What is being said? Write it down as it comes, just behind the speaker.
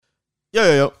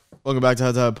Yo. Welcome back to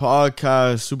Hot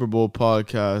Podcast, Super Bowl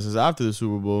podcast. It's after the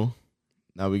Super Bowl.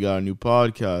 Now we got a new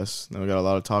podcast. Now we got a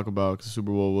lot to talk about because the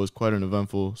Super Bowl was quite an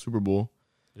eventful Super Bowl.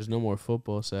 There's no more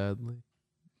football, sadly.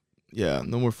 Yeah,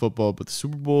 no more football, but the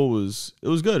Super Bowl was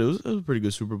good. It was a pretty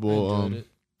good Super Bowl. I enjoyed it.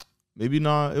 Maybe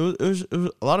not. It was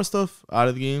a lot of stuff out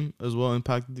of the game as well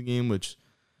impacted the game, which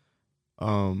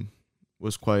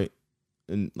was quite.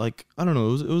 And like I don't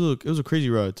know, it was a crazy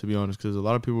ride, to be honest, because a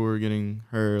lot of people were getting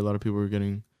hurt, a lot of people were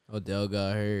getting. Odell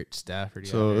got hurt, Stafford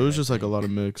got So hurt, it was just like a lot of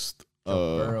mixed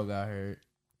Burrow got hurt.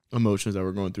 Emotions that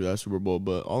were going through that Super Bowl,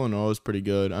 but all in all, it was pretty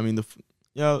good. I mean,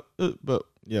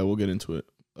 we'll get into it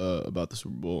about the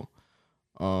Super Bowl,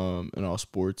 and all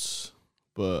sports,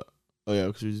 but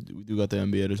because we do got the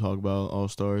NBA to talk about, All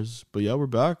Stars. But yeah, we're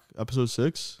back, episode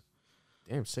 6.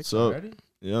 Damn, 6 already?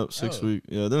 Yeah, 6 weeks.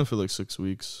 Yeah, it didn't feel like 6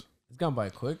 weeks. It's gone by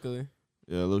quickly.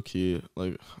 Yeah, low key.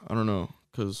 Like I don't know,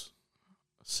 cause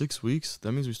 6 weeks.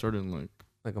 That means we started in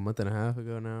like a month and a half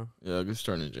ago now. Yeah, I guess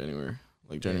starting in January,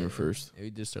 like January 1st. Yeah,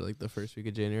 we just started like the first week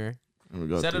of January. And we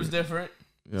got Setup's different.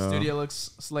 Yeah. Studio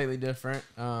looks slightly different.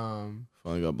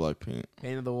 Finally got black paint.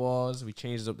 Painted the walls. We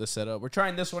changed up the setup. We're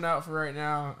trying this one out for right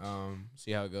now.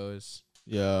 See how it goes.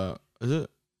 Yeah, is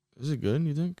it good?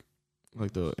 You think?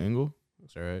 Like the angle?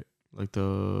 That's all right. Like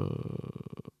all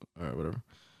right, whatever.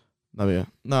 No, yeah,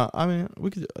 no. I mean,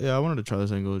 we could. Yeah, I wanted to try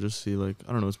this angle, just see. Like,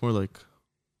 I don't know. It's more like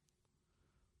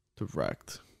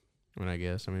direct. I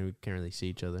guess. I mean, we can't really see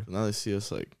each other. Now they see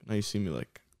us like. Now you see me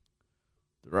like.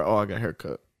 Oh, I got a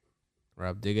haircut.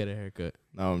 Rob did get a haircut.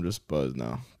 Now I'm just buzzed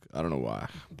now. I don't know why,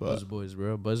 but Buzz boys,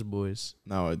 bro. Buzz boys.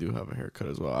 Now I do have a haircut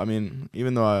as well. I mean,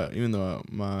 even though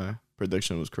my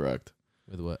prediction was correct.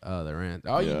 With what? Oh, the Rams.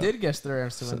 Oh, Yeah. You did guess the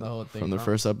Rams to win the whole thing. From the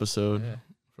first episode. Yeah.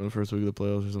 From the first week of the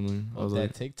playoffs or something. I was that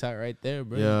like, TikTok right there,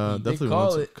 bro. yeah, you definitely.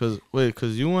 call it.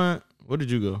 Cause you went. Where did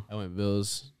you go? I went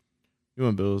Bills. You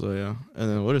went Bills. Oh yeah. And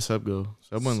then where did Seb go?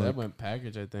 Seb went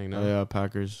Packers, I think. No? Oh yeah,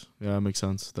 Packers. Yeah, that makes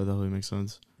sense. That definitely makes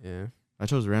sense. Yeah. I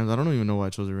chose Rams. I don't even know why I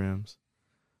chose the Rams,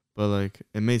 but like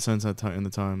it made sense at in the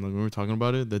time. Like when we were talking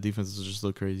about it, the defenses just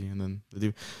look crazy, and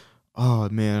then oh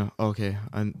man, okay.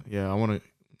 I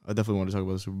definitely want to talk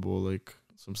about the Super Bowl, like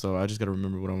some stuff. I just gotta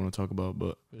remember what I want to talk about,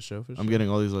 but For sure. I'm getting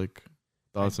all these like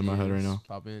thoughts in my head right now.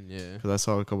 Pop in, yeah. Because I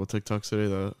saw a couple of TikToks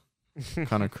today that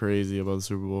kind of crazy about the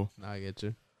Super Bowl. Nah, I get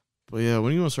you. But yeah, what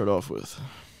do you want to start off with?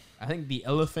 I think the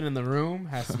elephant in the room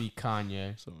has to be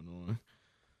Kanye. So annoying.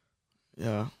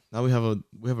 Yeah. Now we have a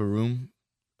room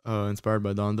inspired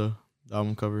by Donda, the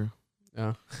album cover.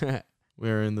 Oh.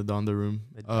 We're in the Donda room.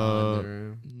 The Donda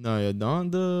room. No, yeah,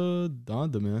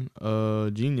 Donda, man.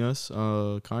 Genius,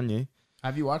 Kanye.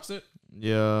 Have you watched it?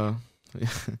 Yeah.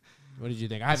 What did you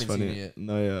think? I haven't seen it yet.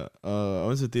 No, yeah. I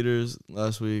went to theaters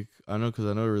last week. I know because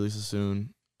I know it releases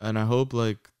soon. And I hope,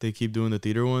 like, they keep doing the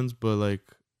theater ones, but, like,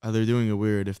 they're doing it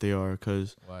weird if they are,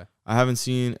 because Why? I haven't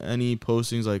seen any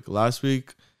postings. Like, last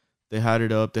week, they had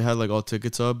it up. They had, like, all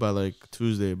tickets up by, like,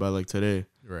 Tuesday, by, like, today.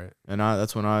 Right. And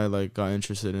that's when I, like, got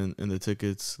interested in the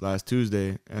tickets last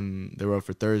Tuesday, and they were up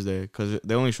for Thursday, because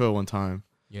they only show it one time.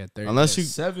 Yeah, 30, unless you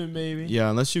 7 maybe. Yeah,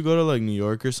 unless you go to, like, New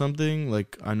York or something.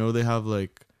 Like, I know they have,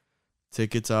 like,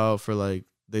 tickets out for, like,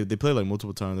 they play, like,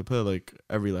 multiple times. They play, like,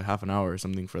 every, like, half an hour or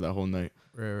something for that whole night.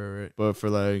 Right. But for,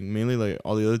 like, mainly, like,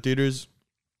 all the other theaters,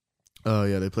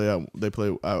 yeah, they play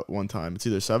at one time. It's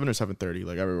either 7 or 7:30,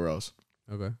 like, everywhere else.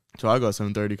 Okay. So I go at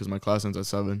 7:30 because my class ends at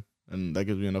 7, and that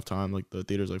gives me enough time. Like, the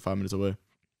theater's, like, 5 minutes away.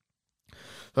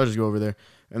 So I just go over there.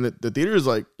 And the theater is,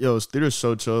 like, this theater's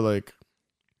so chill, like,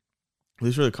 at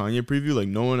least for the Kanye preview, like,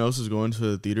 no one else is going to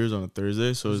the theaters on a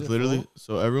Thursday. So it's literally,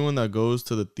 so everyone that goes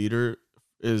to the theater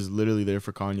is literally there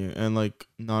for Kanye. And, like,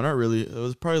 no, not really.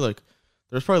 There's probably,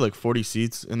 like, 40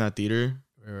 seats in that theater.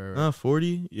 Right.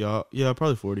 40? Yeah,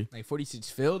 probably 40. Like 40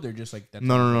 seats filled or just like that?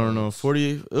 No.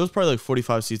 40. It was probably, like,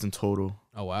 45 seats in total.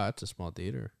 Oh, wow. That's a small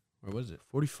theater. Where was it?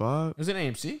 45? Was it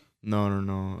AMC? No.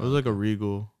 It was, like, a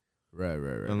Regal. Right.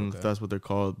 And if that's what they're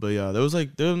called. But yeah, there was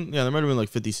like there might have been like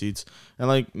 50 seats, and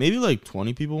like maybe like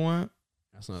 20 people went.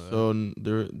 That's not so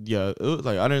there. Yeah, it was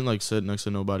like I didn't like sit next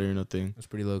to nobody or nothing. That's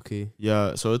pretty low key.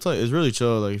 Yeah, so it's like it's really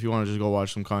chill. Like if you want to just go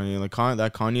watch some Kanye, like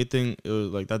that Kanye thing, it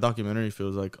was like that documentary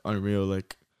feels like unreal.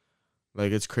 Like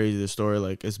it's crazy. The story,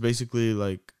 like it's basically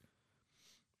like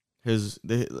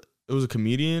it was a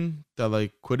comedian that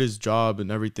like quit his job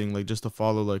and everything, like just to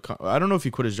follow, like, I don't know if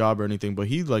he quit his job or anything, but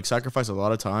he like sacrificed a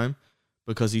lot of time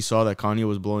because he saw that Kanye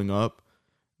was blowing up.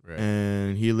 Right.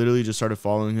 And he literally just started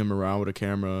following him around with a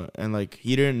camera, and like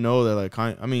he didn't know that like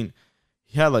Kanye, I mean,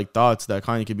 he had like thoughts that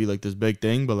Kanye could be like this big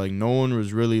thing, but like no one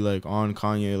was really like on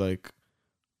Kanye like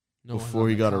before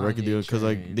he got a record deal, because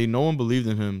like no one believed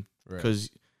in him because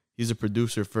he's a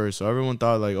producer first. So everyone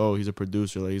thought like, oh, he's a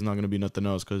producer. Like he's not gonna be nothing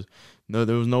else. Cause no,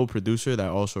 there was no producer that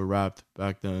also rapped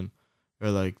back then, or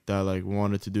like that like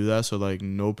wanted to do that. So like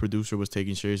no producer was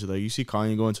taking seriously. Like you see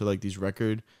Kanye going to like these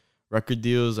record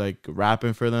deals, like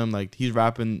rapping for them. Like he's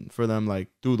rapping for them like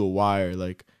through the wire,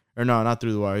 like or no, not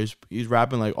through the wire. He's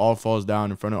rapping like All Falls Down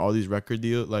in front of all these record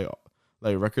deals, like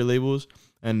record labels,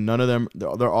 and none of them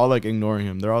they're all like ignoring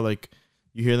him. They're all like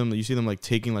you see them like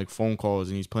taking like phone calls,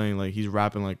 and he's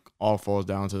rapping like All Falls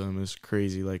Down to them. It's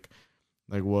crazy, like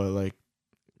what like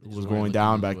was going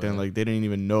down back then. Like they didn't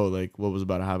even know like what was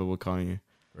about to happen with Kanye.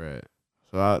 Right.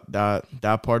 So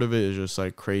that part of it is just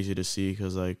like crazy to see,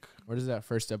 because like where does that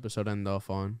first episode end off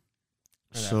on?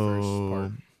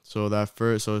 So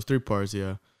it's 3 parts,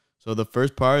 yeah. So the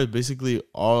first part is basically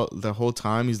the whole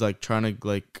time he's like trying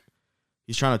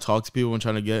to talk to people and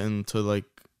trying to get into like,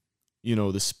 you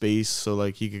know, the space so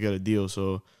like he could get a deal.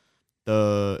 So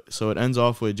it ends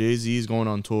off with Jay-Z's going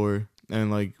on tour,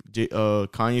 and like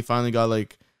Kanye finally got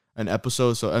like an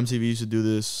episode. So MTV used to do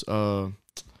this I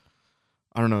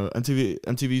don't know,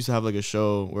 MTV used to have like a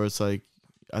show where it's like,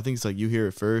 I think it's like You Hear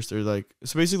It First, or like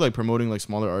it's basically like promoting like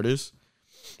smaller artists.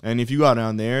 And if you got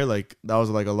on there, like that was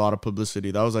like a lot of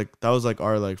publicity. That was like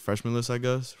our like freshman list, I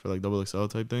guess, for like XXL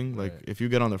type thing. Like if you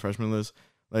get on the freshman list,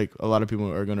 like a lot of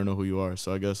people are gonna know who you are.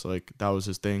 So I guess like that was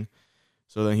his thing.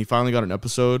 So then he finally got an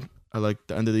episode at like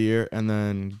the end of the year, and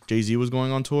then Jay-Z was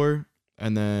going on tour,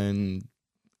 and then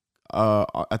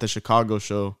at the Chicago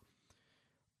show,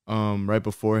 right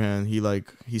beforehand, he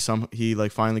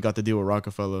finally got the deal with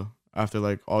Rockefeller after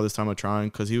like all this time of trying,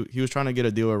 because he was trying to get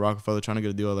a deal with Rockefeller, trying to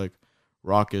get a deal with like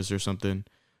Raucus or something,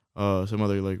 some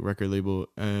other like record label,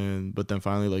 but then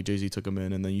finally like Jay-Z took him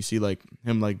in, and then you see like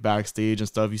him like backstage and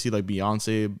stuff. You see like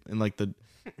Beyonce in like the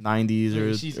 90s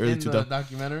or she's early in 2000s. the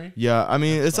documentary. Yeah, I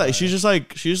mean it's like she's just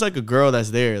like a girl that's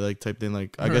there, like type thing.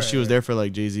 Like I guess she was there for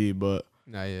like Jay-Z, but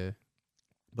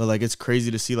but like it's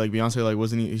crazy to see like Beyonce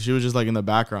like she was just like in the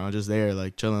background, just there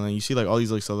like chilling. And you see like all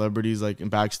these like celebrities like in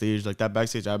backstage, like that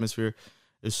backstage atmosphere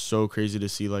is so crazy to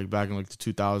see like back in like the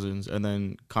 2000s. And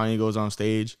then Kanye goes on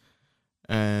stage,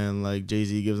 and like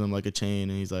Jay-Z gives him like a chain,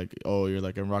 and he's like, oh, you're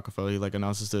like in Rockefeller. He like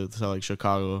announces to like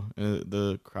Chicago, and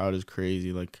the crowd is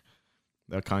crazy. Like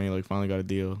that Kanye like finally got a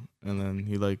deal. And then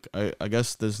he like I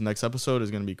guess this next episode is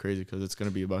gonna be crazy, because it's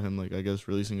gonna be about him like I guess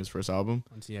releasing his first album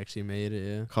once he actually made it.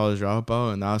 Yeah, College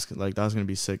Dropout, and that's gonna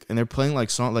be sick. And they're playing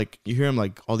like like you hear him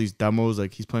like all these demos,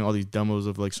 like he's playing all these demos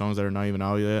of like songs that are not even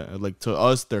out yet. And, like to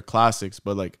us they're classics,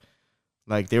 but like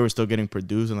they were still getting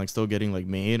produced and like still getting like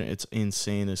made. It's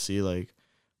insane to see. Like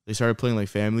they started playing like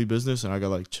Family Business, and I got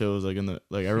like chills like in the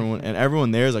like everyone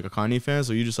there is like a Kanye fan,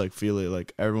 so you just like feel it,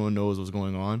 like everyone knows what's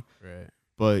going on. Right.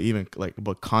 But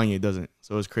but Kanye doesn't.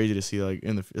 So it's crazy to see like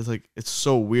it's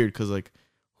so weird, because like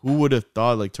who would have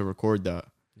thought like to record that?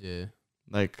 Yeah.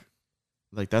 Like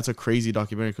that's a crazy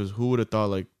documentary, because who would have thought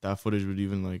like that footage would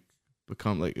even like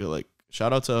become like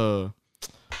shout out to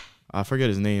I forget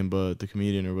his name, but the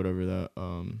comedian or whatever that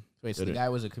Wait, so the guy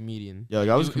was a comedian? Yeah, the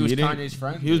guy was a comedian. He was Kanye's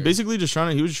friend? He was basically just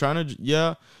trying to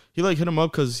yeah, he like hit him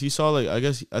up because he saw like I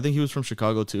think he was from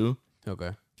Chicago too.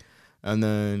 Okay. And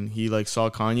then he like saw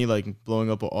Kanye like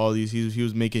blowing up with all these.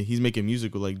 He's making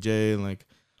music with like Jay and like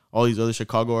all these other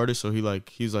Chicago artists. So he's like,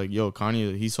 yo,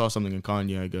 Kanye. He saw something in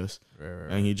Kanye, I guess,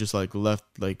 right. And he just like left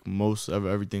like most of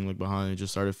everything like behind and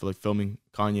just started like filming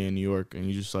Kanye in New York. And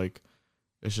he just like,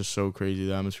 it's just so crazy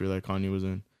the atmosphere that Kanye was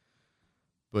in.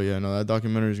 But yeah, no, that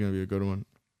documentary is gonna be a good one.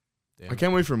 Damn. I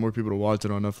can't wait for more people to watch it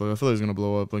on Netflix. I feel like it's gonna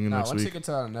blow up like next week. Once it gets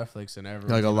out on Netflix and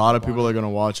everyone, like a lot of people are gonna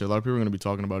watch it. A lot of people are gonna be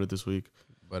talking about it this week.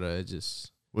 But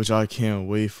which I can't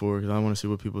wait for, because I want to see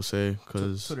what people say.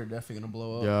 Because Twitter definitely gonna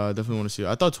blow up. Yeah, I definitely want to see it.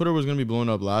 I thought Twitter was gonna be blowing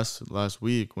up last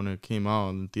week when it came out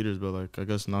in theaters, but like I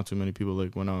guess not too many people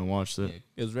like went out and watched it. Yeah,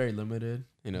 it was very limited,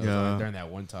 you know. It was only during that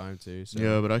one time too. So.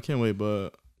 Yeah, but I can't wait.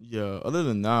 But yeah, other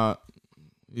than that,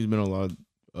 he's been a lot.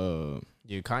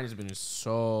 Dude, Kanye's been in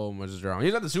so much drama. He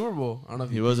was at the Super Bowl. I don't know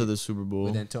if he was at the Super Bowl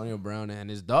with Antonio Brown and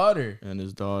his daughter.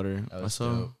 I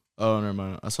saw. Dope. Oh, never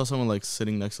mind. I saw someone like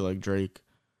sitting next to like Drake.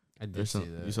 I did see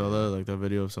that. You saw that, like that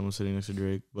video of someone sitting next to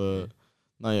Drake, but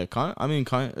no, yeah.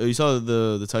 Kanye, you saw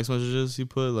the text messages he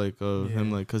put like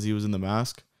him like because he was in the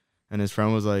mask, and his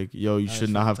friend was like, "Yo, you should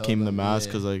not have came in the mask,"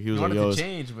 because like he was like,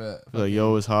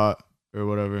 "Yo, it's hot" or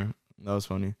whatever. That was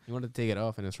funny. He wanted to take it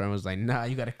off, and his friend was like, "Nah,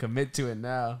 you got to commit to it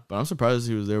now." But I'm surprised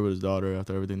he was there with his daughter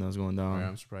after everything that was going down. Right,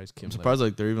 I'm surprised Kim. I'm surprised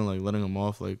like they're even like letting him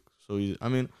off like so easy. I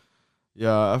mean,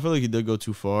 yeah, I feel like he did go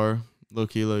too far. Low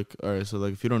key, like, all right, so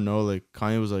like if you don't know, like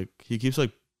Kanye was like he keeps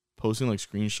like posting like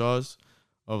screenshots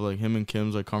of like him and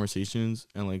Kim's like conversations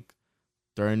and like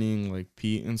threatening like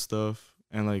Pete and stuff,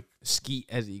 and like Skeet,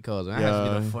 as he calls him. That has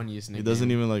to be the funniest name. He doesn't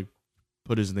even like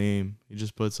put his name. He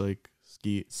just puts like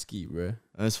Skeet. Skeet, bro.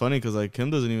 And it's funny because like Kim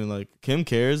doesn't even like Kim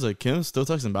cares. Like Kim still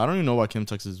texts him, but I don't even know why Kim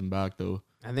texts him back though.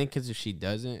 I think because if she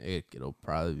doesn't, it'll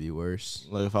probably be worse.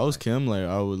 Like if I was Kim, like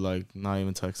I would like not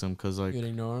even text him because like you'd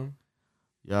ignore him.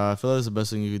 Yeah, I feel like that's the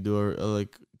best thing you could do, or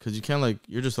like because you can't like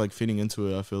you're just like feeding into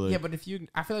it. I feel like But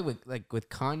I feel like with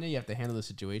Kanye, you have to handle the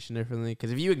situation differently.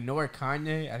 Because if you ignore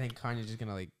Kanye, I think Kanye's just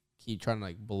gonna like keep trying to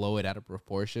like blow it out of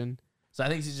proportion. So I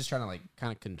think he's just trying to like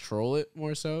kind of control it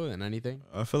more so than anything.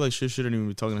 I feel like shit shouldn't even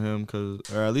be talking to him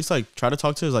or at least like try to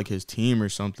talk to his team or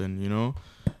something, you know,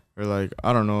 or like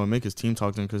I don't know, and make his team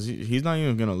talk to him because he's not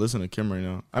even gonna listen to Kim right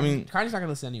now. I mean, Kanye's not gonna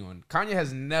listen to anyone. Kanye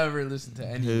has never listened to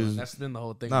anyone. That's been the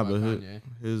whole thing about Kanye.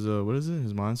 His what is it?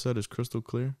 His mindset is crystal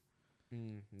clear.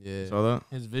 Yeah, saw that.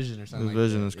 His vision or something. His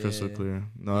vision is crystal clear.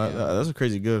 No, that's a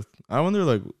crazy gift. I wonder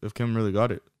like if Kim really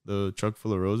got it. The truck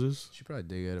full of roses. She probably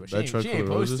did get it. But that truck full of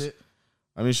roses. It.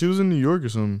 I mean, she was in New York or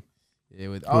something. Yeah,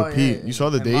 with Pete. Yeah, you saw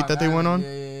the date that they went on?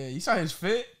 Yeah. You saw his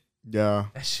fit? Yeah.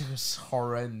 That shit was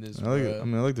horrendous, I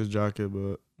like this jacket,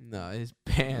 but no, his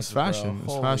pants. It's fashion.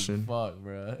 Bro. It's fashion. Fuck,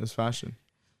 bro. It's fashion.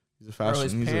 He's a fashion.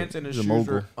 Bro, his pants and his shoes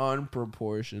are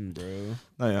unproportioned, bro.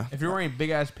 Oh yeah. If you're wearing big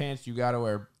ass pants, you gotta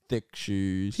wear thick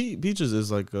shoes. Peaches is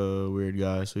like a weird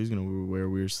guy, so he's gonna wear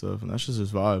weird stuff, and that's just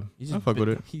his vibe. I fuck with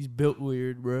it. He's built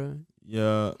weird, bro.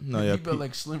 Yeah, no, yeah. He built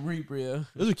like Slim Reaper, yeah.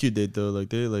 It was a cute date though. Like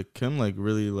they, like Kim, like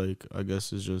really, like I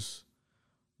guess is just,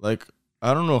 like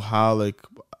I don't know how, like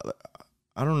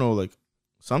I don't know, like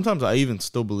sometimes I even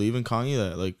still believe in Kanye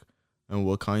that like, and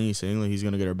what Kanye's saying, like he's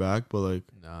gonna get her back, but like,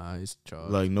 nah, he's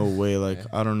charged. Like no way, like Yeah.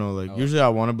 I don't know, like usually I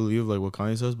want to believe like what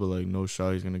Kanye says, but like no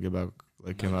shot he's gonna get back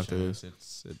like Kim after this.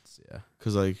 It's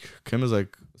Cause like Kim is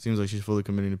like seems like she's fully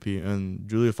committing to Pete, and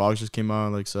Julia Fox just came out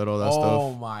and like said all that stuff.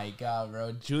 Oh my god,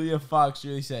 bro! Julia Fox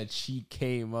really said she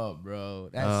came up, bro.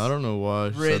 That's I don't know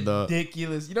why she said that.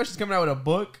 Ridiculous. You know she's coming out with a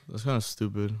book. That's kind of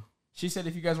stupid. She said,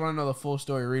 "If you guys want to know the full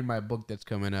story, read my book that's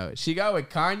coming out." She got with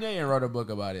Kanye and wrote a book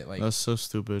about it. Like that's so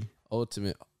stupid.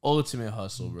 Ultimate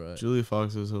hustle, bro. Julia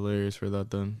Fox is hilarious for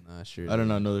that. Then nah, sure. I did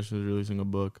not know that she was releasing a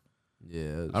book.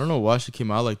 Yeah, I don't know why she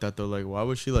came out like that though. Like, why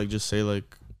would she like just say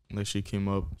like she came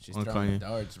up she's on throwing Kanye?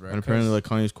 darts, bro. And apparently like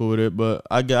Kanye's cool with it, but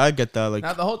I get that. Like,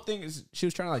 now the whole thing is she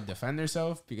was trying to like defend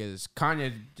herself because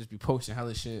Kanye just be posting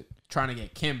hella shit trying to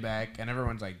get Kim back, and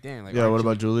everyone's like, "Damn, like yeah, what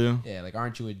about Julia? Yeah, like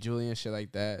aren't you with Julia and shit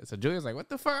like that?" So Julia's like, "What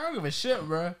the fuck? I don't give a shit,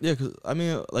 bro." Yeah, cause I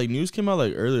mean, like news came out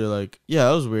like earlier, like yeah,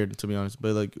 that was weird to be honest.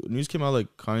 But like news came out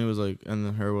like Kanye was like and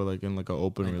then her were like in like an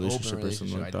open relationship or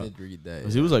something like that. I did read that.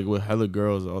 Cause he was like with hella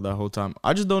girls all that whole time.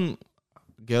 I just don't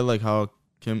get like how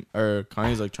Kim or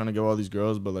Kanye's like trying to get all these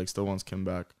girls, but like still wants Kim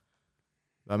back.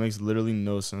 That makes literally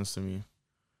no sense to me.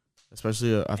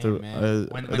 Especially after when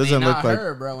it doesn't look like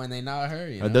her, bro. When they not her,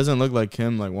 you know? It doesn't look like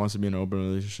Kim like wants to be in an open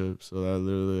relationship. So that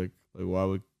literally like why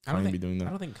would Kanye be doing that? I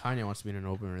don't think Kanye wants to be in an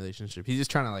open relationship. He's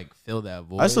just trying to like fill that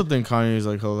void. I still think Kanye is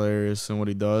like hilarious in what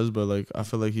he does, but like I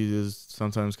feel like he just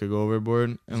sometimes could go overboard.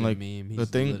 And he's like a meme. He's the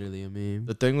thing, literally a meme.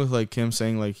 The thing with like Kim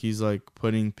saying like he's like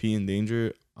putting P in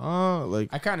danger. Like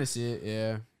I kind of see it.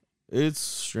 Yeah, it's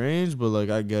strange, but like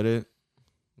I get it.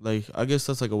 Like I guess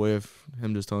that's like a way of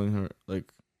him just telling her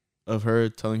like. Of her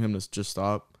telling him to just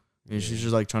stop, and she's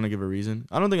just like trying to give a reason.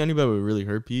 I don't think anybody would really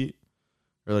hurt Pete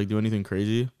or like do anything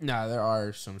crazy. Nah, there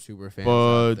are some super fans,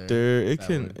 but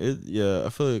I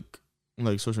feel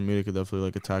like social media could definitely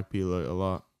like attack Pete like a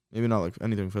lot. Maybe not like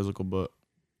anything physical, but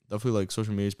definitely like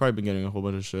social media's probably been getting a whole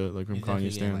bunch of shit like from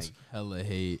Kanye stands, like hella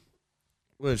hate,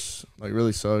 which like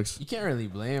really sucks. You can't really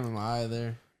blame him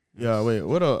either. Yeah, wait,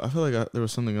 what else? I feel like there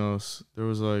was something else. There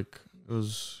was like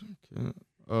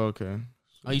okay.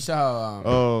 Oh, you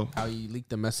saw how he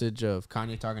leaked the message of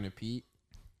Kanye talking to Pete,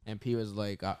 and Pete was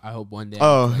like, "I hope one day."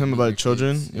 Oh, like, him about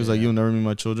children. Kids. It was like, "You'll never meet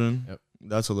my children." Yep.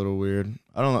 That's a little weird.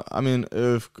 I don't know. I mean,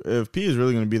 if Pete is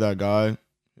really gonna be that guy,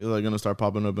 he's like gonna start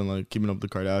popping up and like keeping up with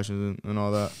the Kardashians and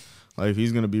all that. Like, if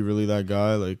he's gonna be really that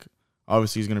guy, like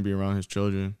obviously he's gonna be around his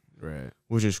children, right?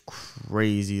 Which is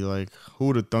crazy. Like, who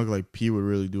would have thought like Pete would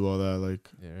really do all that? Like,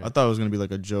 I thought it was gonna be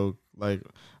like a joke. Like,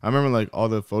 I remember like all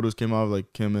the photos came out of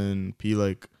like Kim and Pete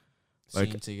like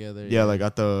together. Yeah, like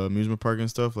at the amusement park and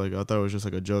stuff. Like I thought it was just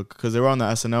like a joke because they were on the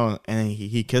SNL and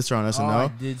he kissed her on SNL. Oh, I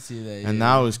did see that. And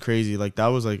that was crazy. Like that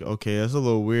was like okay, that's a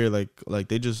little weird. Like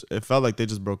they just it felt like they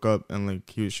just broke up and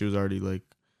like she was already like.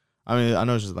 I mean, I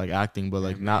know it's just like acting, but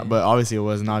like not. But obviously, it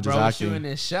was not just acting. Shooting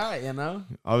his shot, you know.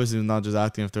 Obviously, it's not just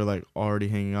acting if they're like already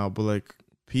hanging out. But like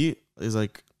Pete is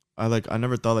like I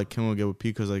never thought like Kim would get with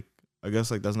Pete because like I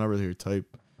guess like that's not really her type.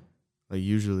 Like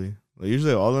usually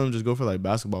all of them just go for like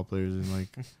basketball players and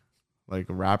like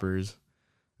rappers.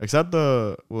 Except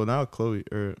now Chloe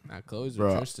or Not Chloe's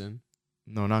Bro. or Tristan.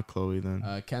 no, not Chloe then.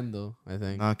 Kendall, I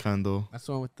think. Not Kendall. That's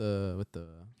the one with the.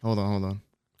 Hold on.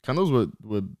 Kendall's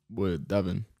with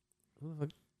Devin. Who the fuck?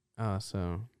 Oh,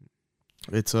 so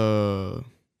It's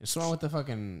it's the one with the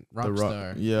fucking rock the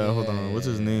star. Yeah, hold on. What's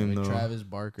his name though? Travis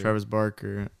Barker. Travis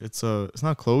Barker. It's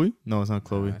not Chloe. No, it's not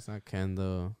Chloe. Nah, it's not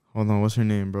Kendall. Hold on. What's her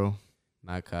name, bro?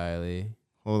 Not Kylie.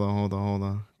 Hold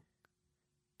on.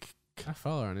 I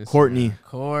follow her on Instagram. Courtney.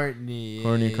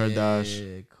 Courtney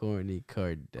Kardashian. Courtney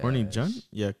Kardashian. Courtney Jen?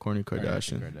 Yeah, Courtney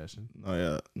Kardashian. Kardashian. Oh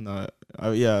yeah,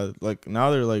 no, yeah. Like now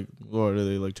they're like, what are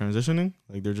they like transitioning?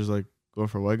 Like they're just like going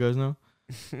for white guys now.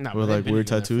 Nah, With, but they've like, been weird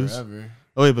together tattoos? forever.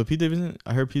 Oh wait, but Pete Davidson.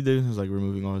 I heard Pete Davidson's like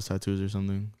removing all his tattoos or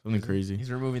something crazy.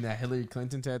 He's removing that Hillary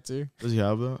Clinton tattoo. Does he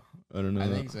have that? I don't know. I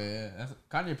think so. Yeah,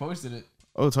 Kanye posted it.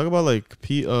 Oh, talk about like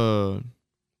Pete.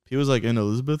 Pete was like in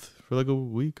Elizabeth for like a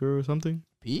week or something.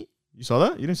 Pete? You saw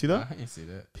that? You didn't see that? I didn't see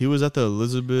that. Pete was at the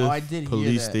Elizabeth I did police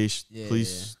hear that. station, Yeah,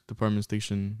 police department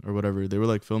station or whatever. They were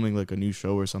like filming like a new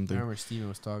show or I something. remember Steven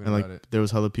was talking And like about it. there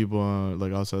was hella people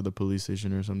like outside the police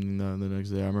station or something the next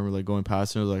day. I remember like going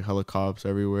past and it was like hella cops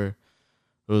everywhere.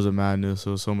 It was a madness.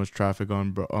 There was so much traffic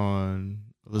on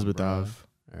Elizabeth Broad. Ave.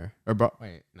 Or, Or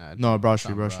wait, Broad it's Street, not Broad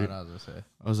Street. I was gonna say.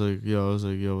 I was like,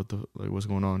 yo, what the like, what's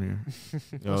going on here?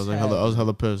 Yo, I was like, What's I was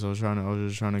hella pissed. I was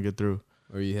just trying to get through.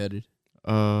 Where are you headed?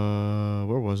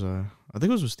 Where was I? I think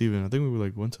it was with Steven. I think we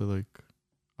like went to like,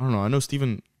 I don't know. I know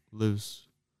Steven lives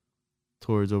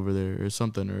towards over there or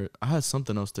something, or I had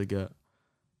something else to get.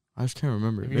 I just can't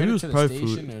remember. Have you Maybe it headed was to the probably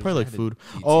station food. or It's probably like just food.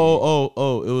 headed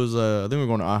Oh, it was I think we were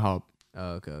going to IHOP. Oh,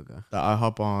 okay. The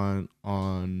IHOP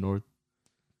on North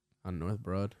On North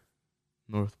Broad.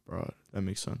 Broad. That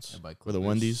makes sense. Yeah, by Or the Clippers.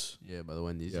 Wendy's. Yeah, by the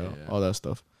Wendy's. Yeah, Yeah. all that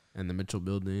stuff. And the Mitchell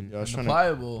Building. Yeah, I was And trying the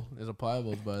to- Pliable. There's a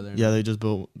Pliables by there. Yeah, they just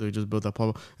built that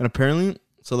Pablo. And apparently,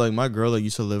 so like my girl like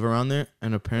used to live around there,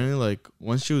 and apparently like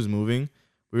once she was moving,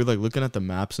 we were like looking at the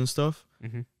maps and stuff,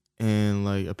 Mm-hmm. and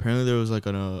like apparently there was like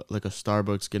a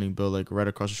Starbucks getting built like right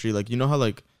across the street. Like you know how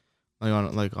like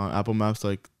on Apple Maps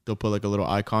like they'll put like a little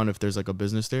icon if there's like a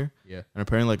business there, Yeah. and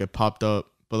apparently like it popped up,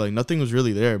 but like nothing was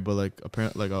really there, but like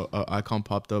apparently like a icon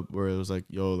popped up where it was like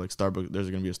yo like Starbucks, there's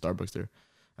gonna be a Starbucks there.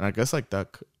 And I guess like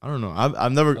that, I don't know.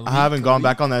 I haven't gone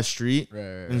back on that street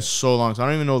in so long, so I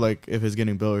don't even know like if it's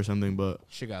getting built or something. But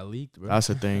Shit got leaked, bro. that's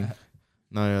the thing.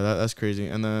 No, yeah, that's crazy.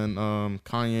 And then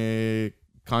Kanye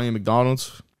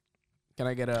McDonald's. Can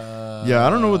I get a? Yeah, I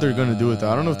don't know what they're gonna do with that.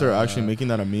 I don't know if they're actually making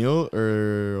that a meal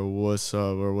or what's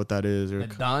or what that is, or a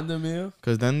Donda meal?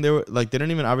 because then they were like they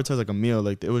didn't even advertise like a meal.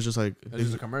 Like it was just like This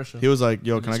is a commercial. he was like,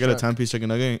 "Yo, With can I his get a truck. 10-piece chicken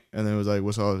nugget?" And then it was like,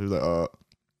 "What's all?" He was like,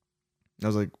 I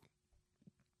was like,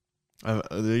 are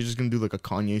they just gonna do like a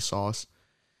Kanye sauce?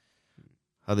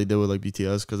 How they did with like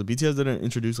BTS? Because the BTS didn't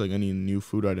introduce like any new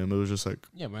food item. It was just like,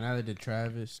 Yeah, but now they did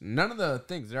Travis. None of the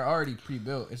things they're already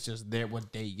pre-built. It's just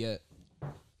what they get.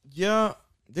 yeah,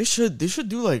 they should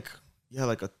do like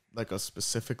like a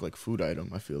specific like food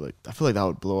item. I feel like that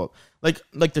would blow up.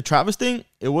 Like the Travis thing,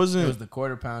 it wasn't. It was the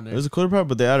quarter pounder. It was a quarter pounder,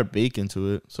 but they added bacon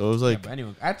to it, so it was Yeah, like but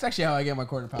anyway, that's actually how I get my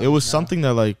quarter pounder. it was something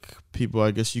that like people,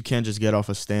 I guess you can't just get off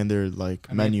a standard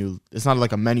like menu. It's not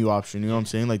like a menu option. You know what I'm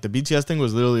saying? Like the BTS thing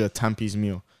was literally a 10-piece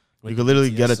meal. You could literally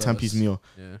get a 10-piece meal.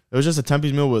 Yeah. It was just a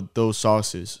 10-piece meal with those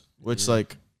sauces, which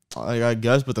like I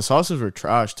guess, but the sauces were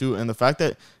trash too. And the fact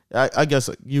that I guess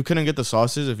like, you couldn't get the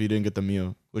sauces if you didn't get the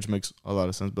meal, which makes a lot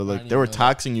of sense. But like they were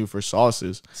taxing you for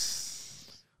sauces,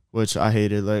 which I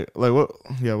hated. Like what?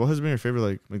 Yeah, what has been your favorite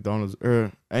like McDonald's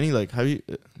or any like? Do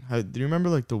you remember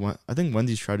like the one? I think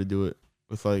Wendy's tried to do it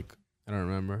with like I don't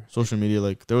remember. social media.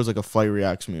 Like there was like a Flight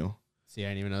Reacts meal. See, I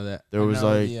didn't even know that. There I was,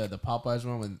 know like- the Popeyes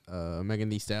one with Megan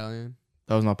Thee Stallion.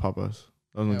 That was not Popeyes.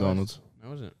 That was McDonald's. That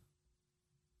wasn't.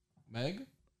 Meg?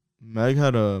 Meg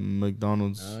had a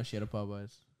McDonald's. No, she had a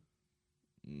Popeyes.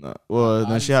 Nah, well,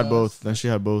 then she had both. Then she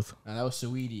had both. No, that was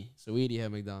Saweetie. Saweetie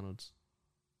had McDonald's.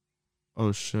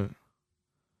 Oh shit.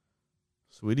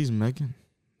 Sweetie's Megan.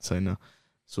 Say no.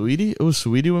 Sweetie? It was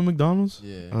Sweetie with McDonald's?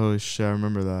 Yeah. Oh shit, I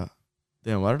remember that.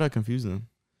 Damn, why did I confuse them?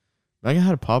 Megan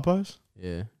had Popeyes?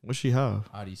 Yeah. What'd she have?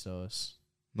 Hottie sauce.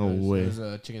 No It way. was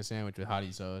a chicken sandwich with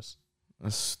hottie sauce.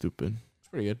 That's stupid. It's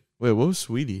pretty good. Wait, what was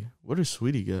Sweetie? What did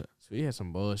Sweetie get? Sweetie had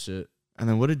some bullshit. And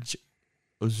then what did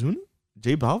Ozuna?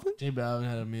 J Balvin? J Balvin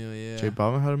had a meal, yeah. J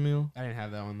Balvin had a meal? I didn't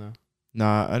have that one though.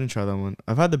 Nah, I didn't try that one.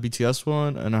 I've had the BTS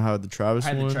one and I had the Travis I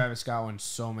had one. the Travis Scott one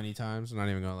so many times. I'm not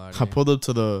even gonna lie to I you. pulled up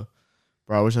to the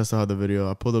Bro, I wish I still had the video.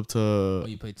 I pulled up to. Oh,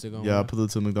 you played Sig on Yeah, I what? pulled up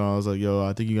to McDonald's. I was like, yo,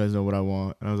 I think you guys know what I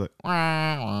want. And I was like, wah,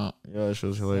 wah. Yeah, that shit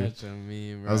was hilarious. Such a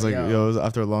meme, bro. I was like, Yo, yo, it was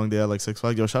after a long day at like Six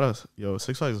Flags. Yo, shout out. Yo,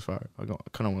 Six Flags is fire. I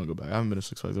kind of want to go back. I haven't been to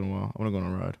Six Flags in a while. I want to go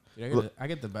on a ride. dude, I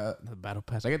get the battle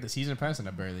pass. I get the season pass, and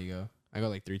I barely go. I go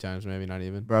like 3 times, maybe not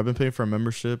even. Bro, I've been paying for a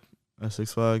membership at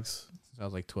Six Flags Since I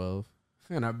was like 12,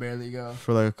 and I barely go.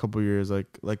 for like a couple years.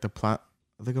 Like the plat.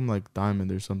 I think I'm like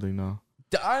diamond or something now.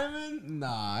 Diamond?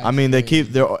 Nah. I mean, they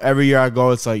keep every year I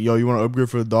go. It's like, yo, you want to upgrade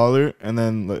for $1, and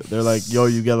then like, they're like, yo,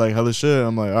 you get like hella shit.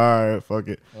 I'm like, all right, fuck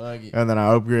it. And then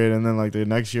I upgrade, and then like the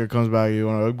next year comes back, you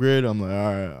want to upgrade? I'm like,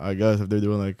 all right, I guess if they're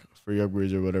doing like free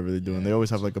upgrades or whatever they're doing, Yeah, they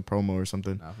always have like a promo or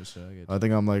something. Nah, for sure. I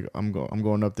think I'm like I'm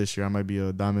going up this year. I might be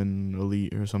a diamond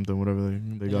elite or something, whatever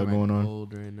they got going on.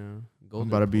 Gold right now. Gold I'm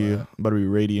about to be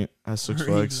radiant at Six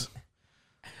Flags.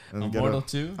 And Immortal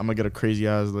too. I'm gonna get a crazy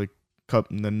ass like cup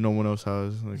that no one else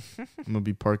has. Like I'm gonna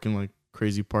be parking like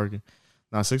crazy parking.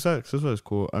 Nah, Six Flags is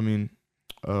cool. I mean,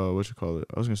 what you call it?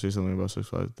 I was gonna say something about Six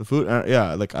Flags. The food,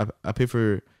 yeah, like I pay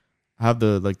for. I have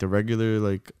the like the regular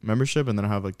like membership, and then I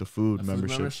have like the food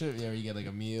membership. Yeah, where you get like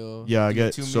a meal. Yeah, I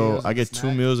get 2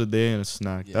 2 meals a day and a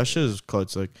snack. Yeah, that shit is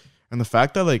clutch. Like, and the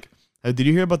fact that like, did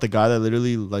you hear about the guy that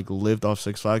literally like lived off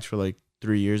Six Flags for like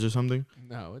 3 years or something?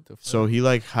 No, what the fuck? So he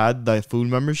like had that food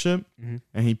membership, Mm-hmm.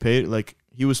 and he paid like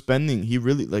he was spending. He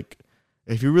really like,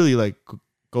 if you really like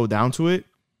go down to it,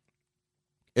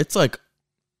 it's like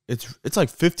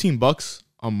 $15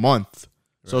 a month.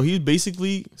 So Right. he's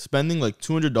basically spending like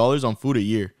 $200 on food a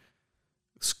year.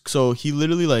 So he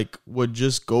literally like would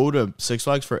just go to Six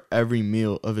Flags for every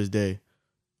meal of his day.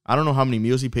 I don't know how many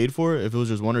meals he paid for, if it was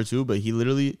just 1 or 2, but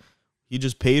he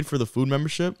just paid for the food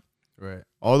membership. Right.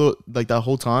 Although like that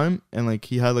whole time, and like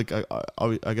he had like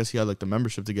I guess he had like the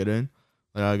membership to get in.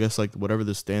 Like I guess like whatever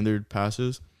the standard pass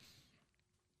is.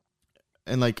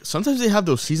 And like sometimes they have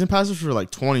those season passes for like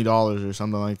 $20 or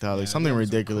something like that, like something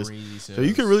ridiculous. So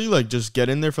you could really like just get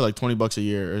in there for like $20 a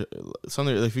year, or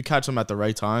something. Like if you catch them at the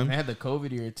right time. They had the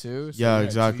COVID year too. So Yeah, they had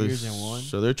exactly. 2 years in one.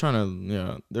 So they're trying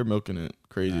to, they're milking it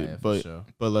crazy. Yeah, for but sure.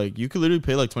 but like you could literally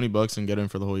pay like $20 and get in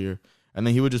for the whole year, and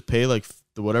then he would just pay like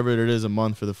whatever it is a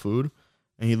month for the food,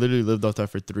 and he literally lived off that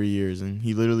for 3 years, and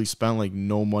he literally spent like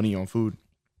no money on food,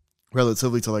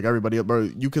 relatively to like everybody else.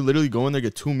 Bro, you could literally go in there,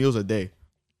 get 2 meals a day.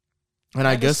 And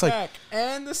I guess like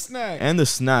the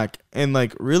snack and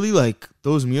like really like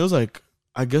those meals, like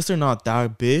I guess they're not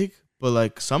that big, but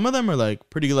like some of them are like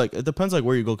pretty, like it depends like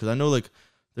where you go, because I know like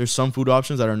there's some food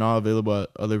options that are not available at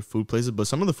other food places, but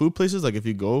some of the food places, like if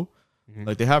you go,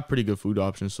 like they have pretty good food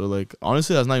options. So like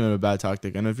honestly, that's not even a bad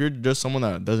tactic. And if you're just someone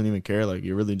that doesn't even care, like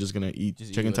you're really just gonna eat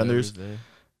chicken tenders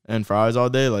and fries all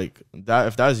day, like that,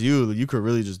 if that's you could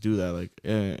really just do that. Like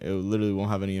it literally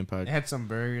won't have any impact. They had some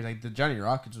burgers, like the Johnny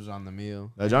Rockets was on the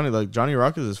meal. Johnny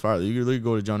Rockets is fire. You could literally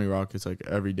go to Johnny Rockets like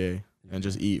every day and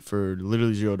just eat for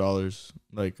literally $0.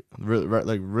 Like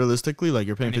realistically, like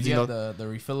you're paying $15. If you have the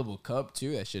refillable cup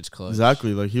too, that shit's clutch.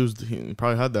 Exactly. Like he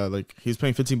probably had that. Like he's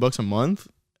paying $15 a month,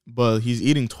 but he's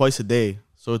eating twice a day.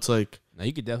 So it's like, now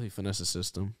you could definitely finesse the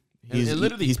system.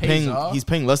 He's paying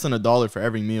less than $1 for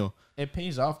every meal. It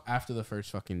pays off after the first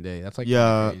fucking day. That's like,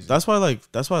 yeah, crazy. that's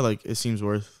why like it seems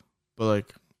worth, but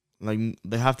like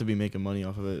they have to be making money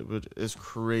off of it, which is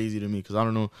crazy to me, because I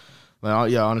don't know.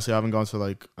 Like honestly, I haven't gone to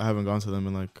them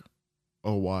in like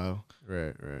a while.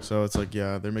 Right. So it's like,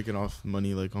 yeah, they're making off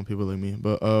money like on people like me.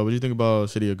 But what do you think about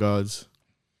City of Gods?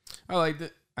 I liked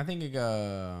it. I think it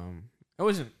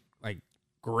wasn't like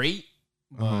great,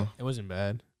 but it wasn't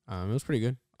bad. It was pretty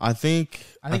good. I think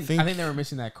they were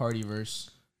missing that Cardi verse.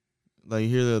 Like you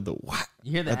hear the what?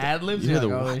 You hear the ad libs. You hear the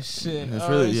like, what? Oh shit! It's oh,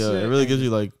 really shit. it really gives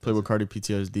you like Playboy Cardi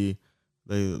PTSD.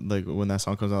 Like when that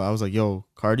song comes out, I was like, yo,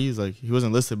 Cardi's like, he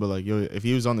wasn't listed, but like, yo, if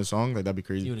he was on the song, like that'd be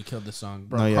crazy. He would have killed the song,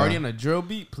 bro. Cardi on a drill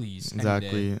beat, please.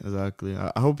 Exactly.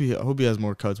 I hope he has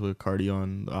more cuts with Cardi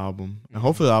on the album, and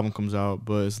hopefully the album comes out,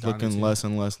 but it's looking less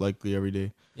and less likely every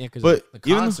day. Yeah, because the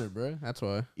concert, bro. That's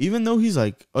why. Even though he's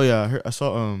like, oh yeah, I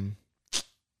saw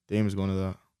Dame is going to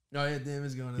that. Oh yeah, Dame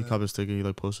is going to that. He copped his ticket. He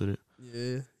like posted it.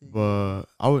 Yeah. But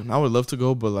I would love to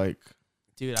go, but like,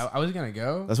 dude, I was gonna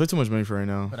go. That's way too much money for right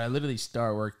now. But I literally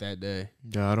start work that day.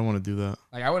 Yeah, I don't want to do that.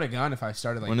 Like I would have gone if I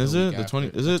started like. When is it? The 20?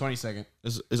 Is it 22nd?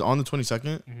 Is on the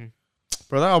 22nd? Mm-hmm.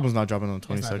 Bro, that album's not dropping on the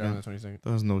 22nd. It's not dropping on the 22nd.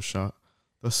 There's no shot.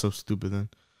 That's so stupid. Then,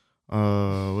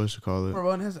 what should call it? Bro,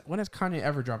 when has Kanye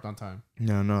ever dropped on time?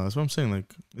 Yeah, no, that's what I'm saying.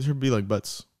 Like, there should be like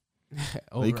bets.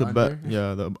 Over, you could under? bet.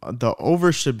 Yeah, the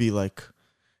over should be like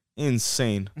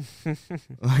insane.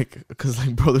 Like, cause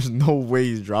like, bro, there's no way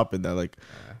he's dropping that. Like,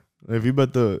 if you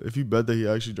bet that he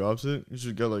actually drops it, you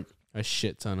should get like a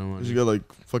shit ton of money. You should get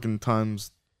like fucking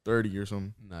times 30 or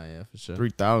something. Nah, yeah, for sure.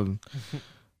 3,000.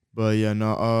 But yeah,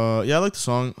 no. Yeah, I like the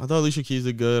song. I thought Alicia Keys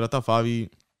did good. I thought Favi.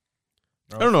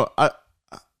 I don't know. I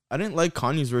didn't like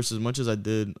Kanye's verse as much as I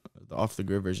did the Off the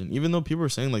Grid version. Even though people were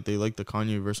saying like they like the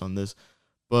Kanye verse on this,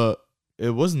 but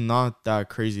it was not that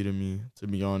crazy to me, to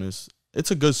be honest.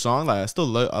 It's a good song. Like I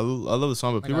still I love the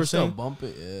song, but Like, people were saying bump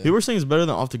it. Yeah. people were saying it's better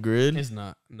than Off the Grid. It's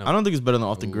not. No. I don't think it's better than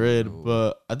Off the Grid, No.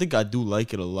 but I think I do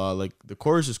like it a lot. Like the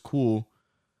chorus is cool,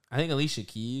 I think Alicia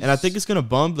Keys. and I think it's gonna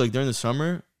bump like during the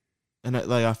summer. And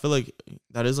I feel like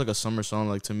that is like a summer song.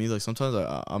 Like to me, like sometimes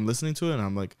I'm listening to it and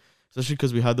I'm like, especially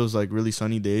because we had those like really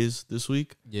sunny days this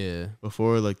week. Yeah.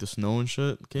 Before like the snow and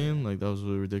shit came, like that was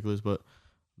really ridiculous. But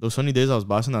those sunny days, I was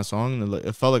blasting that song and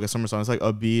it felt like a summer song. It's like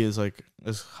upbeat. It's like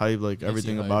it's hype. Like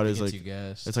everything about it is like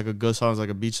it's like a good song. It's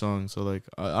like a beach song. So like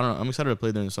I don't know. I'm excited to play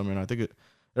it during the summer, and I think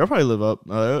it'll probably live up.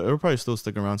 It'll probably still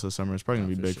stick around to the summer. It's probably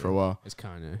gonna be big for a while. It's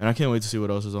Kanye. And I can't wait to see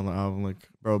what else is on the album. Like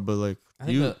bro, but like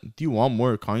do you want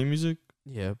more Kanye music?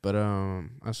 Yeah, but I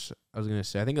was gonna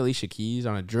say I think Alicia Keys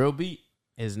on a drill beat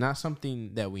is not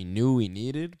something that we knew we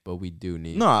needed, but we do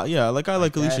need. No, yeah, like I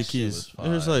like Alicia that shit Keys. was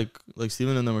There's fire. like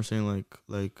Steven and them were saying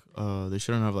like they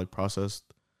shouldn't have like processed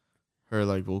her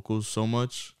like vocals so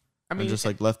much. I mean, and just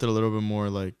like left it a little bit more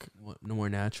like no more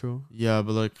natural. Yeah,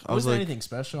 but like It wasn't anything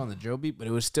special on the drill beat, but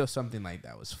it was still something like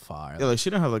that was fire. Yeah, like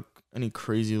she didn't have like any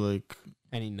crazy like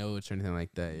any notes or anything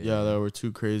like that. Yeah, that were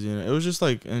too crazy, and it was just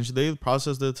like, and they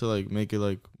processed it to like make it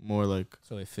like more like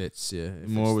so it fits. Yeah,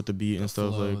 more with the beat and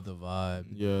stuff. Flow, like the vibe.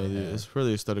 Yeah, it's for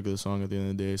the aesthetic of the song at the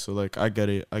end of the day. So like I get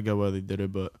it, I get why they did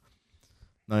it, but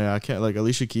no, yeah, I can't like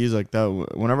Alicia Keys like that.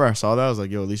 Whenever I saw that, I was like,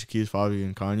 yo, Alicia Keys, Favi,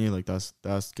 and Kanye, like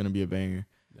that's gonna be a banger.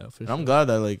 Yeah, and I'm glad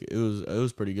that like it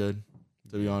was pretty good.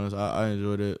 To be honest, I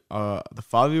enjoyed it. The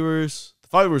Favi verse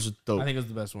was dope. I think it was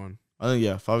the best one. I think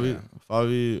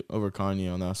Favi over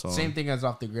Kanye on that song. Same thing as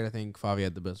Off the Grid. I think Favi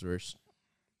had the best verse.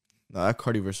 Nah, that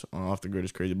Cardi verse on Off the Grid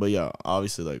is crazy. But yeah,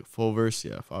 obviously like full verse,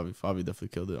 yeah, Favi definitely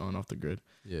killed it on Off the Grid.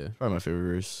 Yeah, probably my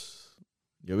favorite verse.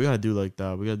 Yeah, we gotta do like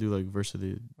that. We gotta do like verse of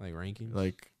the like rankings.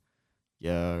 Like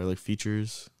yeah, or like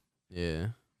features. Yeah,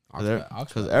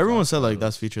 because everyone said like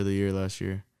that's feature of the year last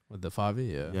year with the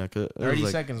Favi. Yeah, yeah. 'Cause 30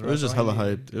 seconds. It was just hella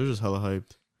hyped. It was just hella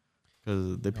hyped.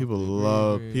 Because people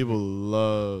love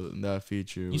that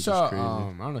feature. You saw crazy.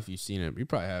 I don't know if you've seen it. You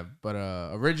probably have. But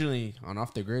originally on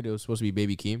Off the Grid, it was supposed to be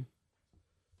Baby Keem.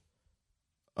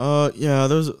 Yeah,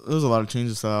 there was a lot of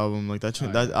changes to the album. Like that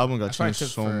album got changed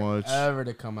so much. Ever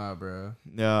to come out, bro.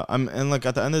 Yeah, and like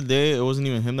at the end of the day, it wasn't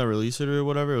even him that released it or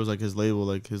whatever. It was like his label.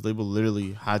 Like his label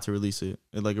literally had to release it.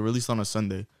 It released on a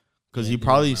Sunday because he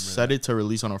probably set it to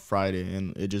release on a Friday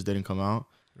and it just didn't come out.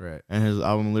 Right. And his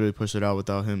album literally pushed it out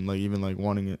without him like even like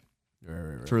wanting it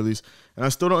right. to release. And I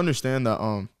still don't understand that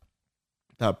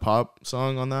that pop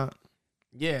song on that.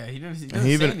 Yeah, he didn't say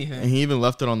anything. And he even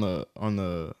left it on the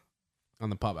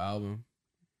pop album.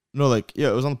 No, like yeah,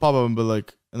 it was on the pop album, but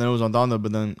like and then it was on Donda,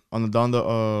 but then on the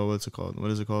Donda what's it called?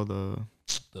 What is it called? The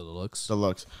Deluxe.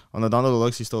 Deluxe. On the Donda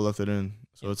Deluxe he still left it in.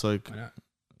 So it's like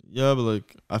yeah, but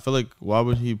like I feel like why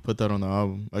would he put that on the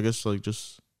album? I guess like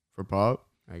just for pop.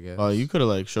 I guess. You could have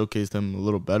like showcased him a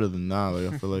little better than that.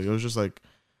 Like I feel like it was just like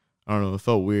I don't know. It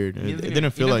felt weird. It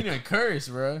didn't feel like a curse,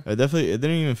 bro. It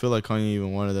didn't even feel like Kanye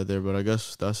even wanted that there. But I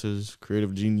guess that's his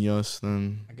creative genius.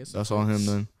 Then I guess that's on him.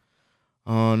 Then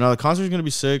now the concert's gonna be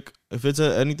sick. If it's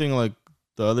anything like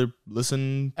the other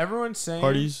everyone's saying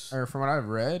parties, or from what I've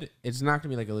read, it's not gonna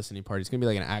be like a listening party. It's gonna be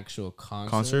like an actual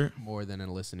concert more than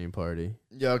a listening party.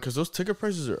 Yeah, because those ticket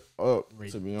prices are up.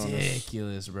 Ridiculous, to be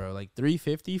honest, bro. Like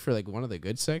 $350 for like one of the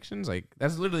good sections. Like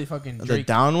that's literally fucking The Drake.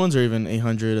 down ones are even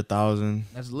 800, 1,000.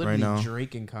 That's literally right now.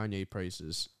 Drake and Kanye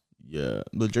prices. Yeah,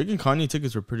 the Drake and Kanye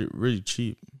tickets were really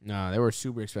cheap. Nah, they were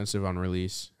super expensive on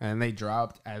release, and they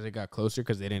dropped as it got closer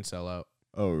because they didn't sell out.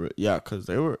 Oh yeah, because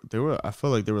they were. I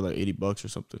felt like they were like $80 or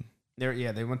something. They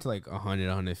went to like 100,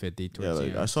 150. Yeah,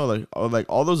 like I saw like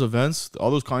all those events,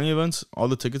 all those Kanye events, all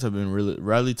the tickets have been really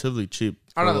relatively cheap.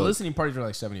 I don't know. The listening parties were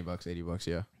like $70, $80.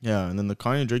 Yeah. Yeah, and then the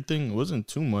Kanye Drake thing wasn't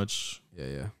too much.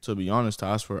 Yeah. To be honest, to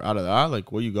ask for out of that,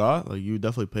 like what you got, like you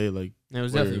definitely pay like it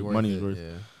was definitely worth money's it. worth.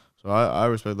 Yeah. So I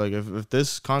respect like if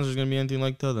this concert's gonna be anything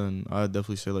like that, then I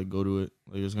definitely say like go to it.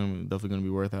 Like it's definitely gonna be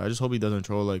worth it. I just hope he doesn't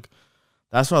troll like.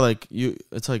 That's why like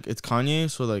it's like it's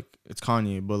Kanye, so like it's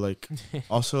Kanye, but like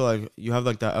also like you have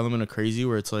like that element of crazy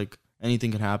where it's like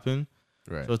anything can happen.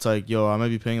 Right. So it's like, yo, I might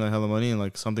be paying like hella money and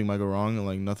like something might go wrong and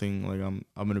like nothing, like I'm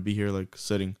gonna be here like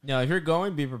sitting. Yeah, if you're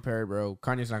going, be prepared, bro.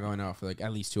 Kanye's not going out for like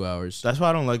at least 2 hours. That's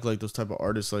why I don't like those type of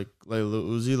artists like Lil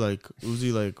Uzi. Like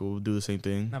Uzi like will do the same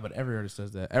thing. No, but every artist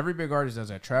does that. Every big artist does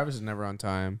that. Travis is never on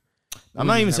time. I'm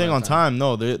not even saying on time.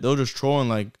 No, they'll just troll and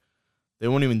like they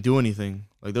won't even do anything.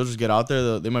 Like they'll just get out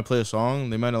there. They might play a song.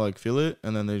 They might not like feel it,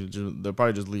 and then they'll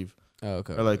probably just leave. Oh,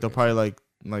 okay. Or like they'll probably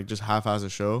like just half-ass a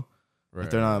show. Right,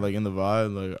 if they're not like in the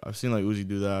vibe. Like I've seen like Uzi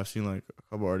do that. I've seen like a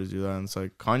couple artists do that. And it's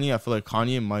like Kanye. I feel like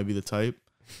Kanye might be the type.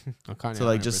 So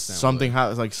like just something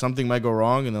like something might go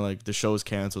wrong, and then like the show is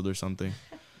canceled or something.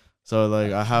 So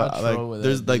like I have like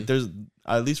there's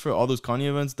at least for all those Kanye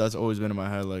events, that's always been in my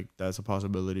head, like that's a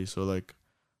possibility. So like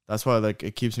that's why like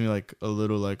it keeps me like a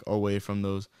little like away from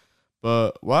those.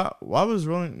 But why was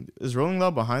Rolling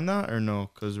Loud behind that or no?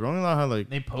 Because Rolling Loud had like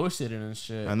they posted it and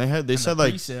shit, and they said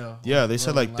like yeah, they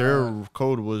said like their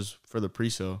code was for the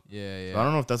pre-sale. Yeah. So I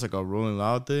don't know if that's like a Rolling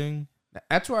Loud thing.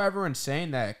 That's why everyone's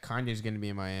saying that Kanye's gonna be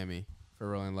in Miami for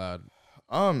Rolling Loud.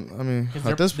 I mean,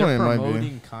 at this point, it might be. They're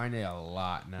promoting Kanye a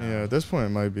lot now. Yeah, at this point, it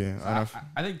might be. I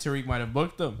think Tariq might have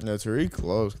booked them. Yeah, Tariq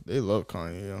loves. They love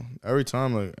Kanye. Yo. Every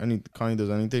time like Kanye does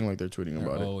anything, like they're tweeting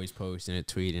about it. Always posting it,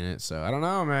 tweeting it. So I don't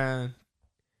know, man.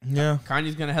 Yeah,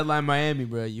 Kanye's gonna headline Miami,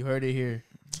 bro. You heard it here.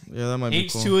 Yeah, that might be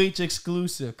cool. H2H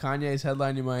exclusive. Kanye's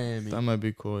headlining Miami. That might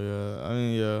be cool. Yeah, I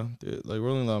mean, yeah, dude, like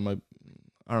Rolling Loud might.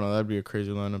 I don't know. That'd be a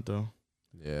crazy lineup though.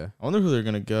 Yeah. I wonder who they're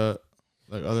gonna get.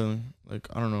 Like other than like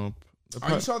I don't know.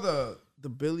 Oh, you saw the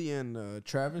Billy and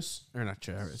Travis or not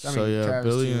Travis? So yeah, Travis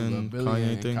Billy and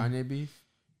Kanye thing. Kanye beef.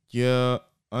 Yeah,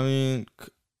 I mean,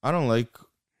 I don't like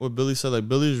what Billy said. Like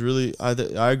Billy's really, I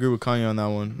agree with Kanye on that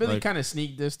one. Billy like, kind of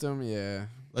sneak dissed him. Yeah.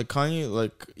 Like Kanye,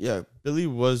 like yeah, Billy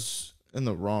was in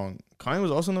the wrong. Kanye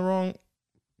was also in the wrong.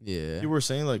 Yeah. People were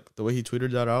saying like the way he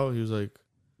tweeted that out, he was like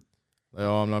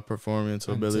oh, I'm not performing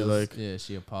until Billy like yeah,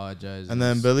 she apologized. And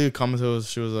then Billy commented,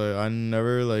 she was like, I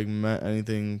never like meant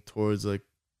anything towards like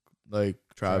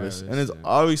Travis. And it's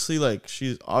obviously like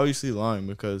she's obviously lying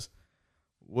because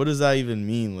what does that even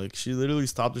mean? Like she literally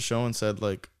stopped the show and said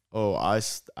like, oh, I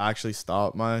actually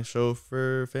stopped my show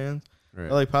for fans. Right.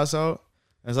 Or, like pass out.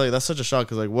 And it's like that's such a shock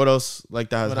because like what else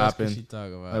like that has happened? What else can she talk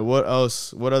about? Like what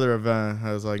else? What other event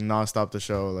has like not stopped the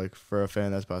show like for a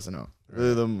fan that's passing out? Right.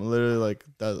 Literally like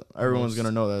that. Everyone's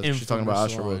gonna know that she's talking about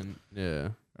Astro World. Yeah,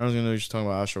 everyone's gonna know she's talking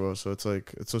about Astro World. So it's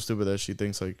like it's so stupid that she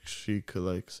thinks like she could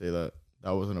like say that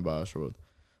wasn't about Astro World.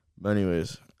 But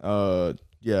anyways,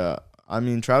 yeah. I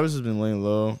mean Travis has been laying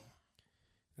low.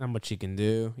 Not much he can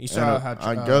do. You saw how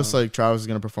I guess like Travis is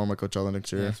gonna perform at Coachella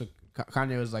next year. Yeah, so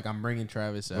Kanye was like, I'm bringing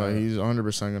Travis out. Like, he's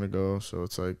 100% going to go. So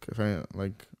it's like, if I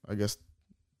like, I guess.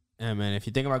 Yeah, man. If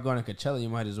you think about going to Coachella, you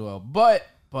might as well. But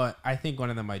I think one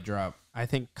of them might drop. I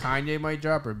think Kanye might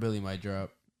drop or Billy might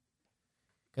drop.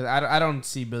 Because I don't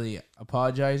see Billy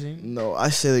apologizing. No, I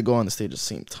say they go on the stage at the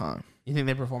same time. You think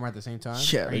they perform at the same time?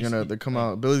 Yeah, they come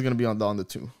out. Billy's going to be on the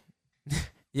 2.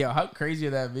 Yo, how crazy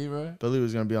would that be, bro? Billy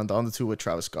was gonna be on the 2 with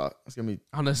Travis Scott. It's gonna be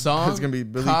on the song. It's gonna be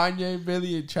Billy, Kanye,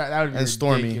 Billy, and Travis. That would be and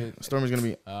Stormy.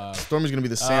 Stormy's gonna be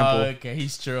the sample. Okay,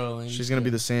 he's trolling. She's gonna be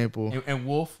the sample. And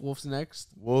Wolf's next.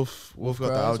 Wolf got the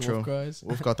outro.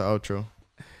 Wolf got the outro.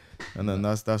 And then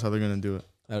that's how they're gonna do it.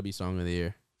 That'll be song of the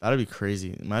year. That'd be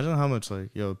crazy. Imagine how much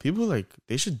like people like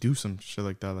they should do some shit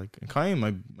like that. Like and Kanye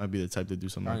might be the type to do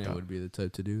something like that. Kanye would be the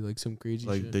type to do like some crazy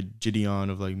like shit. The Gideon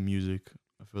of like music.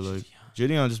 I feel like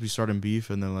Gideon just be starting beef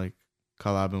and then like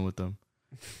collabing with them.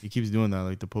 He keeps doing that,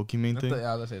 like the Pokemon thing. I was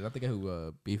gonna say, that's the guy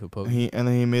who beef with Pokemon. And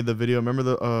then he made the video. Remember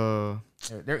the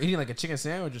they're eating like a chicken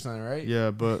sandwich or something, right?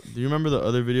 Yeah, but do you remember the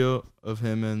other video of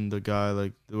him and the guy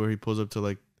like where he pulls up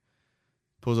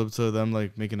to them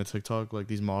like making a TikTok, like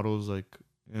these models like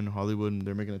in Hollywood and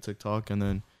they're making a TikTok and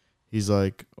then he's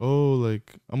like, oh,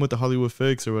 like I'm with the Hollywood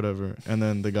Fakes or whatever. And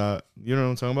then the guy, you know what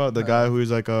I'm talking about? The guy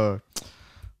who's like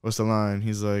what's the line?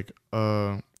 He's like,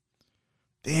 damn,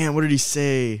 what did he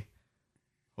say?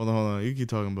 Hold on. You keep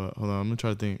talking about. Hold on, I'm gonna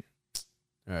try to think.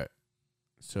 All right.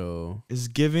 So is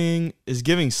giving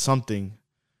something.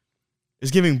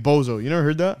 It's giving bozo. You never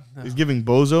heard that? No. It's giving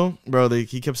bozo, bro.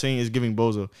 He kept saying it's giving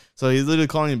bozo. So he's literally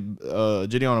calling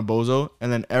Gideon a bozo,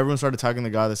 and then everyone started attacking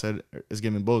the guy that said it's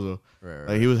giving bozo. Right.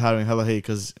 Like he was having hella hate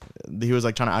because he was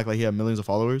like trying to act like he had millions of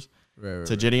followers.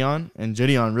 To Gideon, and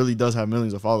Gideon really does have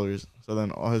millions of followers. So then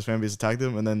all his fan base attacked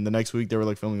him, and then the next week they were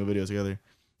like filming a video together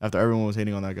after everyone was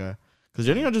hating on that guy. Because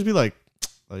Gideon just be like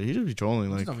he just be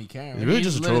trolling. Like he's really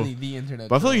just a troll. The internet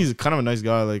but I feel like he's kind of a nice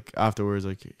guy. Like afterwards,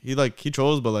 he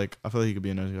trolls, but like I feel like he could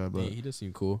be a nice guy. But yeah, he does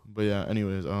seem cool. But yeah,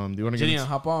 anyways, do you want to Gideon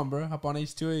hop on, bro? Hop on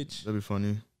H2H. That'd be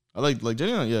funny. I like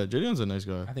Gideon. Yeah, Gideon's a nice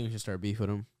guy. I think we should start beef with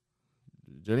him.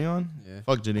 Gideon? Yeah.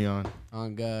 Fuck Gideon. Oh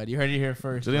God, you heard it here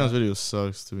first. Gideon's video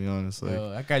sucks, to be honest. Like,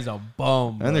 that guy's a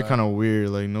bum. And they're kind of weird.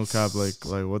 Like, no cap. Like,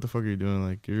 what the fuck are you doing?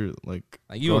 Like, you're like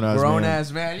you a grown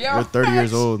ass man. Yo, you're 30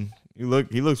 years old. He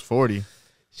looks 40.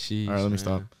 Jeez, all right, let me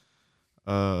stop.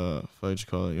 What you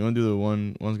call it? You want to do the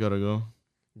one's gotta go?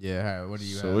 Yeah. All right, what do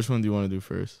you So have? which one do you want to do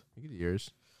first? You can do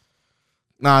yours.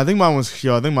 Nah, I think mine was.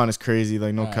 Yo, I think mine is crazy.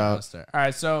 Like no All right, cap. I'll start. All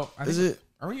right. So Is it?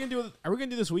 Are we gonna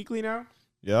do this weekly now?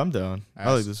 Yeah, I'm down. All I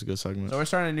right, like this. Is a good segment. So we're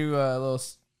starting a new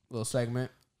little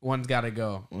segment. One's gotta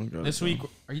go. This week,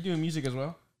 are you doing music as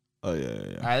well? Oh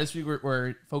yeah. All right. This week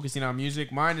we're focusing on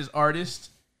music. Mine is artist.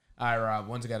 All right, Rob.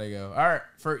 One's gotta go. All right.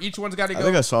 For each one's gotta go. I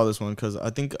think I saw this one because I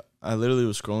think I literally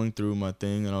was scrolling through my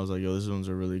thing and I was like, yo, this one's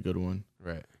a really good one.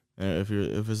 Right. And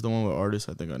if it's the one with artists,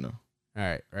 I think I know. All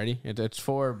right. Ready? It's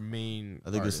 4 main. I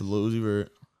think artists. it's Lil Uzi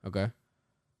Vert, Okay.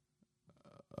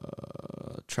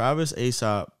 Travis,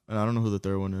 ASAP, and I don't know who the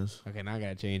third one is. Okay. Now I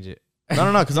gotta change it.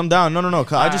 No, because I'm down. No,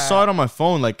 because I just saw it on my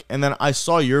phone, like, and then I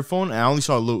saw your phone and I only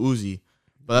saw Lil Uzi,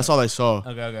 but that's all I saw.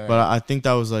 Okay. But I think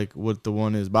that was like what the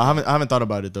one is. But I haven't thought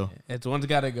about it though. It's one's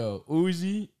gotta go.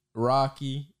 Uzi,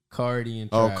 Rocky, Cardi,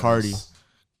 and Travis.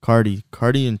 Cardi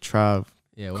and Trav.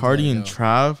 Yeah. Cardi and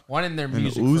Trav. One in their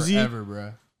music Uzi? forever,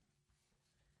 bro.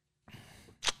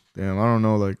 Damn, I don't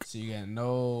know. Like, So you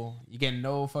get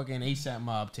no fucking ASAP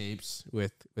Mob tapes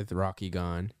with Rocky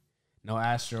gone. No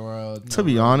Astroworld. to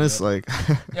be honest, like,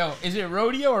 Yo, is it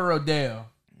Rodeo or Rodeo?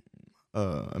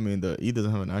 I mean the E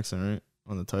doesn't have an accent right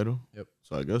on the title. Yep.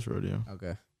 So I guess Rodeo.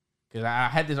 Okay. Because I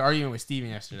had this argument with Steven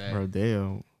yesterday.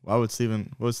 Rodeo. Why would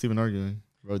Steven? What was Steven arguing?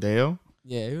 Rodeo.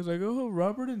 Yeah, he was like, "Oh,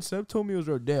 Robert and Seb told me it was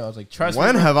Rodeo." I was like, "Trust me."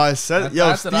 When have I said it? Yo,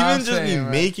 That's what I'm Steven just saying, be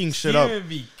bro. making shit up. Steven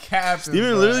be capping. Steven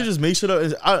bro. literally just makes shit up.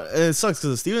 It sucks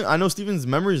because Steven, I know Steven's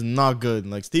memory is not good.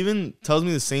 Like, Steven tells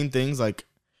me the same things like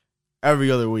every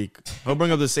other week. He'll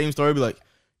bring up the same story, be like,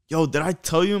 yo, did I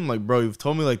tell you? I'm like, bro, you've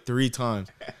told me like 3 times.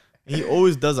 And he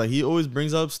always does that. He always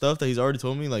brings up stuff that he's already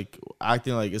told me, like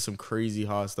acting like it's some crazy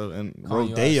hot stuff. And Calling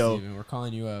you out, Rodeo. Steven. We're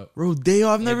calling you out. Rodeo.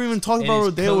 I've never even talked about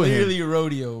Rodeo with him. Clearly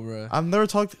Rodeo, bro. I've never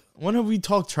talked. When have we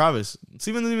talked Travis?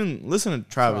 Steven doesn't even listen to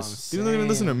Travis. Steven doesn't even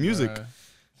listen to music. Bro.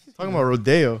 Talking about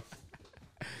Rodeo.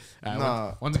 Right,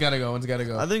 Nah. one's gotta go. One's gotta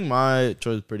go. I think my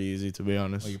choice is pretty easy, to be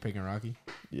honest. Oh, you're picking Rocky?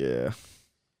 Yeah.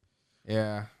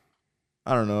 Yeah.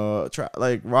 I don't know.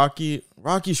 Like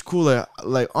Rocky's cool.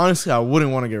 Like honestly, I wouldn't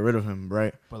want to get rid of him,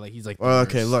 right? But like he's like. Well,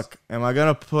 okay, look. Am I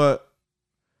gonna put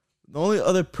the only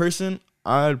other person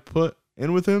I'd put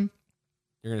in with him?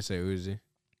 You're gonna say Uzi.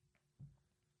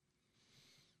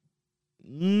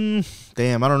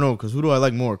 Damn, I don't know. Cause who do I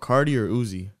like more, Cardi or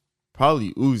Uzi?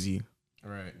 Probably Uzi.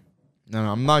 Right.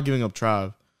 No, I'm not giving up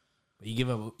Trav. But you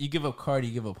give up Cardi,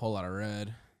 you give up a whole lot of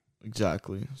red.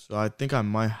 Exactly. So I think I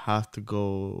might have to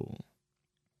go.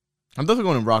 I'm definitely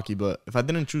going to Rocky, but if I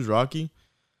didn't choose Rocky,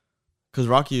 cause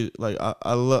Rocky, like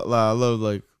I love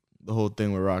like the whole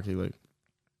thing with Rocky, like.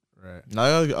 Right.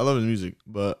 I love his music,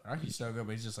 but Rocky's so good,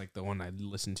 but he's just like the one I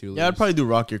listen to. yeah, I'd probably do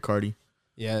Rocky or Cardi.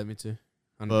 Yeah, me too.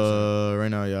 100%. But right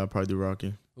now, yeah, I'd probably do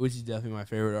Rocky. Uzi's definitely my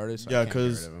favorite artist. So Yeah, I can't get rid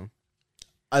 'cause of him.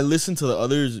 I listen to the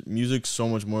others' music so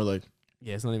much more. Like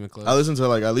Yeah, it's not even close. I listen to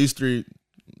like at least 3,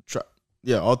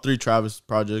 all 3 Travis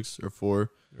projects or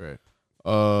 4. Right.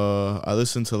 I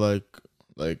listen to like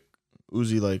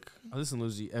Uzi, like I listen to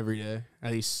Uzi every day,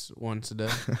 at least once a day.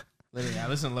 Literally, I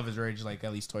listen to Love Is Rage like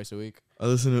at least twice a week. I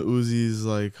listen to Uzi's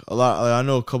like a lot. Like, I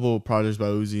know a couple of projects by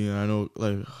Uzi, and I know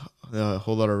like a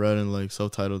whole lot of Red and like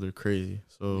self-titled. They're crazy.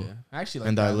 So Yeah, I actually like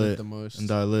and Die Die Lit Lit the most. and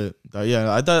Die Lit.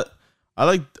 Yeah, I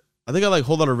think I like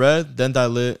whole lot of Red, then Die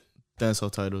Lit, then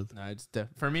self-titled. Nah,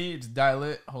 for me, it's Die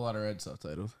Lit, a whole lot of red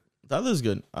self-titled. That Lit's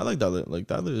good. I like that Lit. Like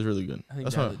that Lit is really good. I think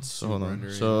That's Die why. Lit's So hold super on.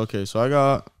 underrated. So okay. So I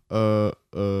got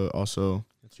also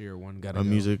That's your one gotta a go.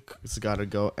 music. It's gotta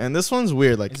go. And this one's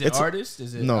weird. Like Is it it's artist?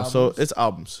 Is it no. albums? So it's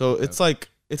albums. So it's like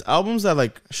it's albums that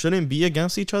like shouldn't be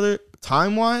against each other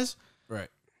time wise. right.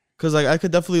 Cause like I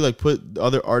could definitely like put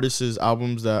other artists'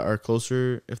 albums that are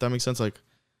closer, if that makes sense. Like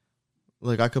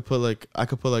I could put like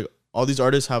all these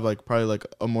artists have like probably like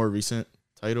a more recent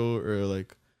title or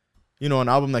like, you know, an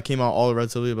album that came out all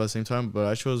relatively about the same time. But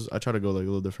I try to go like a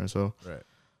little different. So Right.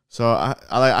 So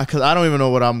cause I don't even know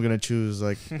what I'm gonna choose.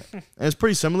 Like, and it's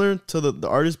pretty similar to the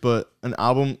artist, but an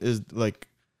album is like,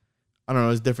 I don't know,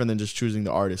 it's different than just choosing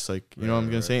the artist. Like, you know what I'm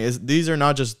gonna say? These are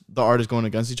not just the artists going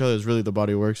against each other. It's really the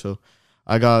body of work. So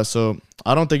I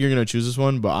don't think you're gonna choose this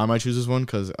one, but I might choose this one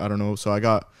because I don't know. So I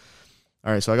got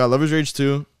Love Is Rage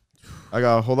 2. I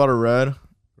got a whole lot of Red.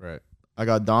 Right. I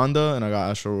got Donda and I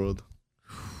got Astroworld.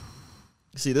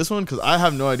 See this one because I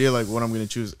have no idea like what I'm gonna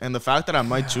choose, and the fact that I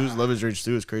might choose Love Is Rage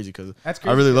 2 is crazy because That's I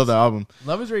crazy. really love that album.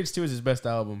 Love Is Rage 2 is his best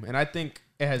album, and I think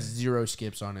it has 0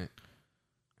 skips on it.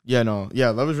 Yeah,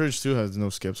 Love Is Rage 2 has no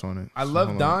skips on it. I love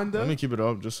hold on. Donda. Let me keep it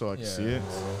up just so I can see it.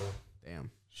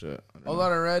 Damn. Shit. A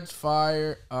lot of Red's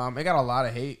fire. It got a lot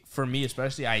of hate for me,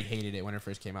 especially. I hated it when it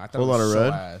first came out. I thought Whole it was Lotta so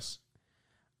Red? ass.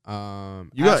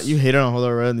 You hated on Hold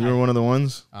Up Red. You were one of the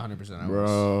ones. 100%.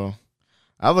 Bro,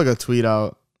 I have like a tweet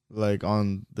out like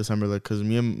on December, like, cause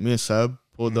me and Seb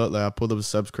pulled up. Like I pulled up to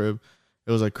Seb's crib.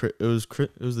 It was like it was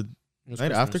the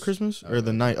night after Christmas or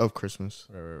the night of Christmas.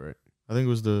 Right. I think it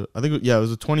was the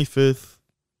 25th.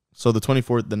 So the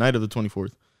 24th, the night of the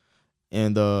 24th,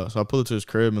 and so I pulled up to his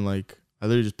crib and like I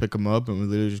literally just pick him up and we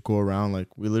literally just go around. Like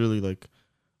we literally like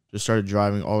just started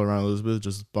driving all around Elizabeth,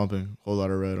 just bumping Whole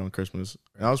Lotta Red on Christmas.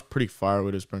 And I was pretty fire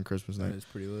with it spring Christmas night. It's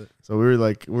pretty lit. So we were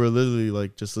literally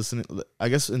like just listening. I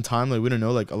guess in time, like we didn't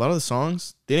know, like a lot of the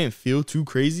songs, they didn't feel too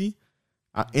crazy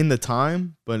in the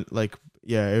time, but like,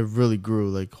 yeah, it really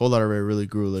grew. Like Whole Lotta Red really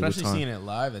grew. Like especially seeing it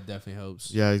live, that definitely helps.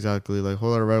 Yeah, exactly. Like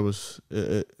Whole Lotta Red was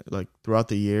like throughout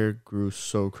the year grew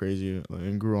so crazy, like,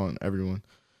 and grew on everyone.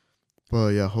 But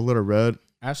yeah, Whole Lotta Red.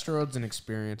 Astroworld's an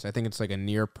experience. I think it's like a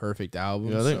near perfect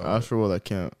album. Yeah, I think Astroworld.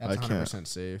 That's 100%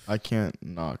 safe. I can't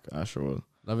knock Astroworld.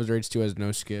 Love is Rage 2 has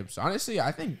no skips. Honestly,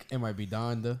 I think it might be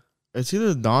Donda. It's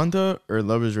either Donda or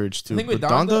Love is Rage 2. I think with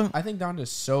Donda, I think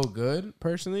Donda's so good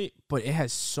personally, but it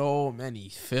has so many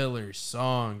filler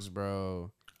songs,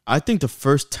 bro. I think the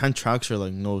first 10 tracks are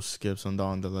like no skips on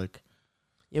Donda. Like,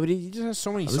 yeah, but he just has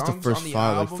so many songs. The first on the 5,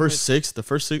 album. like the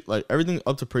first 6, like everything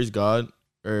up to Praise God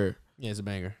or yeah, it's a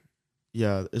banger.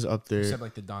 Yeah, is up there. Except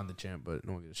like the Donda chant, but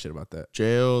no one gives a shit about that.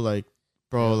 Jail, like,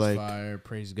 bro, Jail's like fire.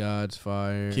 Praise God's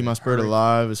fire. Keep My Spirit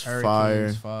Alive is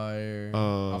fire. Fire.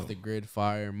 Off the Grid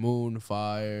fire. Moon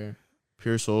fire.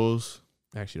 Pure Souls.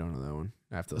 I actually don't know that one.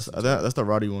 I have to listen. That's the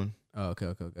Roddy one. Oh,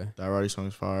 okay. That Roddy song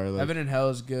is fire. Like, Heaven and Hell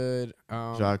is good.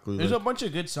 Exactly. There's a bunch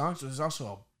of good songs, but there's also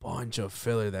a bunch of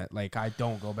filler that like I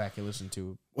don't go back and listen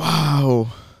to. Wow.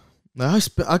 Like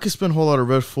I could spend Whole Lotta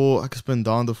Red full. I could spend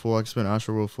Donda full. I could spend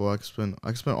Astroworld full. I could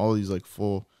spend all these like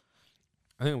full.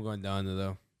 I think I'm going Donda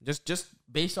though. Just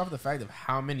based off the fact of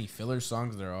how many filler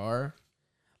songs there are.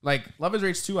 Like Love is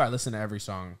Rage 2, I listen to every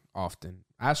song often.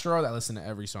 Astroworld, I listen to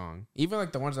every song. Even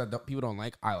like the ones that people don't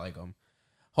like, I like them.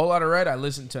 Whole Lotta Red, I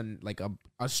listen to like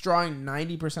a strong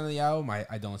 90% of the album.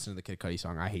 I don't listen to the Kid Cudi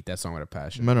song. I hate that song with a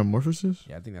passion. Metamorphosis?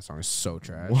 Yeah, I think that song is so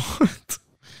trash. What?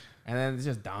 And then it's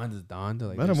just Donda.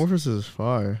 Like Metamorphosis is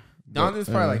fire. Donda is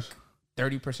probably like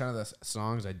 30% of the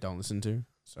songs I don't listen to.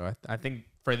 So I think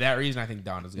for that reason, I think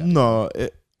Donda's got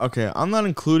okay, I'm not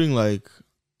including like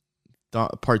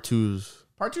part 2s.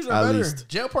 Part 2s are better. Least.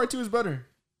 Jail Part 2 is better.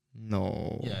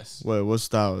 No. Yes. Wait, what's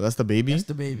that? That's the baby? That's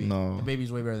the baby. No. The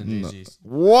baby's way better than Jay-Z's.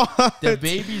 What? The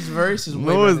baby's verse is way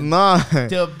better. No, it's not.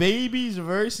 The baby's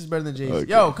verse is better than Jay-Z's. Okay.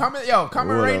 Yo, comment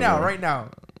right now.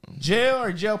 Jail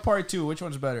or Jail Part 2? Which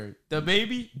one's better? The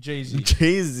baby, Jay-Z.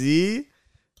 Jay-Z?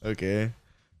 Okay.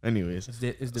 Anyways.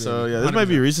 It's the so baby. yeah, this 100%. might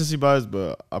be recency bias,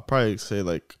 but I'll probably say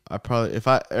like if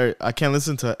I can't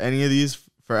listen to any of these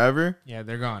forever. Yeah,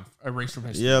 they're gone. Erased from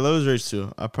history. Yeah, Love is Rage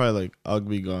 2. I'll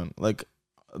be gone. Like,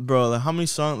 bro, like how many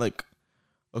songs? Like,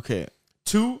 okay,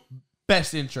 2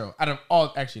 best intro out of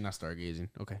all. Actually, not Stargazing.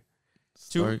 Okay.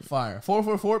 2 fire.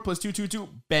 444 plus 222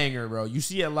 banger, bro. You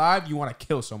see it live, you want to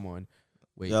kill someone.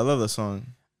 Wait. Yeah, I love that song.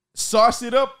 Sauce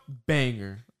It Up,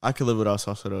 banger. I could live without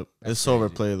Sauce It Up. That's it's so crazy.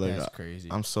 overplayed. Like, That's crazy.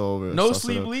 I'm so over it. No Sauce It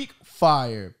Sleep Up. Leak,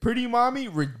 fire. Pretty Mommy,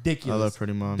 ridiculous. I love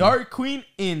Pretty Mommy. Dark Queen,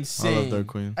 insane. I love Dark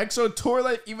Queen. EXO Tour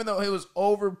Life, even though it was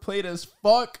overplayed as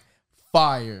fuck,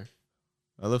 fire.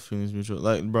 I love Feelings Mutual.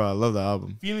 Like, bro, I love the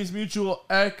album. Feelings Mutual,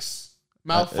 X,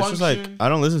 Malfunction. It's just like I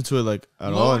don't listen to it like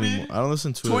at all Loaded, anymore. I don't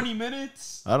listen to 20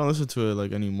 minutes. I don't listen to it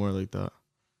like anymore like that.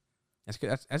 That's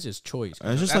good. That's just choice.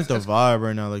 And it's just like the vibe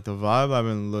right now. Like the vibe I've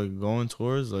been like going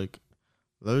towards. Like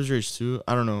Love is Rage 2.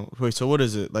 I don't know. Wait, so what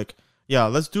is it? Like, yeah,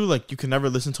 let's do like you can never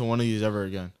listen to one of these ever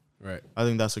again. Right. I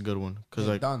think that's a good one because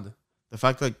like Donda. the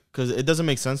fact like because it doesn't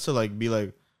make sense to like be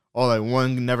like oh like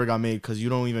one never got made because you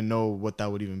don't even know what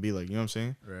that would even be like. You know what I'm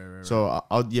saying? Right. So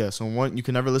so one you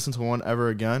can never listen to one ever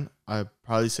again. I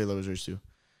probably say Love is Rage 2.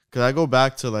 Cause I go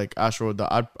back to like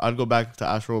Astroworld. I'd go back to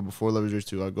Astroworld before Love is Rage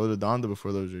 2. I'd go to Donda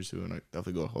before Love is Rage 2, and I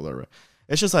definitely go Whole Lotta Red.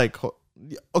 It's just like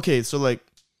okay, so like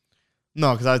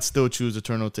no, because I'd still choose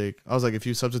Eternal Take. I was like, if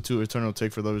you substitute Eternal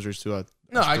Take for Love is Rage 2,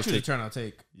 I choose Eternal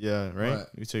Take. Yeah, right. But,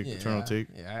 you take Eternal Take.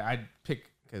 Yeah, I'd pick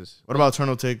because. What about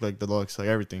Eternal Take like deluxe, like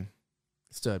everything?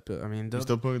 Still, I mean, you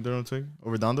still put Eternal Take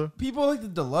over Donda? People like the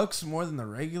deluxe more than the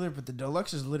regular, but the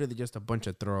deluxe is literally just a bunch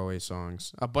of throwaway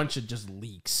songs, a bunch of just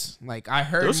leaks. Like I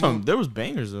heard there was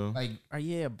bangers though. Like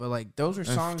yeah, but like those are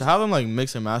songs to have them like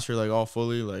mix and master like all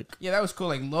fully like yeah, that was cool.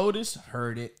 Like Lotus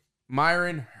heard it,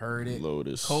 Myron heard it,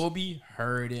 Lotus, Kobe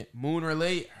heard it, Moon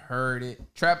Relate heard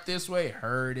it, Trap This Way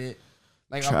heard it.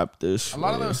 Like Trap This. A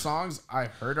lot of those songs I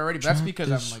heard already. But that's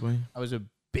because I was a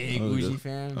big Uzi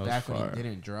fan back when he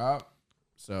didn't drop.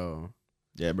 So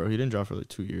Yeah, bro. He didn't drop for like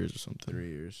 2 years or something. 3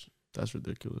 years. That's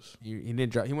ridiculous. He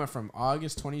didn't drop. He went from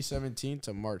August 2017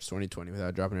 to March 2020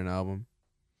 without dropping an album.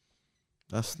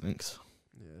 That stinks.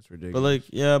 Yeah, it's ridiculous. But like,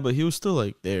 yeah, but he was still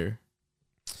like there.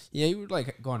 Yeah, he would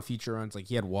like go on feature runs. Like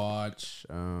he had Watch.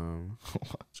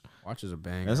 Watch is a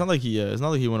banger. It's not like it's not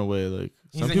like he went away. Like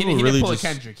some He people didn't really pull a just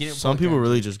Kendrick. He didn't some pull a people Kendrick.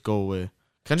 really just go away.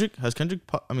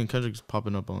 Kendrick's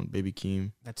popping up on Baby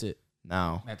Keem That's it.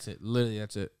 now. That's it. Literally,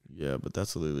 that's it. Yeah, but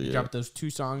that's literally He it. dropped those 2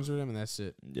 songs with him, and that's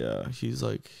it. Yeah, he's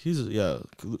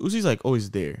Uzi's like always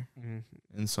there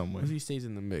in some way. He stays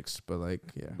in the mix, but like,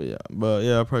 yeah. But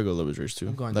yeah, I'll probably go Leverage Rage 2.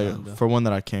 I'm going like down, though. for one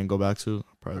that I can't go back to,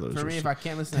 probably Leverage For Rage me, 2. if I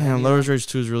can't listen to Damn, any Leverage Rage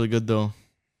 2 is really good though.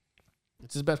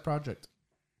 it's his best project.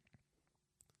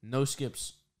 No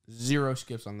skips. 0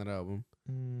 skips on that album.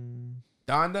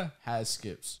 Donda has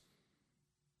skips.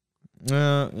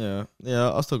 Yeah.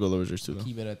 I'll still go Leverage Rage 2 though.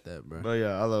 Keep it at that, bro. But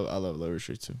yeah, I love Leverage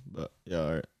Rage 2. But yeah,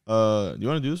 all right. Do you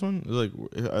want to do this one? Like,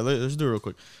 let's do it real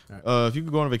quick. Right. If you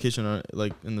could go on a vacation,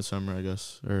 like in the summer, I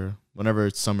guess, or whenever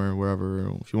it's summer, wherever.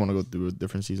 If you want to go through a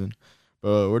different season,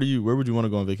 but where would you want to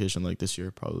go on vacation? Like this year,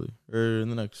 probably, or in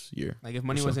the next year? Like if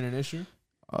money wasn't an issue.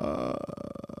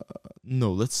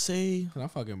 No. Let's say. I'm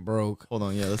fucking broke. Hold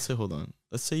on. Yeah. Hold on.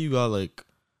 Let's say you got like.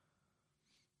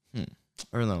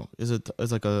 Or no, is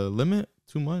like a limit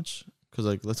too much? Because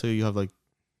like, let's say you have like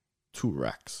 2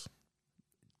 racks.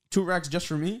 2 racks just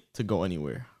for me? To go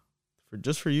anywhere.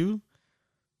 For you?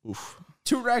 Oof.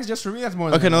 2 racks just for me? That's more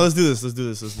than Okay, enough. now let's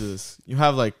do this. You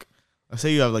have like, let's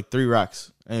say you have like 3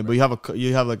 racks, but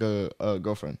you have like a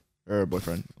girlfriend or a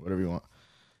boyfriend, whatever you want.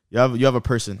 You have a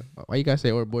person. Why you guys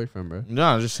say or boyfriend, bro? No,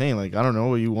 I'm just saying, like, I don't know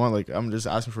what you want. Like, I'm just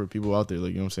asking for people out there, like,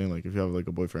 you know what I'm saying? Like, if you have like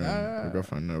a boyfriend or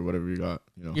girlfriend or whatever you got,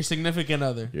 you know. Your significant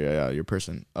other. Yeah, your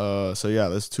person. So yeah,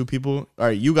 there's 2 people. All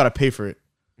right, you gotta pay for it.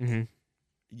 Mm-hmm.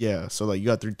 Yeah, so like you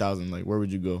got 3,000. Like, where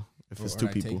would you go if it's 2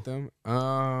 people? Take them? If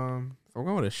I'm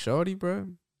going with a shorty, bro.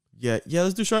 Yeah,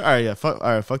 let's do short. All right, yeah, fuck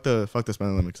the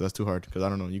spending limit because that's too hard. Because I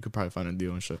don't know, you could probably find a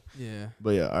deal and shit. Yeah.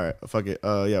 But yeah, all right, fuck it.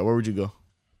 Yeah, where would you go?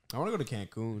 I want to go to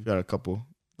Cancun. You got a couple,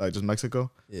 like just Mexico.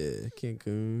 Yeah,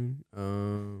 Cancun.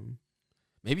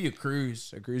 Maybe a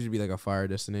cruise. A cruise would be like a fire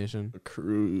destination. A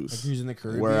cruise. A cruise in the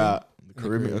Caribbean. Where at? The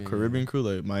Caribbean. Caribbean. A Caribbean cruise,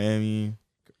 like Miami.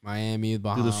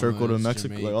 Bahamas. Do the circle to Mexico,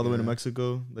 Jamaica. like all the way to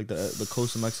Mexico, like the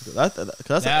coast of Mexico.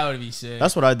 That would be sick.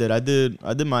 That's what I did. I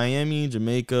did Miami,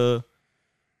 Jamaica.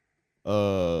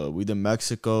 We did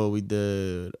Mexico. We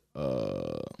did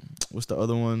what's the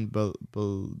other one?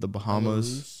 The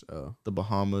Bahamas. Oh. The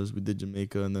Bahamas. We did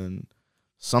Jamaica and then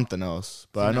something else.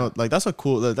 But I know like that's a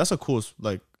cool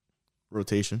like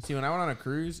rotation. See, when I went on a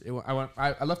cruise,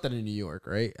 I left that in New York,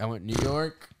 right? I went New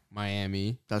York,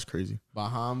 Miami. That's crazy.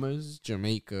 Bahamas,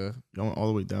 Jamaica. You went all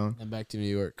the way down. And back to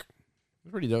New York. It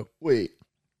was pretty dope. Wait.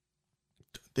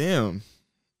 Damn.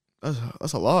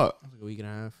 That's a lot. It was like a week and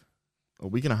a half. A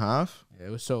week and a half? Yeah,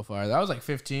 it was so far. That was like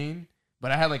 15. But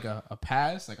I had like a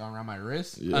pass like around my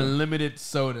wrist. Yeah. Unlimited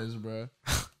sodas, bro.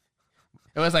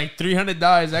 It was like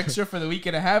 $300 extra for the week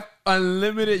and a half.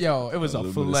 Unlimited, yo. It was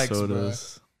Unlimited a flex,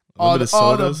 sodas. bro. All the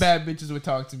sodas? bad bitches would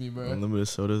talk to me, bro. Unlimited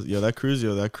sodas. Yeah, that cruise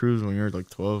when you're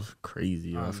like 12,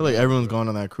 crazy. I feel like everyone's gone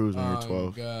on that cruise when you're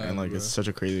 12. God, and like bro. it's such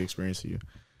a crazy experience to you.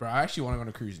 Bro, I actually want to go on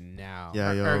a cruise now.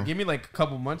 Yeah, yo. Or give me like a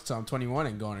couple months till I'm 21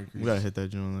 and go on a cruise. We gotta hit that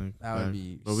joint. Like That would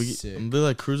be sick. But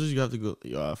like cruises, you have to go.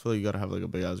 Yeah, I feel like you gotta have like a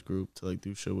big ass group to like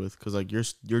do shit with, cause like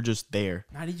you're just there.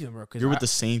 Not even, bro. You're with the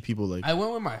same people. Like I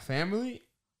went with my family,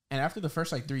 and after the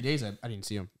first like 3 days, I didn't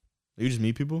see them. you just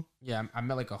meet people. Yeah, I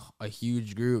met like a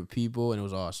huge group of people, and it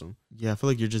was awesome. Yeah, I feel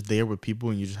like you're just there with people,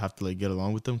 and you just have to like get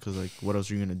along with them, cause like what else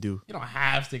are you gonna do? You don't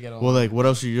have to get along. Well, like what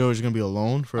else are you just gonna be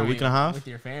alone for a week and a half? With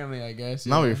your family, I guess.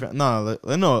 Not with your family. No,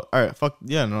 no. All right, fuck.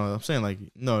 Yeah, no. I'm saying like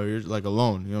no, you're like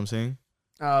alone. You know what I'm saying?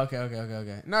 Oh, okay.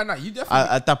 No, you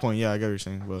definitely. At that point, yeah, I get what you're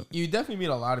saying, but you definitely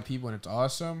meet a lot of people, and it's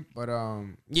awesome. But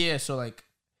yeah. So like,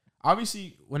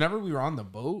 obviously, whenever we were on the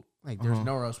boat, like there's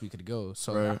nowhere else we could go.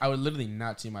 So Right. I would literally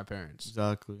not see my parents.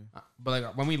 exactly. But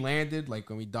like when we landed, like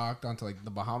when we docked onto like the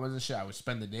Bahamas and shit, I would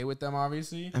spend the day with them,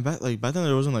 obviously. And back then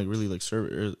there wasn't like really like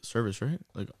service, right?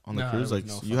 Like on the No, cruise, there like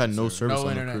was you had no service no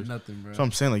on internet, the cruise. nothing, bro. So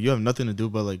I'm saying like you have nothing to do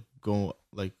but like go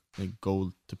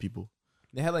go to people.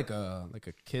 They had like a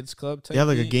kids club type. They have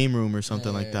like a thing. game room or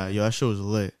something like that. Yo, that show was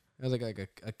lit. It was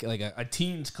like a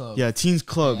teens club. Yeah, teens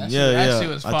club. Yeah, Yeah, that shit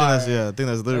was I fire. think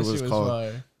that's literally what it's called.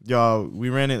 Fire. Yo, we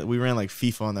ran like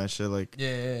FIFA on that shit. Like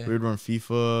Yeah. we would run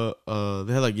FIFA.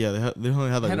 They had like they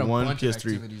only had They like had a one bunch of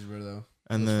PS3. activities, bro, though.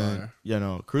 And Those then fire. yeah,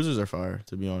 no, cruisers are fire.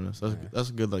 To be honest, that's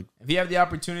a good like. If you have the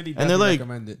opportunity, And they're like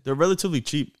recommend it. they're relatively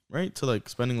cheap, right? To like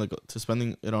spending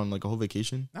it on like a whole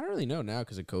vacation. I don't really know now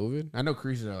because of COVID. I know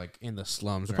cruises are like in the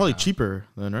slums. They're right probably now. cheaper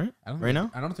then, right? I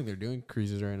don't think they're doing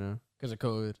cruises right now because of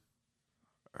COVID.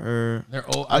 Or They're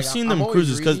old. I've seen them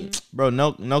cruises because bro,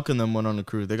 Nelk and them went on a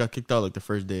cruise. They got kicked out like the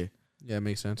first day. Yeah, it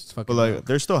makes sense. It's But fucking. like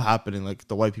they're still happening, like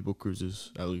the white people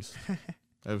cruises at least,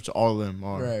 which all of them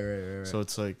are. Right. So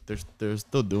it's like they're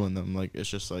still doing them. Like it's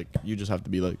just like you just have to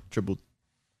be like triple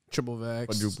vax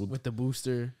quadrupled. with the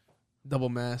booster, double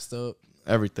masked up.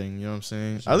 everything. You know what I'm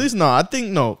saying? Sure. At least no, I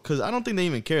think no, because I don't think they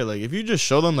even care. Like if you just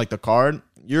show them like the card,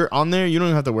 you're on there. You don't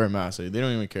even have to wear a mask. Like, they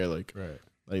don't even care. Like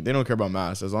they don't care about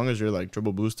masks as long as you're like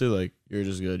triple boosted. Like you're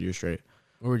just good. You're straight.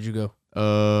 Where would you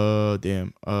go?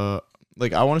 Damn.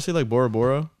 Like I want to say like Bora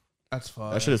Bora. That's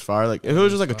fine. That shit is fire. Like if it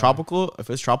was just like a tropical, if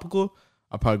it's tropical,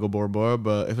 I'd probably go Bora Bora.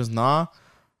 But if it's not,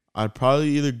 I'd probably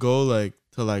either go like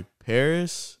to like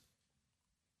Paris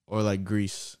or like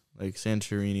Greece, like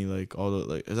Santorini, like all the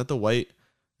like. Is that the white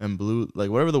and blue? Like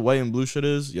whatever the white and blue shit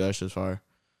is. Yeah, that shit's fire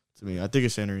to me. I think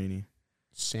it's Santorini.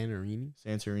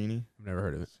 Santorini? I've never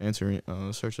heard of it. Santorini.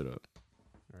 Let's search it up.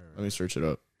 Let me search it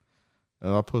up.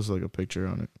 And I'll post like a picture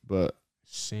on it. But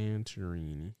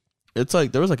Santorini. it's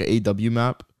like there was like an AW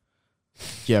map.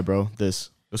 Yeah, bro. It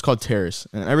was called Terrace,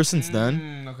 and ever since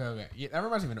then. Okay. Yeah, that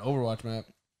reminds me of an Overwatch map.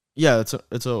 Yeah, it's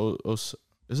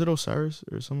is it Osiris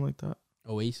or something like that?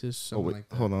 Oasis, something like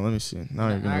that. Hold on, let me see. Now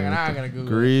you're gonna I gotta Google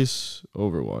Greece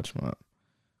Overwatch map.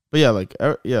 But yeah, like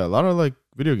a lot of like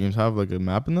video games have like a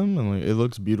map in them, and like it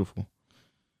looks beautiful.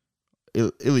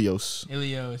 Ilios.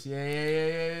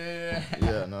 Yeah.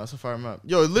 Yeah, no, that's a fire map.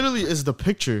 Yo, it literally is the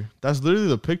picture. That's literally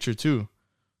the picture too.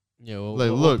 Yeah,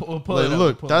 look.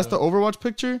 That's the Overwatch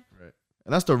picture, right?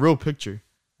 And that's the real picture.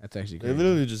 That's actually They crazy.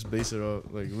 literally just base it off,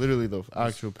 like literally the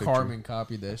actual picture. Carmen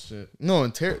copied that shit. No,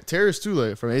 and Terrace too,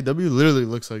 like from AW, literally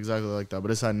looks like exactly like that, but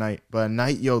it's at night. But at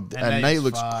night, at night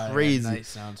looks crazy, night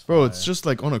sounds bro. fire. It's just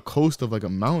like on a coast of like a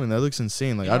mountain. That looks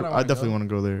insane. Like I definitely want to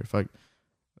go there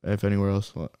if anywhere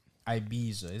else. What?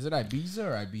 Ibiza. Is it Ibiza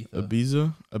or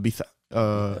Ibiza? Ibiza.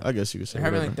 I guess you could say. They're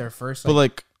having whatever. like their first but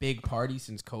like big party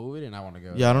since COVID, and I want to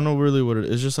go. Yeah, I don't know really what it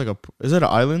is. It's just like is it an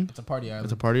island? It's a party island.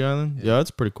 It's a party island. Yeah. Yeah,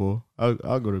 it's pretty cool. I'll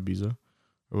go to Ibiza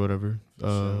or whatever.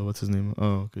 Sure. What's his name?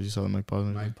 Oh, because you saw the Mike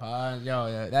Posner. Mike Posner. Yo,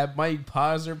 yeah, that Mike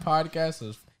Posner podcast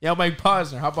was. Yo, Mike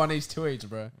Posner, hop on H2H,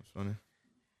 bro. That's funny.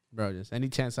 Bro, just any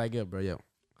chance I get, bro. Yo,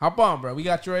 hop on, bro. We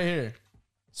got you right here.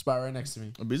 Spot right next to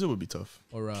me. Ibiza would be tough.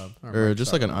 Or Or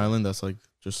just like an island that's like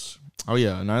just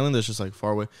an island that's just like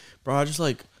far away, bro. I just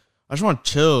want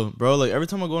to chill, bro. Like every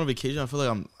time I go on vacation, I feel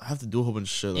like I have to do a whole bunch of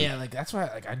shit. Like, yeah, like that's why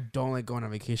I don't like going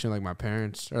on vacation like my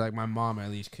parents or like my mom at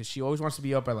least, because she always wants to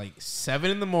be up at like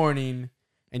 7 a.m.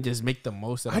 and just make the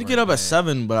most of it. I'd get up at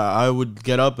 7, but I would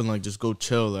get up and like just go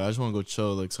chill. Like I just want to go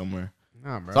chill like somewhere.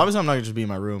 Nah, bro. So obviously I'm not gonna just be in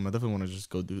my room. I definitely want to just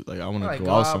go do like I want to Like,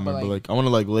 go out somewhere, but like I want to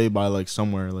like lay by like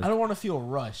somewhere. Like I don't want to feel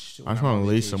rushed. I just want to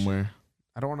lay somewhere.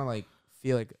 I don't want to like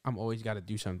feel like I'm always got to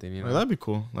do something. You know, Like, that'd be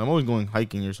cool. I'm always going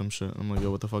hiking or some shit. I'm like,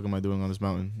 yo, what the fuck am I doing on this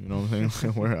mountain? You know what I'm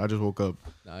saying? Where I just woke up.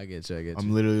 Nah, I get you.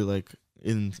 I'm literally like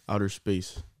in outer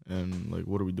space, and like,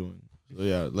 what are we doing? So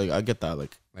yeah, like I get that.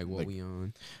 Like what we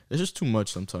on? It's just too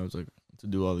much sometimes. Like to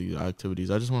do all these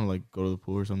activities. I just want to like go to the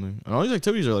pool or something. And all these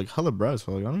activities are like hella bread.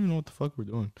 So like I don't even know what the fuck we're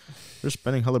doing. We're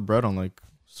spending hella bread on like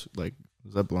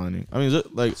ziplining. I mean,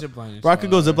 Ziplining. Bro, I could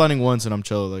go ziplining once and I'm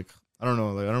chill. Like I don't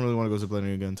know. Like I don't really want to go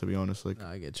ziplining again, to be honest. Like Nah,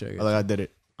 I get you. I did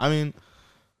it. I mean,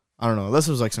 I don't know. Unless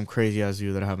it was like some crazy ass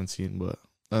view that I haven't seen, but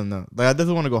I don't know. Like I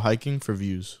definitely want to go hiking for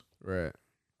views. Right.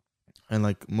 And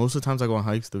like most of the times I go on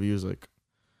hikes, the views like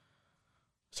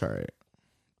it's alright.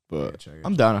 But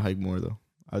I'm down to hike more though.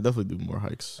 I definitely do more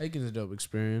hikes. Hiking is a dope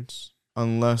experience.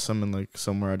 Unless I'm in like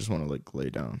somewhere I just want to like lay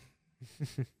down.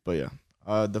 But yeah,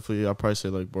 I'll probably say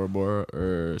like Bora Bora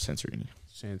or Santorini.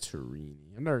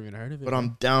 I've never even heard of it. But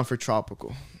I'm down for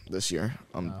tropical this year.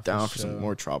 I'm down for some sure.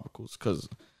 more tropicals because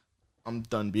I'm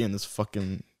done being this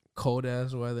fucking cold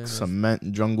ass weather,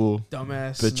 cement jungle,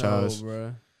 dumbass bitch snow, ass.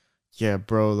 bro. Yeah,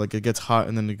 bro. Like it gets hot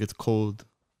and then it gets cold.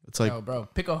 It's like, yo, bro,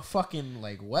 pick a fucking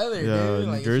like weather, yeah, dude.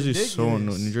 New Like, Jersey's so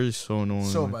annoying. New Jersey's so annoying.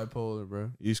 So like, bipolar,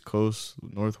 bro. East Coast,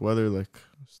 North weather, like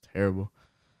it's terrible.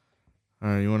 All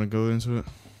right, you want to go into it?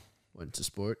 Went to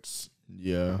sports.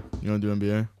 Yeah, you want to do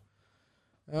NBA?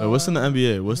 What's in the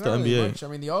NBA? What's the NBA? Much. I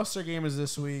mean, the All-Star game is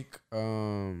this week.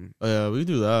 Oh yeah, we can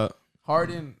do that.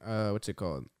 Harden, what's it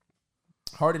called?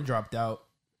 Harden dropped out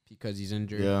because he's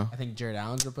injured. Yeah, I think Jared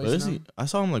Allen's replacing him. I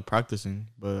saw him like practicing,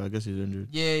 but I guess he's injured.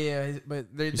 Yeah, but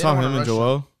they saw him and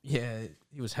Joel. Yeah,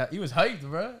 he was hyped,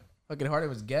 bro. Fucking Harden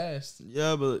was gassed.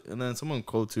 Yeah, but and then someone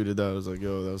quote tweeted that. I was like,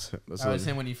 yo, that was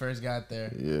him when he first got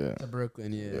there. Yeah. To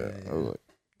Brooklyn. Yeah.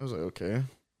 I was like, okay.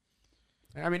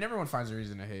 I mean, everyone finds a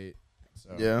reason to hate.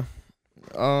 So. Yeah.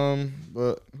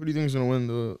 But who do you think is gonna win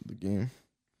the game?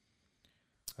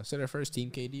 I said our first Team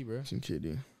KD, bro. Team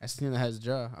KD. That's the team that has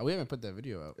Ja. We haven't put that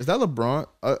video out. Is that LeBron?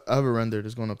 I have a rendered.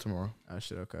 It's going up tomorrow. Oh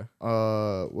shit. Okay.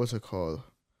 What's it called?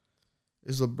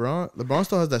 Is LeBron? LeBron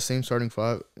still has that same starting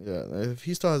five. Yeah. If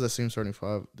he still has that same starting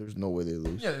five, there's no way they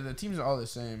lose. Yeah, the teams are all the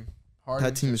same.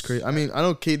 That team is crazy. I mean, I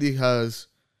know KD has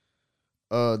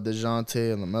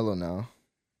DeJounte and LaMelo now.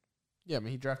 Yeah, I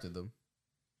mean he drafted them.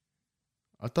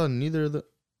 I thought neither of the.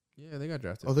 Yeah, they got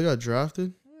drafted. Oh, they got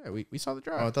drafted. Yeah, we saw the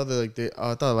draft. Oh,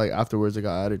 I thought afterwards they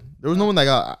got added. There was no one that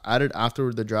got added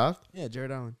after the draft. Yeah, Jared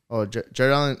Allen. Oh,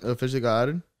 Jared Allen officially got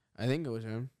added. I think it was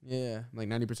him. Yeah, like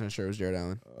 90% sure it was Jared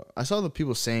Allen. I saw the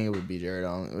people saying it would be Jared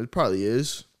Allen. It probably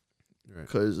is. Right.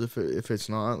 Because if it's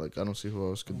not, like, I don't see who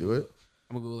else could do it.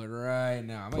 I'm gonna Google it right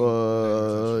now.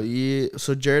 Yeah.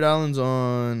 So Jared Allen's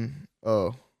on.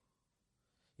 Oh.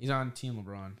 He's on Team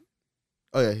LeBron.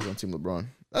 Oh yeah, he's on Team LeBron.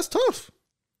 That's tough.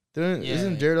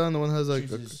 Isn't Jared Allen the one that has like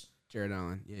Jared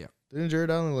Allen? Yeah. Didn't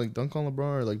Jared Allen like dunk on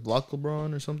LeBron or like block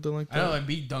LeBron or something like that? I know, like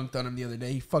B dunked on him the other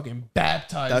day. He fucking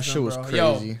baptized that him, shit was bro.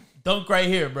 crazy. Yo, dunk right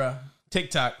here, bro.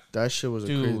 TikTok. That shit was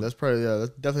crazy. That's probably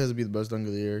that definitely has to be the best dunk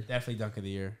of the year. Definitely dunk of the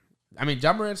year. I mean,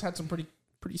 Ja Morant's had some pretty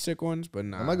sick ones, but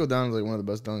nah. I might go down as like one of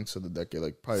the best dunks of the decade,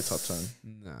 like probably top 10.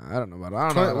 Nah, I don't know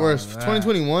about it. Whereas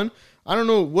 2021, I don't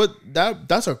know what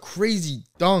that's a crazy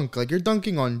dunk. Like you're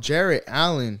dunking on Jared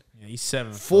Allen. Yeah, he's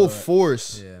 7 full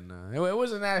force. Yeah, no. It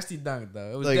was a nasty dunk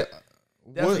though. It was like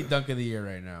definitely dunk of the year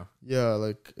right now. Yeah,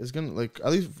 like it's gonna like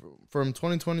at least from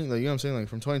 2020, like you know what I'm saying, like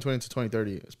from 2020 to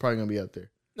 2030, it's probably gonna be out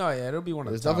there. No, yeah, it'll be one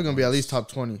of the top. It's definitely gonna be at least top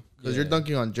 20 because Yeah. you're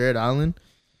dunking on Jared Allen.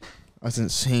 That's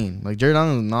insane. Like Jared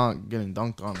Allen is not getting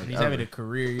dunked on. Like, he's ever. having a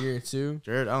career year too.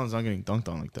 Jared Allen's not getting dunked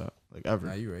on like that, like ever.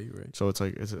 Nah, you're right. So it's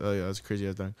like yeah, it's a crazy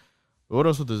ass dunk. But what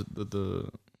else with the?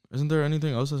 Isn't there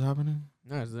anything else that's happening?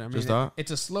 No, I mean, just that.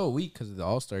 It's a slow week because of the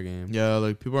All-Star game. Yeah,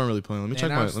 like people aren't really playing. Let me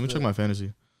check my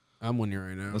fantasy. I'm winning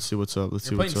right now. Let's see what's up.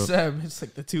 You're playing Seb. It's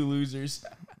like the two losers.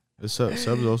 Seb's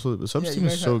team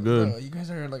is so good. Bro, you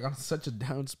guys are like on such a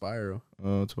down spiral.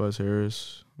 Tobias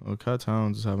Harris. Cat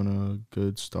Towns is having a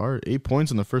good start. 8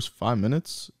 points in the first 5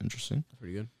 minutes. Interesting. That's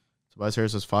pretty good. Tobias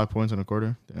Harris has 5 points in a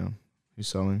quarter. Damn, he's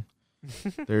selling.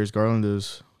 Darius Garland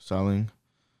is selling.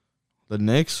 The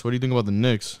Knicks. What do you think about the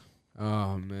Knicks?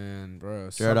 Oh man, bro.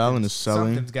 Jared Allen is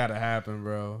selling. Something's got to happen,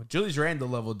 bro. Julius Randle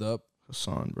leveled up.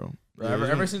 Hassan, bro. Yeah,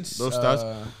 ever since those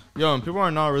stats. Yo, and people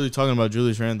are not really talking about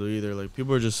Julius Randle either. Like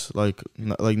people are just like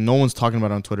no one's talking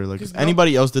about it on Twitter. Like if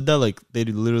anybody else did that, like they'd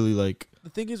literally like. The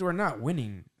thing is, we're not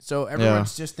winning, so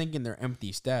everyone's just thinking they're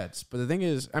empty stats. But the thing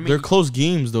is, I mean, they're close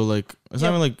games though. Like it's not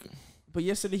even like. But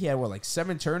yesterday he had like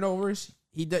 7 turnovers.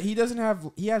 He doesn't have.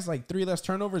 He has like 3 less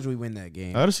turnovers. We win that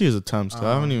game. I gotta see his attempts.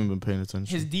 I haven't even been paying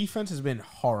attention. His defense has been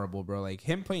horrible, bro. Like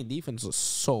him playing defense was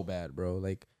so bad, bro.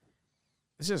 Like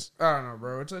it's just I don't know,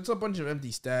 bro. It's a bunch of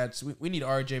empty stats. We need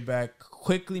RJ back.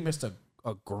 Quickly missed a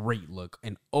great look,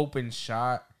 an open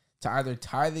shot to either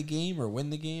tie the game or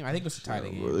win the game. I think it was to tie the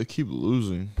game. Bro, they keep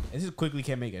losing. This is quickly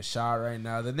can't make a shot right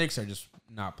now. The Knicks are just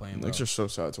not playing. The Knicks are so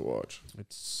sad to watch.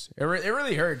 It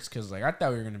really hurts because like I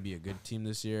thought we were gonna be a good team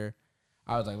this year.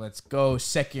 I was like, let's go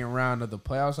second round of the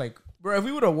playoffs. Like, bro, if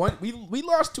we would have won, we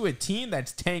lost to a team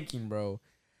that's tanking, bro.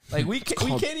 Like we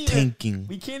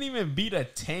can't even beat a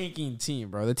tanking team,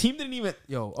 bro. The team didn't even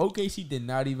OKC did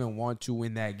not even want to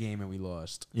win that game and we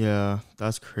lost. Yeah,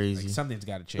 that's crazy. Like, something's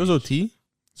got to change. It was OT.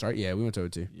 Sorry, yeah, we went to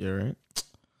OT. Yeah, right.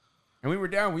 And we were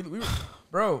down. We were,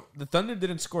 bro. The Thunder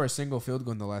didn't score a single field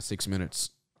goal in the last 6 minutes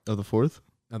of the fourth.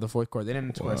 Of the fourth quarter, they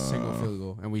didn't score a single field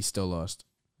goal, and we still lost.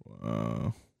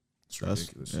 Wow. It's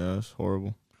ridiculous. That's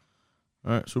horrible.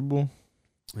 All right, Super Bowl.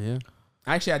 Yeah.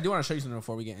 Actually, I do want to show you something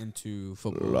before we get into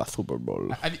football. La Super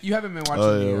Bowl. You haven't been watching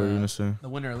what were you gonna say? The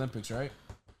Winter Olympics, right?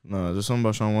 No, is there something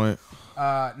about Shaun White?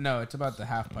 No, it's about the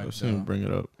half pipe. I've seen him bring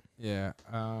it up. Yeah.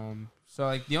 So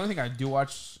like the only thing I do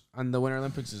watch on the Winter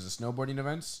Olympics is the snowboarding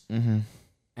events. Mm-hmm.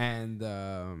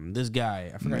 And this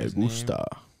guy, I forgot his name.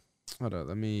 Hold on,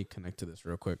 let me connect to this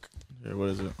real quick. Yeah, what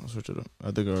is it? I'll switch it up.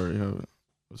 I think I already have it.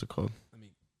 What's it called? Let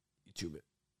me YouTube it.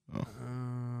 Oh.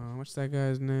 What's that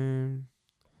guy's name?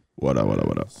 What up?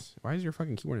 Why is your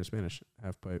fucking keyboard in Spanish?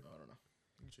 Half pipe. I don't know.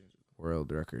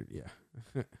 World record,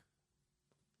 yeah.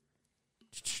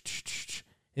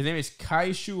 His name is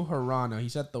Kaishu Harano. He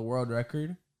set the world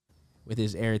record with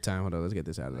his airtime. Hold on, let's get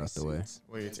this out of the way.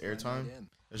 Wait, it's airtime?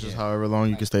 It's just however long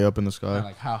you can stay up in the sky.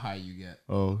 Like how high you get.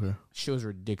 Oh, okay. Shit was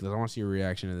ridiculous. I want to see a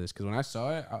reaction to this because when I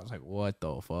saw it, I was like, "What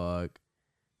the fuck?"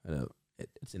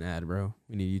 It's an ad, bro.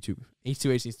 We need YouTube.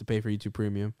 H2H needs to pay for YouTube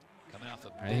Premium.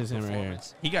 Right, this is him right here.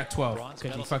 He got 12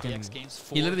 because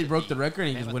he literally broke the record and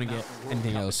he just wouldn't get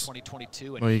anything else.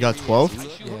 Oh, he got 12?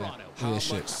 Yeah. Look at this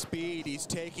shit. Speed he's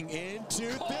taking into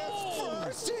the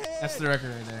first hit. That's the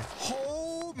record right there.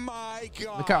 Oh my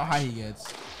god. Look how high he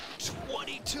gets.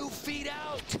 22 feet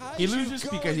out. He loses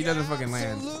because he doesn't fucking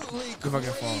land. He fucking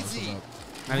falls.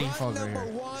 I think he falls right here.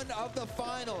 Number one of the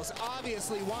finals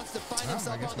obviously wants to find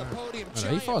himself on the podium.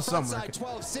 He falls somewhere.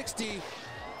 1260.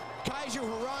 Kaiju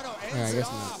Hirano I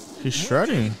guess not. He's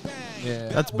shredding. Yeah.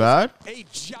 That's bad. A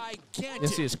gigantic. You'll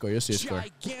see a score. You'll see a score.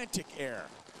 Gigantic air.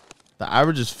 The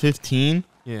average is 15.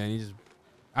 Yeah, and he just.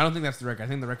 I don't think that's the record. I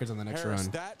think the record's on the next Harris,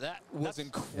 run. That was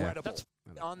incredible.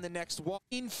 On the next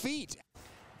 18 feet.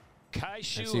 I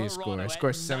see his score. His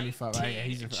score is 75. All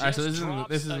right, so this isn't the run.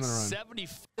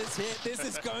 This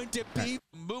is going to be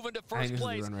moving to first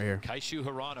place. Right here. Kaiju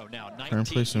Hirano now 19.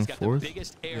 Place in He's got fourth. the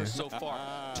biggest air so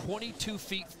far. 22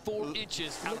 feet 4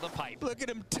 inches out of the pipe. Look at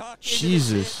him tuck.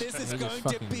 Jesus. This is He going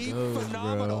just to be fucking goes,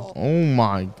 phenomenal. Oh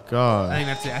my I god. think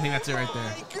that's it. I think that's it right Oh there.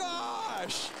 my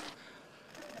gosh.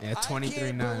 Yeah,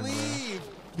 23-9,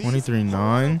 bro.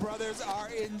 23-9. Brothers are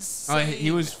Oh, insane.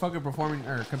 he was fucking performing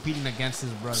or competing against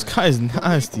his brother. This guy's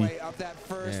nasty. Of that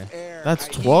first Yeah. air. That's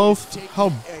He's 12. taking How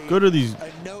good are these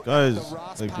a note guys? of the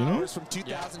Ross Like, you know? Powers from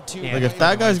 2002. Yeah. Like, if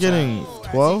that guy's getting As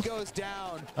he 12, goes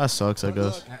down, that sucks, I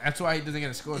guess. That's why he doesn't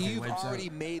get a score. He you've wipes out. already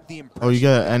made the Oh, you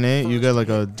get an NA? You get like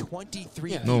a.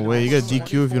 23 Yeah. No way. You get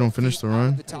DQ if you don't finish the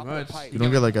run. top Pretty of the much. pipe. You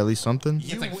don't get like at least something?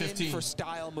 You like win 15. for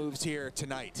style moves here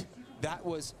tonight. That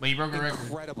was But he broke a record.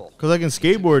 incredible. Because like in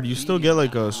skateboard, you still get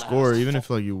like a score even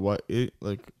if like you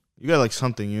get like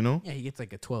something, you know? Yeah, he gets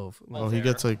like a 12. Oh, he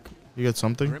gets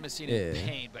something. Grimacing in Yeah.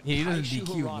 pain, but He doesn't Kaiju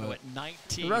DQ, Hirano but- at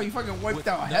 19. Bro, you fucking wiped with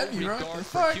out no heavy, bro. regard The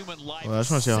for fuck? human life. Well, I just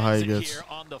wanna see how high he Sends it gets. here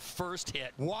on the first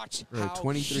hit. Watch Bro, how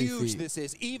 23 huge feet. this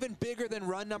is. Even bigger than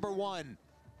run number one.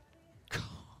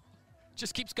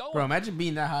 Just keeps going. Bro, imagine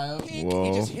being that high up. Pink, Whoa.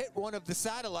 he just hit one of the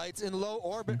satellites in low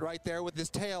orbit right there with his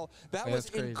tail. That Yeah, was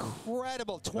that's crazy.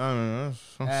 incredible. I don't know.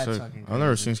 That's That's sick. fucking I've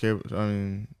never crazy.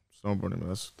 seen snowboarding, but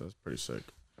that's pretty sick.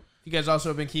 You guys also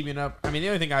have been keeping up. I mean, the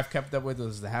only thing I've kept up with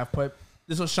was the half pipe.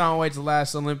 This was Shaun White's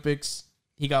last Olympics.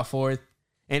 He got fourth.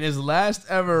 And his last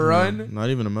ever run. Not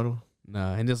even a medal.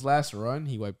 No, in his last run,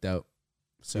 he wiped out.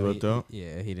 So He wiped out?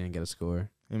 Yeah, he didn't get a score.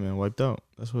 Hey man, wiped out.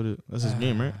 That's his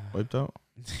game, right? Wiped out.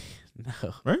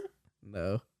 No. Right?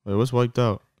 No. Wait, what's wiped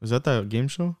out? Is that game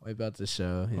show? Wipeout's the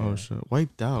show. Yeah. Oh shit,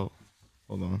 wiped out.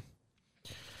 Hold on.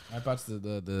 Wipeout's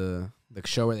the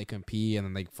show where they compete and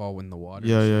then they fall in the water.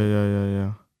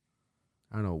 Yeah.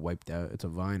 I don't know, wiped out. It's a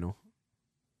vinyl.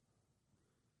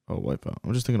 Oh, wipeout.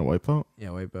 I'm just thinking of wipeout. Yeah,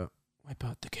 Wipeout.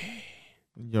 Wipeout the game.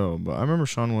 Yo, but I remember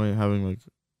Shaun White having like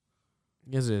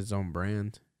He has his own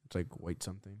brand. It's like white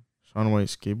something. Shaun White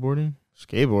skateboarding.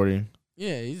 Skateboarding.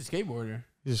 Yeah, he's a skateboarder.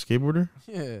 He's a skateboarder.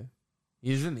 Yeah.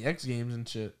 He's in the X Games and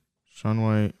shit. Shaun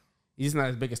White He's not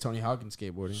as big as Tony Hawk in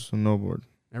skateboarding. snowboard.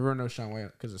 Everyone knows Shaun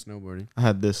White because of snowboarding. I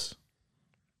had this.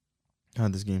 I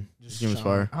had this game. This game was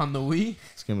Shaun- fire. On the Wii?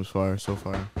 This game was fire. So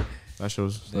fire. That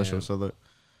shows Damn. so lit.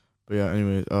 But yeah,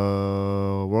 anyway,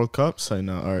 World Cup. Say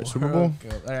now. All right, Super Bowl. All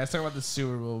right, let's talk about the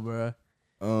Super Bowl, bro.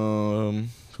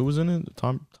 Who was in it?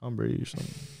 Tom Brady or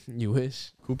something. You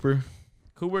wish. Cooper.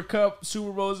 Cooper Cup,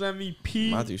 Super Bowl's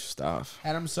MVP. Matthew Staff.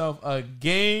 Had himself a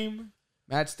game.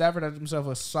 Matt Stafford had himself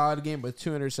a solid game with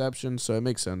 2 interceptions, so it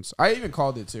makes sense. I even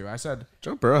called it too. I said,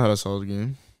 Joe Burrow had a solid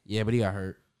game. yeah, but he got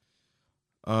hurt.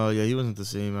 Yeah, he wasn't the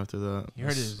same after that. He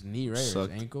hurt his knee, right? Or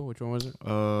Sucked. his ankle? Which one was it?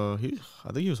 I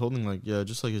think he was holding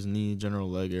just like his knee, general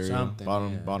leg area, Something,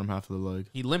 yeah. bottom half of the leg.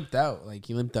 He limped out. Like,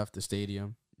 he limped off the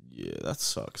stadium. Yeah, that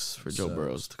sucks for Joe Sucks.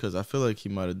 Burrow because I feel like he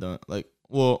might have done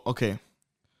okay.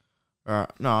 All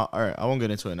right. I won't get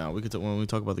into it now. We could when we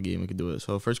talk about the game, we could do it.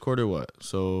 So first quarter, what?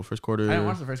 First quarter. I didn't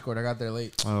watch the first quarter. I got there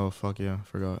late. Oh fuck yeah,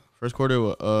 forgot. First quarter,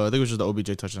 what? I think it was just the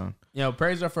OBJ touchdown.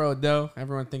 Praise up for Odell.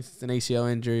 Everyone thinks it's an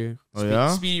ACL injury. Oh, yeah?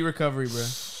 Speedy recovery, bro.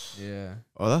 Yeah.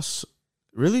 Oh, that's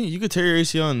really you could tear your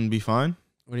ACL and be fine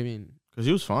What do you mean? because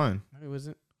he was fine. No, it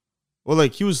wasn't. Well,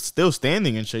 like he was still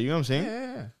standing and shit. You know what I'm saying?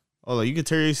 Yeah. Oh, like you could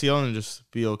tear your ACL and just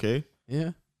be okay.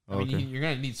 Yeah. Oh, I mean, okay. you're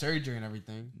going to need surgery and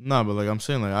everything. Nah, but like I'm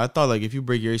saying, like I thought, like if you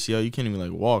break your ACL, you can't even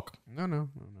like walk. No.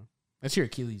 That's your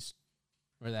Achilles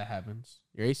where that happens.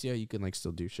 Your ACL, you can, like,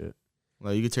 still do shit.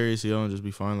 Like you could tear your ACL and just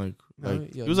be fine. No,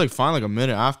 Like yo, he was like fine like a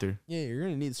minute after. Yeah, you're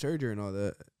going to need surgery and all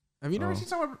that. Have you never Oh. seen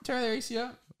someone tear their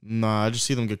ACL? Nah, I just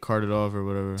see them get carted off or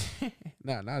whatever.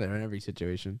 No, not in every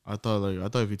situation. I thought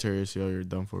if you tear your ACL, you're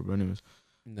done for. But anyways,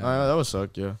 No. that would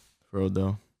suck. Yeah, for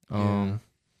Odell. Yeah.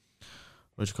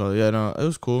 What you call it? Yeah, no, it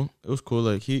was cool. It was cool.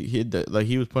 Like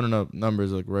he was putting up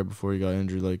numbers like right before he got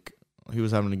injured. Like he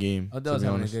was having a game. Odell's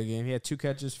having a good game. He had 2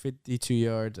 catches, 52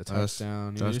 yards, a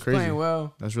touchdown. He was crazy. playing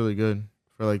well. That's really good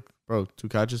for 2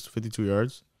 catches, 52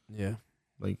 yards. Yeah.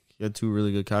 Like he had 2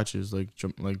 really good catches. Like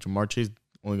Jamar Chase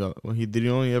only got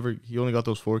he only got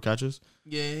those 4 catches.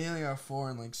 Yeah, he only got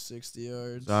 4 and 60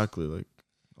 yards. Exactly. Like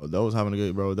Odell was having a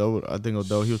good I think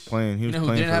Odell he was playing. He was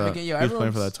playing for that. He was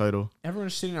playing for that title.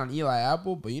 Everyone's sitting on Eli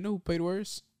Apple, but you know who played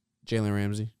worse? Jalen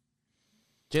Ramsey.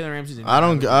 Jalen Ramsey. I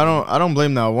don't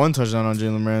blame that 1 touchdown on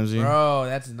Jalen Ramsey. Bro,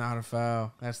 that's not a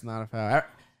foul. That's not a foul.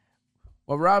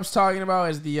 What Rob's talking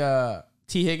about is the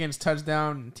T. Higgins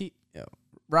touchdown.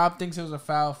 Rob thinks it was a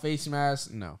foul. Face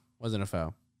mask. No, wasn't a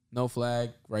foul. No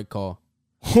flag. Right call.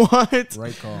 What?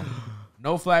 Right call.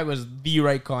 No flag was the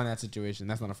right call in that situation.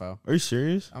 That's not a foul. Are you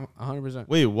serious? I'm 100%.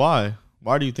 Wait, why?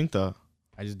 Why do you think that?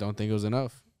 I just don't think it was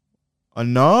enough.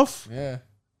 Enough? Yeah.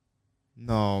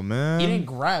 No, man. He didn't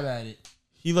grab at it.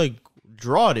 He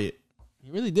drawed it.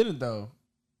 He really didn't though.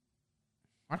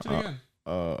 Watch it again.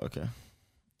 Okay.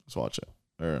 Let's watch it.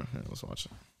 Let's watch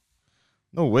it.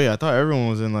 No way. I thought everyone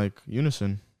was in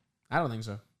unison I don't think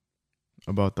so.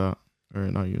 about that. Or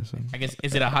not unison. I guess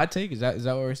is it a hot take? Is that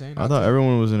what we're saying? I thought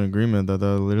everyone was in agreement that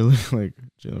literally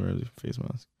Jalen Ramsey face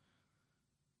mask.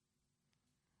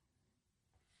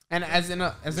 And as an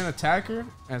attacker,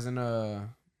 as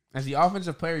the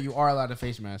offensive player, you are allowed to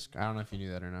face mask. I don't know if you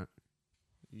knew that or not.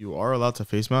 You are allowed to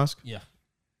face mask? Yeah.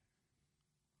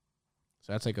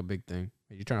 So that's a big thing.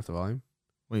 Did you turn off the volume?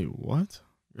 Wait, what?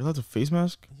 You're allowed to face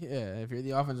mask? Yeah, if you're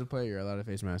the offensive player, you're allowed to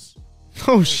face mask.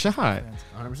 Oh, shot. 100%.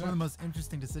 One of the most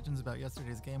interesting decisions about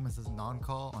yesterday's game was his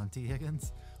non-call on T.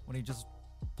 Higgins when he just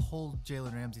pulled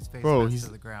Jalen Ramsey's face mask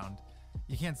to the ground.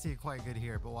 You can't see it quite good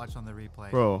here, but watch on the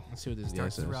replay. Bro. Let's see what this He guy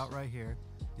starts the says. route right here.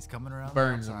 He's coming around.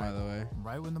 Burns the him, outside. by the way.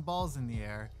 Right when the ball's in the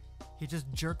air, he just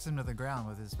jerks him to the ground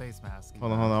with his face mask.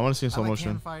 Hold on. I want to see some I like motion.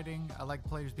 hand fighting. I like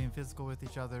players being physical with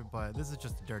each other, but this is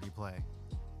just a dirty play.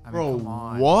 I mean, Bro, come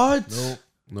on. what?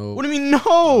 No. What do you mean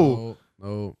no?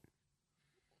 No.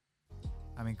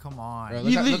 I mean, come on. Bro,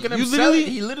 You look at him.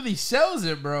 He literally sells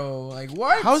it, bro. Like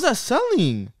what? How is that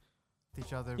selling?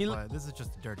 Each other, He- but this is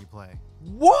just a dirty play.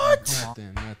 What?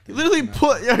 Come on. You literally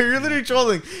you're literally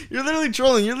trolling. You're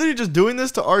literally just doing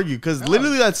this to argue because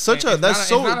literally that's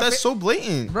so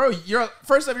blatant. Bro,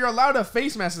 first off, you're allowed a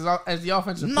face mask as the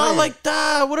offensive player. Not like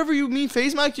that. Whatever you mean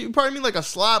face mask, you probably mean like a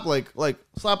slap, like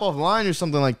slap off line or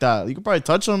something like that. You could probably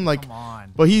touch him Come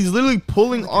on. but he's literally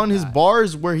pulling Look on at his that.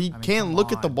 bars where he mean, can't come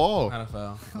look at the on. ball. Not a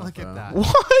foul. Not a Look at foul. that.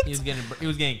 What? He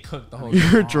was getting cooked the whole game.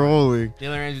 You're trolling.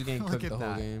 Jalen Ramsey was getting Look cooked at the whole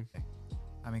that. game.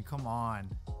 I mean, come on.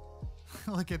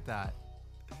 Look at that.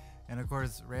 And of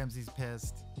course, Ramsey's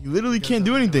pissed. You literally He goes can't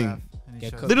do up to the anything. ref, and he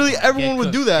Get shows cooked. Literally him. everyone would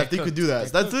cooked. do that Get if they could cooked. do that.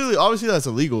 Get That's cooked. literally obviously that's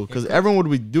illegal because cooked. everyone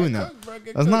would be doing that. Cooked, bro, get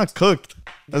That's cooked. not cooked.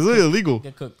 That's literally illegal.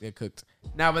 Get cooked.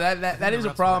 Now, but that is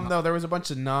a problem though. There was a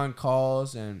bunch of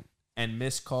non-calls and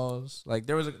missed calls. Like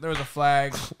there was a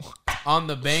flag on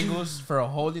the Bengals for a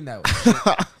holding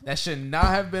that should not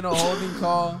have been a holding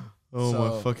call. Oh So,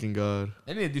 my fucking god!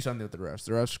 They need to do something with the refs.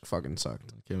 The refs fucking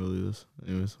sucked. I can't believe this.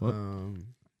 Anyways, what?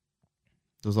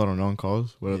 There's a lot of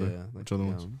non-calls. What other? yeah, Which other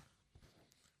ones?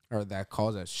 Or that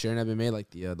calls that shouldn't have been made. Like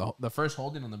the first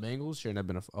holding on the Bengals shouldn't have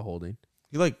been a holding.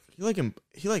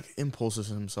 He impulses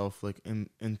himself in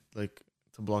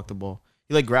to block the ball.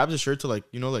 He grabs his shirt to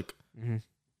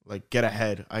Mm-hmm. get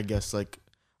ahead. I guess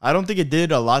I don't think it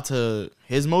did a lot to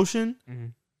his motion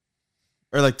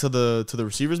Mm-hmm. or to the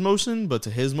receiver's motion, but to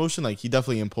his motion, he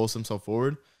definitely impulsed himself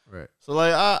forward. Right. So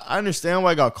I understand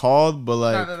why I got called, but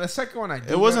No, the second one I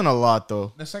do it wasn't a lot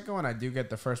though. The second one I do get.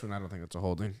 The first one I don't think it's a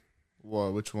holding.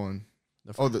 What? Which one?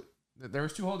 The there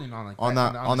was 2 holding on on the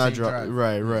that same drive.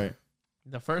 Right.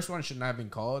 The first one should not have been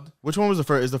called. Which one was the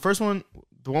first? Is the first one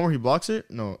the one where he blocks it?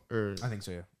 No, I think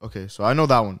so. Yeah. okay. So I know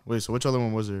that one. Wait, so which other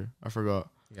one was there? I forgot.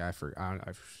 Yeah, I forgot.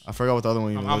 I forgot what the other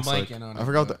one even I'm looks like. blanking on I it,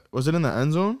 forgot. but- Was it in the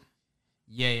end zone?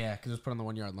 Yeah, because it was put on the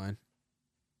 1 yard line.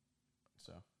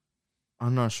 So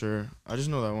I'm not sure. I just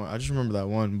know that one. I just remember that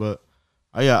one. But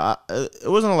it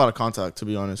wasn't a lot of contact to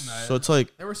be honest. No, So it's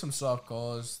there were some soft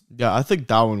calls. yeah, I think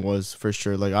that one was for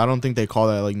sure. I don't think they call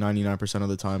that 99% of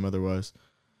the time. Otherwise,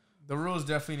 The rules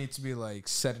definitely need to be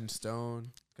set in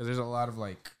stone because there's a lot of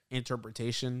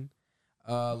interpretation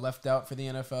left out for the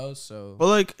NFL. So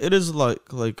but it is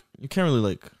you can't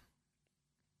really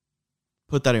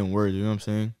put that in words. You know what I'm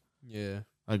saying? yeah,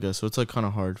 I guess. So it's like kind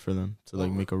of hard for them to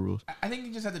like make a rule. I think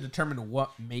you just have to determine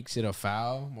what makes it a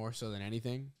foul more so than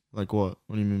anything. Like what?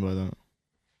 What do you mean by that?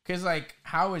 Because like,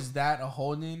 how is that a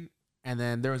holding? And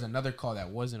then there was another call that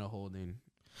wasn't a holding.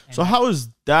 So how is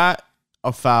that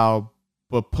a foul,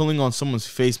 but pulling on someone's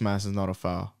face mask is not a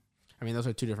foul? I mean, those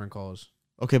are two different calls.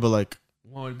 Okay, but like,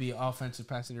 one would be offensive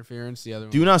pass interference. The other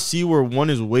do you not see where one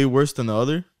is way worse than the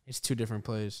other? It's two different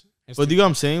plays. But do you know what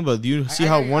I'm saying? But do you see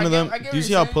how one of them? Do you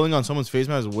see how pulling on someone's face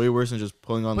mask is way worse than just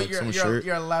pulling on like someone's shirt?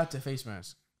 You're allowed to face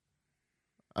mask.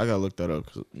 I gotta look that up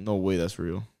because no way that's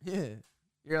real. Yeah,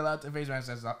 you're allowed to face mask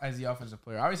as the offensive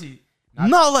player. Obviously,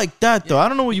 not like that though. I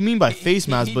don't know what you mean by face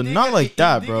mask, but not like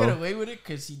that, bro. He did get away with it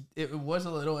because it was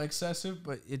a little excessive,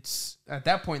 but it's at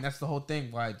that point that's the whole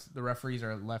thing. Why the referees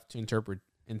are left to interpret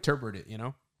it. You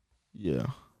know? Yeah,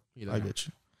 I get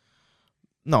you.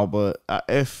 No, but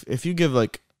if you give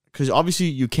like, because obviously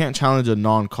you can't challenge a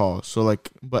non-call, so like,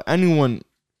 but anyone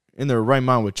in their right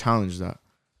mind would challenge that.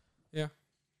 Yeah.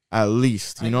 At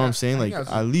least, you know what I'm saying? Like,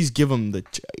 at least give them the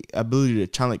ability to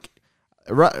challenge.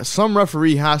 Like, some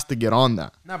referee has to get on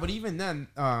that. No, but even then,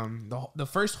 the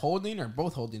first holding or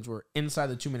both holdings were inside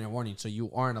the 2-minute warning, so you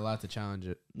aren't allowed to challenge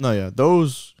it. No, yeah,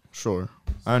 those so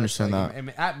I understand like, that. I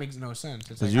mean, that makes no sense.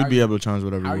 Because like, you'd be able to challenge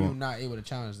whatever you want. How are you not able to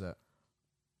challenge that?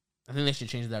 I think they should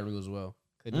change that rule as well.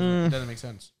 It doesn't make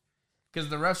sense. Because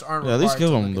the refs aren't. Yeah, at least give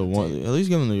them the one. At least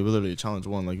give them the ability to challenge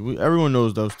one. Like everyone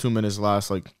knows those 2 minutes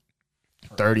last like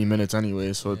 30 minutes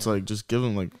anyway. So it's like just give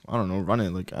them like I don't know, run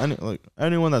it. Like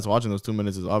anyone that's watching those 2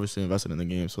 minutes is obviously invested in the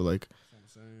game. So like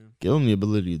give them the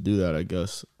ability to do that, I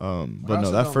guess. But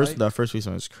no, that first piece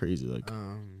is crazy. Like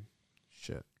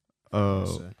shit.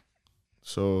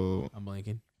 So I'm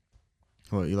blanking.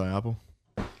 What, Eli Apple?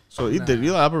 So did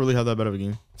Eli Apple really have that bad of a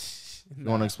game? You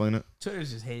want to explain it?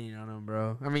 Twitter's just hating on him,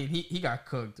 bro. I mean, he got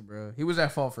cooked, bro. He was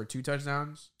at fault for 2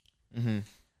 touchdowns. Mm-hmm.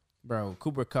 Bro,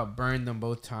 Cooper Kupp burned them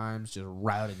both times, just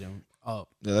routed them up.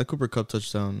 Yeah, that Cooper Kupp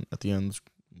touchdown at the end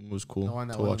was cool the one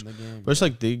that to watch. The game, but it's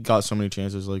like they got so many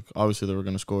chances. Like, obviously, they were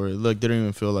going to score. Like, they didn't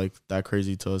even feel like that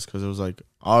crazy to us because it was like,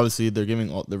 obviously, they're giving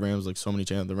the Rams like so many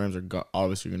chances. The Rams are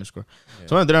obviously going to score. Yeah.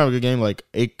 So when they didn't have a good game, like,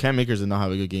 Cam Akers did not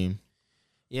have a good game.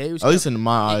 Yeah, he was at least in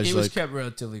my eyes. He was kept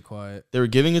relatively quiet. They were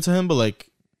giving it to him, but like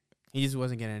he just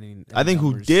wasn't getting any I think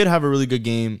numbers. Who did have a really good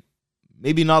game,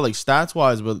 maybe not like stats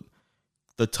wise, but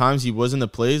the times he was in the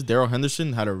plays, Darrell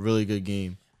Henderson had a really good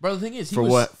game. Bro, the thing is,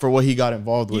 for what he got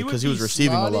involved with because he was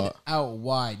receiving a lot. Out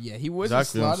wide, yeah, he wasn't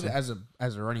slotted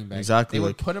as a running back. Exactly, they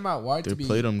would put him out wide. They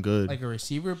played him good, like a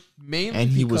receiver, mainly and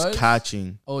he was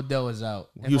catching. Odell was out.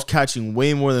 He was catching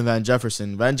way more than Van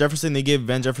Jefferson. They gave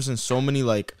Van Jefferson so many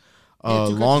like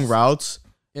long routes.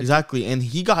 Exactly, and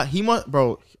he must,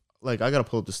 bro. Like I gotta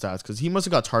pull up the stats because he must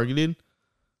have got targeted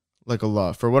like a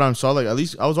lot for what I saw. Like at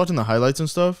least I was watching the highlights and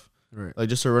stuff, right? Like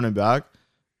just to run it back,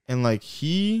 and like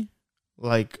he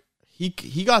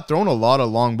got thrown a lot of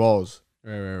long balls,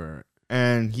 right,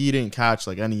 and he didn't catch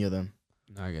like any of them.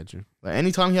 I get you. Like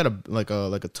anytime he had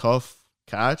a tough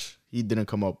catch, he didn't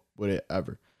come up with it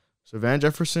ever. So Van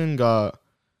Jefferson got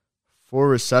 4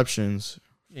 receptions.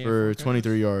 For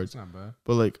 23 yards. That's not bad.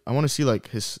 But like I want to see like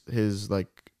his like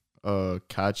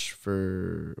catch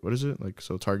for what is it? Like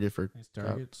so target for his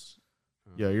targets.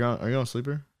 Yeah, are you on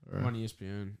Sleeper? I'm on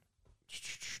ESPN.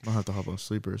 I'll have to hop on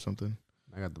Sleeper or something.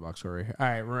 I got the box score right here. All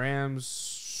right, Rams.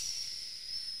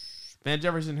 Van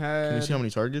Jefferson had. Can you see how many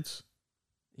targets?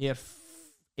 He had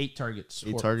 8 targets.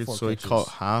 8 targets, 4 so catches. He caught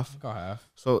half.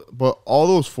 So, but all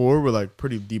those 4 were like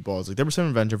pretty deep balls. Like they were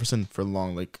sending Van Jefferson for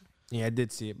long, like. Yeah, I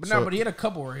did see it, but he had a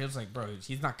couple where he was like, "Bro,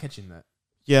 he's not catching that."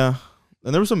 Yeah,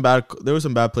 and there were some bad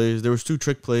plays. There was 2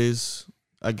 trick plays,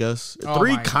 I guess.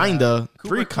 3 kinda.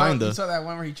 You saw that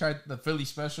one where he tried the Philly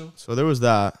special. So there was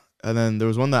that, and then there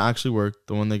was one that actually worked.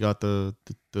 The one they got the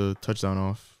touchdown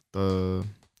off. The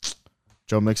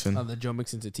Joe Mixon. Oh, the Joe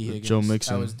Mixon to T. Higgins. Joe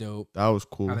Mixon. That was dope. That was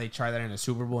cool. How they tried that in a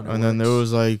Super Bowl, and then there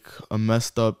was like a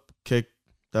messed up kick.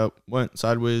 That went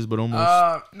sideways, but almost.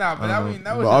 That was.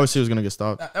 But obviously, it was gonna get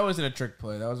stopped. That wasn't a trick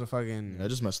play. That was a fucking. Yeah, I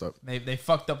just messed up. They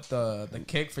fucked up the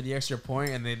kick for the extra point,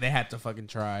 and they had to fucking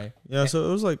try. Yeah, so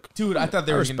it was like, dude, I thought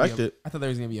there was gonna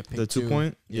be a pick. The 2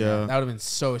 point, yeah, that would have been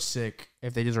so sick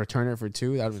if they just returned it for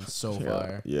 2. That would have been so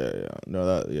fire. Yeah. No,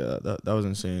 that was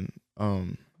insane.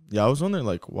 Yeah, I was wondering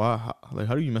like why,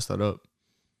 how do you mess that up?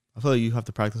 I feel like you have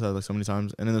to practice that like so many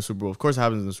times, and in the Super Bowl, of course, it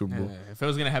happens in the Super Bowl. Yeah, if it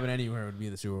was gonna happen anywhere, it would be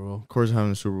the Super Bowl. Of course, it happens in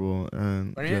the Super Bowl,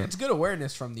 and it's good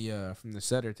awareness from the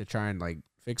setter to try and like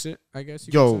fix it. I guess.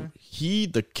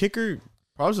 The kicker,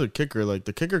 probably the kicker. Like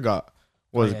the kicker got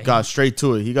straight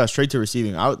to it. He got straight to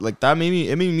receiving. That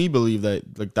made me believe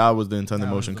that like that was the intended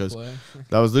motion because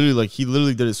that was literally like he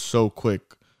literally did it so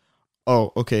quick.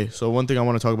 Oh, okay. So one thing I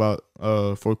want to talk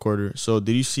about, fourth quarter. So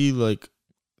did you see like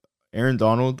Aaron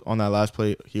Donald on that last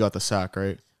play? He got the sack,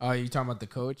 right? Oh, you talking about the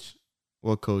coach?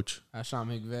 What coach? Sean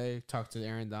McVay talked to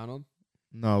Aaron Donald.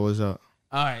 No, what was that?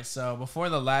 All right, so before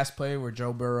the last play where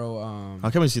Joe Burrow, How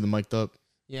can we see the mic'd up?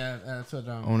 yeah, that's what.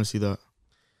 I want to see that.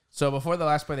 So before the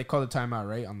last play, they called a timeout,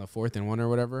 right, on the 4th and 1 or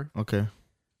whatever. Okay.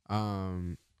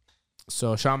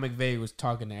 So Sean McVay was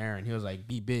talking to Aaron. He was like,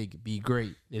 "Be big, be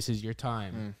great. This is your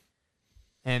time."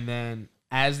 And then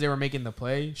as they were making the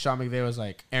play, Sean McVay was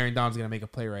like, "Aaron Donald's gonna make a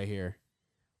play right here."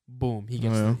 Boom, he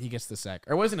gets the sack.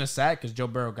 Or it wasn't a sack because Joe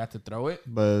Burrow got to throw it.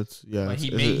 But yeah, But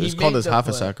it's called as half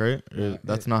a sack, right? Yeah,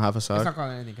 That's not half a sack. It's not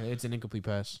called anything. It's an incomplete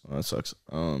pass. Oh, that sucks.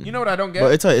 You know what I don't get?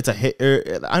 But it's a hit.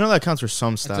 I know that counts for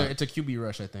some stat. It's a QB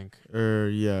rush, I think. Or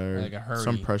like a hurry.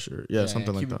 some pressure. Yeah,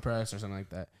 something like QB that. press or something like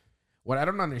that. What I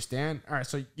don't understand. All right,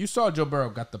 so you saw Joe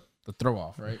Burrow got the throw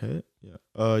off, right? Hit?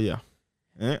 Yeah.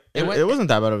 Yeah. It wasn't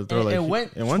that bad of a throw. It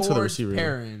went towards to the receiver.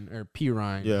 Perrin or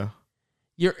Pirine. Yeah.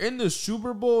 You're in the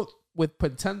Super Bowl with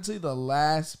potentially the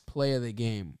last play of the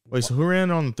game. Wait, so who ran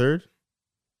on the third?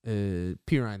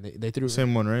 Pirine. They threw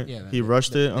Same one, right? Yeah, he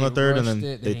rushed it on the third, and then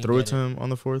they threw it to get him on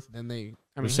the fourth. Then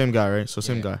Same guy, right? So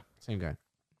same yeah, guy. Same guy.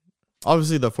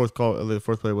 Obviously, the fourth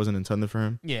play wasn't intended for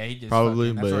him. Yeah, he just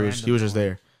Probably, but he was just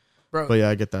there. Bro, but yeah,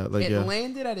 I get that. Like, it yeah,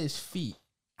 landed at his feet.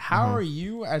 How are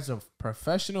you, as a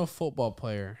professional football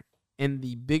player, in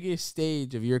the biggest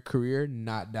stage of your career,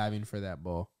 not diving for that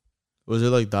ball? Was it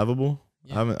like diveable?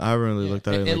 Yeah. I haven't really looked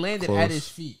at it. It landed close. at his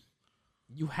feet.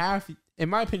 You have, in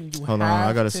my opinion, Hold on,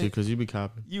 I gotta see because you be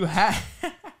capping. You have.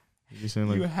 You saying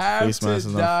like you have face mask to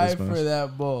and dive for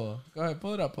that ball. Go ahead,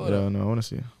 pull it up. Yeah, no, I want to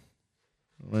see.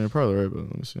 I mean, you're probably right, but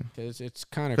let me see. Because it's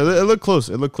kind of. Because it looked close.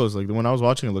 It looked close. Like when I was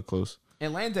watching, it looked close. It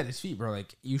lands at his feet, bro.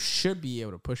 Like you should be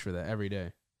able to push for that every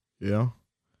day. Yeah.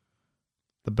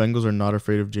 The Bengals are not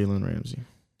afraid of Jalen Ramsey.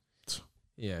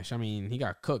 Yeah, I mean he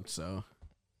got cooked, so.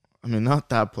 I mean, not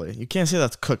that play. You can't say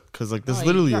that's cooked because like that's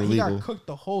literally illegal. He got cooked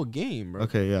the whole game, bro.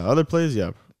 Okay, yeah. Other plays,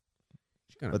 yeah.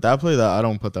 But that play, that I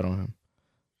don't put that on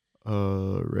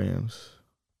him. Rams.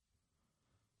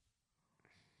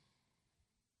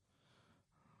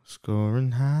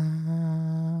 Scoring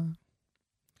high.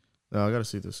 No, I gotta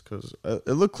see this because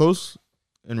it looked close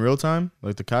in real time.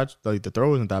 Like the catch, like the throw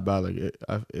wasn't that bad. Like it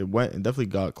definitely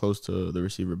got close to the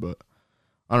receiver, but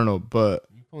I don't know. But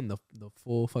you pulling the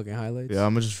full fucking highlights. Yeah,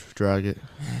 I'm gonna just drag it.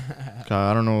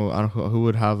 I don't know. Who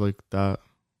would have like that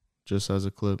just as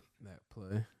a clip. That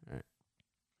play. All right.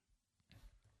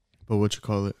 But what you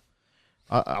call it?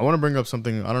 I want to bring up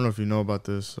something. I don't know if you know about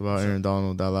this about Aaron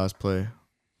Donald, that last play.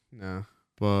 No.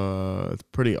 But it's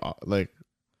pretty like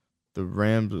the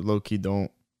Rams low key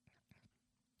don't.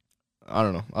 I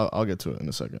don't know. I'll get to it in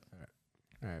a second.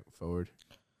 All right, forward.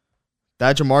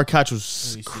 That Jamar catch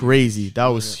was crazy. That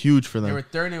was huge for them. They were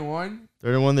 3rd and 1.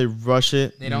 3rd and 1, they rush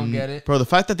it. They don't get it. Bro, the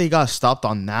fact that they got stopped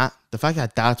on that, the fact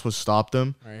that that's what stopped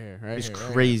them. Right here. It's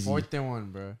crazy. 4th and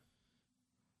 1, bro.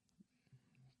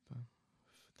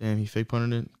 Damn, he fake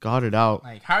punted it. Got it out.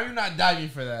 Like, how are you not diving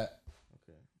for that?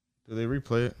 Okay. Do they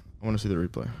replay it? I want to see the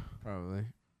replay. Probably.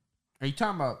 Are you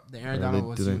talking about the Aaron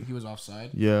Donald he was offside?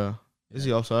 Yeah. Is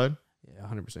he offside? Yeah,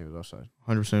 100% he was offside.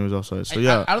 100% he was offside. So,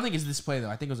 yeah. I don't think it's this play, though.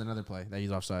 I think it was another play that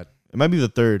he's offside. It might be the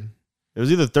 3rd. It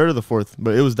was either 3rd or the 4th,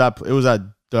 but it was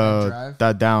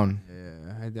that down.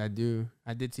 Yeah,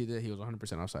 I did see that he was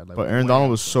 100% offside. Like, but Aaron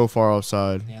Donald was so far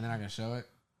offside. Yeah, they're not going to show it?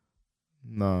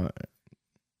 No.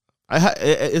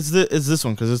 It's this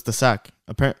one because it's the sack.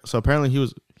 So apparently he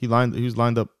was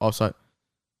lined up offside.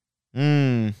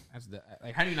 That's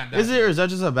like, how do you not? Is it, or is that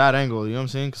just a bad angle? You know what I'm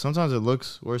saying? Because sometimes it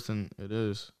looks worse than it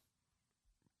is.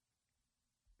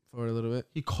 Forward a little bit.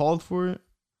 He called for it.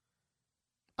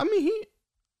 I mean, he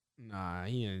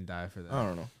didn't die for that. I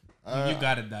don't know. You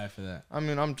gotta die for that. I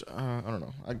mean, I don't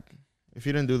know. If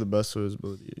he didn't do the best of his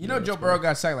ability, Joe Burrow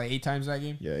got sacked like 8 times that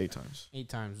game. Yeah, 8 times. 8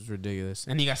 times was ridiculous,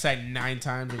 and he got sacked 9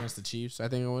 times against the Chiefs. I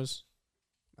think it was.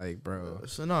 Like, bro.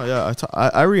 So no, yeah,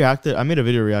 I reacted. I made a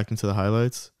video reacting to the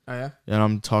highlights. Oh yeah. And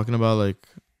I'm talking about like,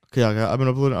 okay, I've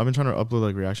been trying to upload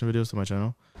like reaction videos to my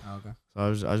channel. Oh, okay.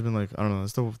 So I've been like, I don't know,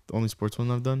 it's the only sports one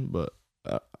I've done, but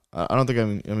I don't think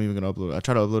I'm even gonna upload it. I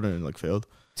tried to upload it and it failed.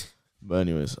 But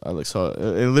anyways, I like saw it.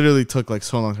 It literally took like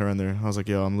so long to render. I was like,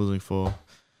 yo, I'm losing full.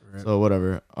 Right. So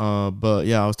whatever. But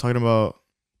yeah, I was talking about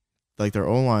like their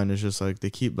O-line is just like they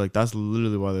keep like that's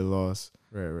literally why they lost.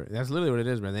 Right. That's literally what it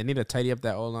is, man. They need to tidy up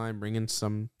that O-line, bring in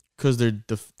some. Because their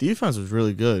defense was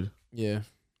really good. Yeah.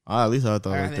 At least I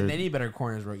thought like they need better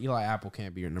corners, bro. Eli Apple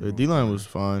can't be your number their one. D line corner. was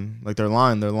fine. Like their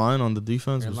line on the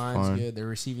defense Their was line's fine. good. Their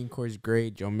receiving core is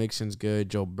great. Joe Mixon's good.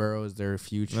 Joe Burrow's their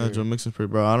future. Yeah, Joe Mixon's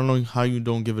pretty bro. I don't know how you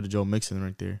don't give it to Joe Mixon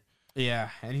right there. Yeah,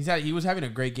 and he was having a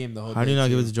great game the whole. How do you not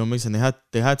give it to Joe Mixon? They had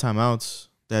timeouts.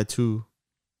 They had 2.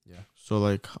 Yeah. So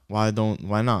like, why not?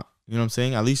 You know what I'm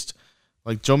saying? At least,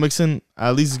 like Joe Mixon,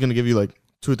 at least is gonna give you like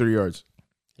 2 or 3 yards,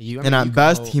 and at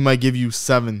best he might give you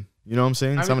 7. You know what I'm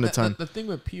saying? 7 to 10. The thing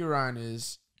with Piran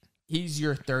is he's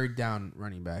your third down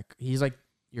running back. He's like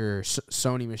your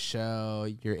Sony Michel,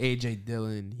 your AJ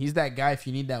Dillon. He's that guy. If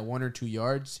you need that 1 or 2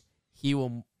 yards, he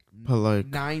will. But like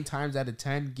 9 times out of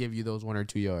 10, give you those 1 or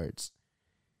 2 yards.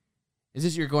 Is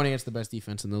this you're going against the best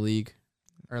defense in the league,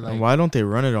 or like why don't they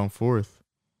run it on 4th?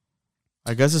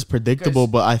 I guess it's predictable,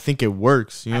 but I think it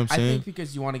works. You know what I'm saying? I think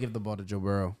because you want to give the ball to Joe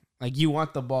Burrow. Like you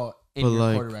want the ball in But your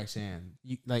like, quarterback's hand.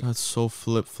 That's so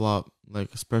flip flop. Like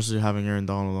especially having Aaron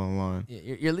Donald on the line.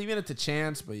 Yeah, you're leaving it to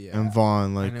chance, but yeah. And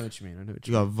Vaughn, like I know what you mean.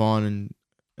 you got Vaughn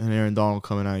and Aaron Donald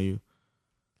coming at you.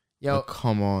 Yo, like,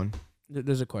 come on,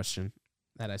 there's a question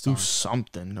that I saw. do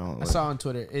something. No, I saw on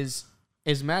Twitter. Is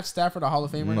Matt Stafford a Hall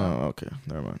of Famer no, now? okay,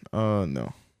 never mind.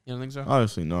 No, You don't think so?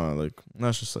 honestly, no. Like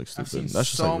that's just like I've stupid. seen That's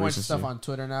just so like much recency. stuff on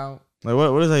Twitter now. Like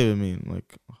what does that even mean?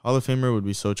 Like Hall of Famer would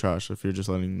be so trash if you're just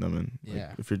letting them in. Like,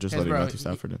 Yeah. if you're just 'Cause, letting bro, Matthew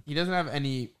Stafford in. He doesn't have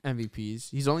any MVPs.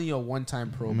 He's only a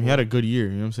one-time Pro I Bowl. mean, he had a good year.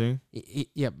 You know what I'm saying?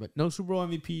 Yeah, but no Super Bowl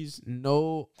MVPs,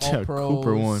 no Yeah, All Pros.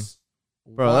 Cooper won.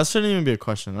 Bro, that shouldn't even be a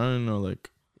question. I don't know.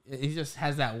 Like he just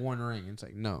has that one ring. It's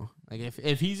like no, like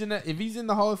if he's in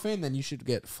the Hall of Fame, then you should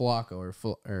get Flacco or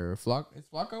Flacco. It's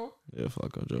Flacco. yeah,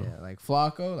 Flacco Joe. Yeah, like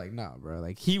Flacco. Like nah, bro.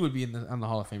 Like he would be on the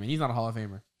Hall of Fame, and he's not a Hall of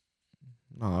Famer.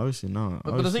 No, obviously not.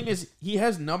 But the thing is, he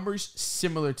has numbers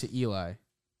similar to Eli.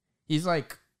 He's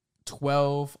like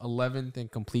 12th, 11th in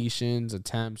completions,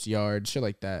 attempts, yards, shit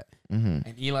like that. Mm-hmm.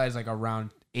 And Eli's like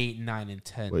around 8, 9, and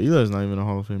 10. But Eli's not even a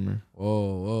Hall of Famer.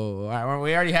 Whoa. All right,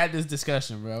 we already had this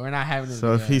discussion, bro. We're not having this.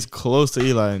 So if again. he's close to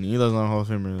Eli and Eli's not a Hall of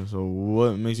Famer, so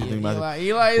what makes you think Matthew?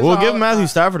 Eli is We'll give Matthew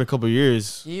Stafford a couple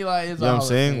years. Eli is. You know what I'm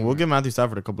saying? We'll give Matthew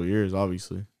Stafford a couple years,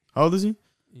 obviously. How old is he?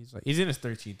 He's in his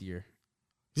 13th year.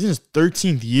 He's in his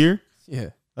 13th year?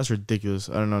 Yeah. That's ridiculous.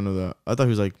 I did not know that. I thought he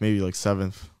was like maybe like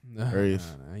 7th. No, Or 8th.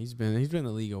 no. He's been in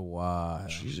the league a while.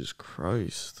 Jesus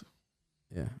Christ.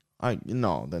 Yeah.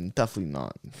 Then definitely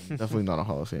not. Definitely not a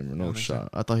Hall of Famer. No don't think shot.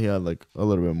 I thought he had like a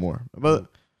little bit more. But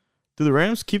do the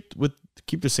Rams keep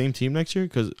the same team next year?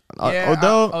 Because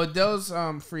Odell's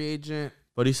free agent.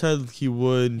 but he said he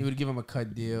would. He would give him a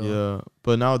cut deal. Yeah,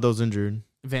 but now Odell's injured,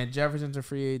 Van Jefferson's a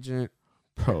free agent.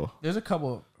 bro. There's a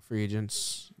couple free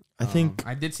agents. I think.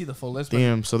 I did see the full list.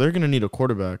 Damn. So they're gonna need a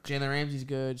quarterback. Jalen Ramsey's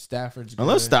good. Stafford's good.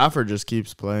 Unless Stafford just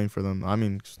keeps playing for them. I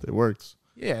mean, it works.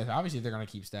 Yeah, obviously they're gonna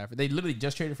keep Stafford. They literally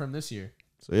just traded for him this year.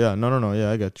 So yeah, no.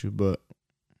 Yeah, I got you. But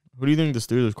who do you think the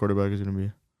Steelers quarterback is gonna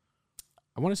be?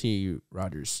 I want to see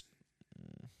Rodgers.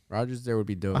 Rodgers there would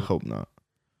be dope. I hope not.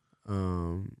 Why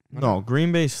No, not?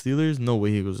 Green Bay Steelers. No way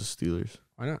he goes to Steelers.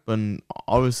 Why not? But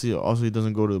obviously, also he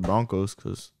doesn't go to the Broncos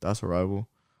because that's a rival.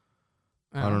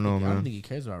 I don't know, I man. don't think he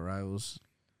cares about rivals.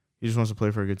 He just wants to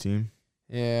play for a good team.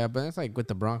 Yeah, but it's like with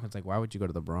the Broncos. Like, why would you go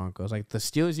to the Broncos? Like the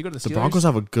Steelers, you go to the Steelers. The Broncos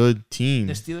have a good team.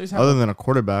 The Steelers have other than a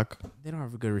quarterback. They don't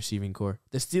have a good receiving core.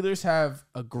 The Steelers have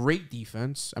a great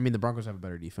defense. I mean, the Broncos have a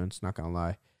better defense. Not gonna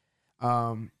lie.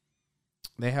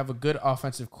 They have a good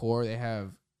offensive core. They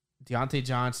have Deontay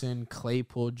Johnson,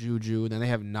 Claypool, Juju. Then they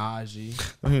have Najee.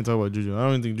 I don't even talk about Juju. I don't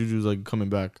even think Juju's like coming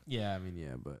back. Yeah, I mean,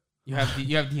 yeah, but you have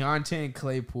Deontay and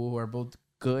Claypool who are both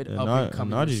good Yeah, up and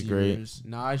coming Najee's great. receivers.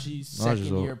 Najee's second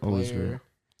year always player. great.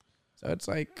 So it's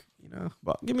like,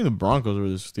 But give me the Broncos over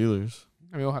the Steelers.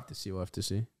 I mean, we'll have to see. We'll have to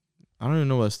see. I don't even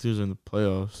know why Steelers are in the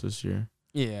playoffs this year.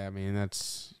 Yeah, I mean,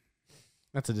 that's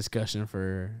a discussion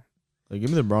for Like, give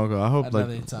me the Broncos. I hope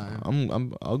another like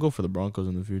time. I'll go for the Broncos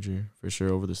in the future for sure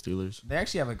over the Steelers. They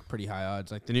actually have like pretty high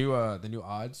odds. Like the new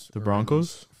odds. The are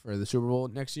Broncos for the Super Bowl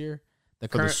next year. The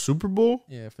for the current Super Bowl.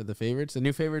 yeah for the favorites. The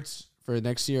new favorites for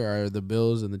next year are the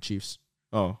Bills and the Chiefs.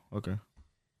 Oh, okay.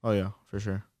 Oh yeah, for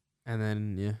sure. And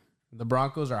then the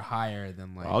Broncos are higher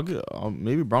than like.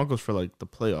 Maybe Broncos for like the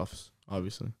playoffs,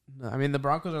 obviously. I mean, the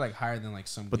Broncos are like higher than like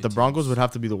some. But good the Broncos teams. would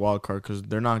have to be the wild card because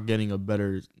they're not getting a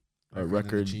better than the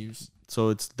record. Chiefs So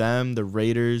it's them, the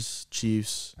Raiders,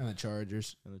 Chiefs, and the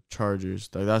Chargers. and the Chargers.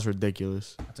 Like, that's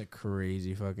ridiculous. That's a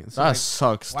crazy fucking. So, That like,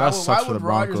 sucks. why That would, sucks why for the would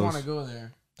Rodgers Broncos. want to go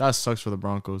there? That sucks for the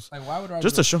Broncos. Like, why would Rodgers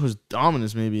Just to show his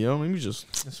dominance, maybe, yo. Maybe just.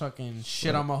 fucking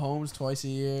shit on Mahomes twice a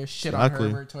year, shit Exactly.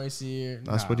 on Herbert twice a year?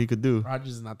 That's what he could do.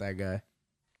 Rodgers is not that guy.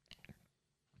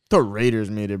 The Raiders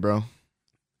made it, bro.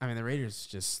 I mean, the Raiders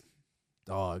just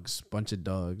dogs, bunch of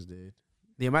dogs, dude.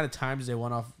 The amount of times they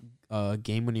won off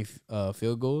game-winning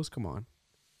field goals. Come on.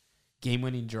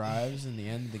 Game-winning drives in the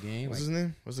end of the game. What's his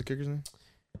name? What's the kicker's name?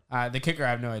 The kicker, I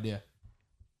have no idea.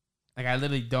 Like, I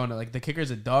literally don't know. Like, the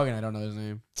kicker's a dog, and I don't know his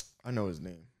name. I know his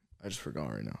name. I just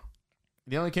forgot right now.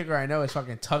 The only kicker I know is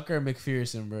fucking Tucker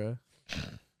McPherson, bro.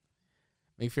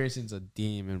 McPherson's a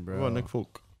demon, bro. What about Nick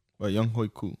Folk? What Young Hoi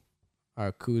Koo?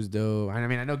 Koo's dope. I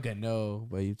mean, I know Gano,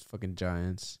 but he's fucking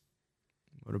Giants.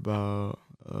 What about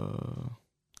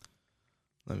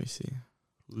let me see.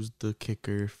 Who's the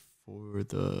kicker for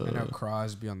the? I know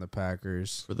Crosby on the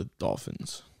Packers. For the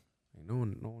Dolphins. No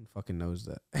one fucking knows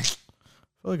that. I feel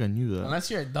like I knew that. Unless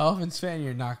you're a Dolphins fan,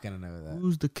 you're not gonna know that.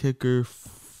 Who's the kicker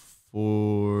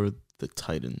for the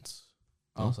Titans?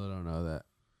 I also don't know that.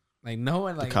 Like no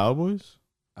one like the Cowboys.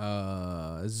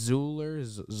 Zullerin,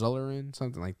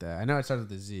 something like that. I know it starts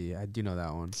with a Z. I do know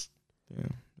that one. Yeah,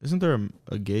 isn't there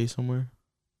a Gay somewhere?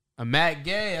 A Matt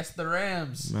Gay. That's the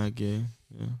Rams. Matt Gay.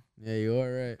 Yeah. Yeah, you are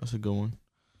right. That's a good one.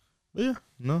 But yeah,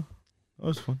 no, that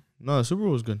was fun. No, the Super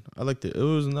Bowl was good. I liked it. It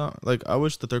was not like I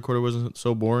wish the third quarter wasn't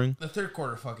so boring. The third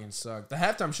quarter fucking sucked. The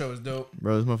halftime show was dope.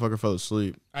 Bro, this motherfucker fell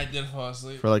asleep. I did fall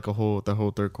asleep for like the whole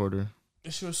third quarter.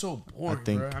 This shit was so boring,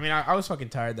 bro. I mean, I was fucking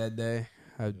tired that day.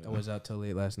 I was out till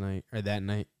late last night or that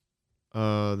night.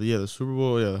 The Super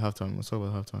Bowl, the halftime. Let's talk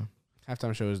about halftime.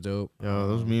 Halftime show was dope. Yo,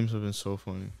 those memes have been so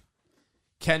funny.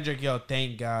 Kendrick,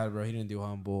 thank God, bro. He didn't do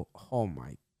Humble. Oh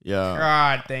my Yeah.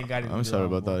 God, thank God. I'm excited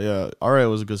about that. Yeah. Alright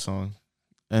was a good song.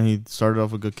 And he started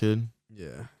off a good kid.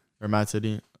 Yeah. Or Mad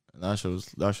City. And that show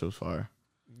was fire.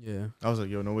 Yeah. I was like,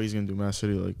 yo, no way he's gonna do Mad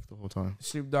City like the whole time.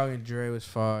 Snoop Dogg and Dre was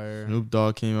fire. Snoop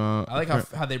Dogg came out. I like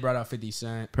how they brought out 50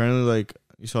 Cent. Apparently, like,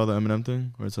 you saw the Eminem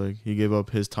thing where it's like he gave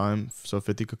up his time so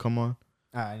 50 could come on.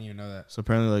 I didn't even know that. So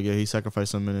apparently, like, yeah, he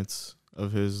sacrificed some minutes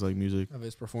of his like music of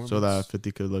his performance so that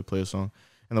 50 could like play a song.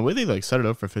 And the way they like set it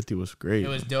up for 50 was great. It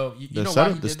was dope. You the know setup,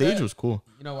 why he the did stage that? was cool.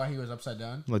 You know why he was upside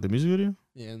down? Like the music video?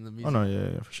 Yeah, in the music. Oh no,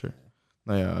 yeah, for sure.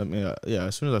 No, yeah, I mean, yeah.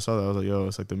 As soon as I saw that, I was like, yo,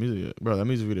 it's like the music, bro. That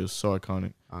music video is so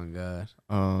iconic. Oh God.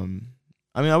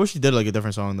 I mean, I wish he did like a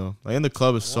different song though. Like in the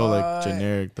club is so like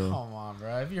generic though. Come on,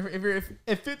 bro.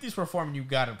 If 50's performing, you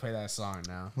gotta play that song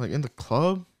now. Like in the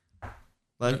club,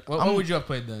 like what would you have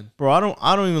played then, bro? I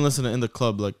don't even listen to In the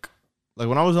Club. Like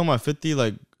when I was on my 50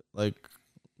 like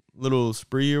little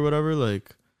spree or whatever,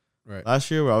 like right last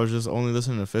year where I was just only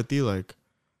listening to 50. Like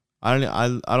I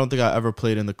don't think I ever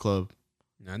played In the Club.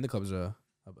 No, In the Club's a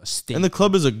staple. In the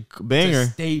Club is a banger. It's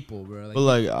a staple, bro. Like, but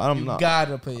like I'm not.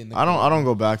 Gotta play In the Club. I don't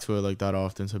go back to it like that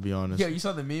often, to be honest. Yeah, you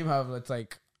saw the meme how it's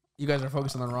like you guys are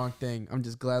focused on the wrong thing. I'm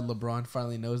just glad LeBron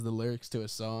finally knows the lyrics to a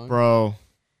song, bro.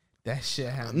 That shit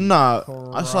happened. Nah,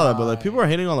 I saw that, but like people are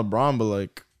hating on LeBron, but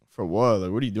like for what?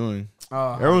 Like what are you doing?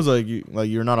 Everyone's like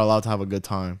you're not allowed to have a good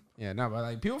time. Yeah, no, but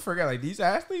like people forget like these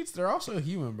athletes, they're also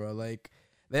human, bro. Like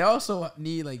they also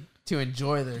need like to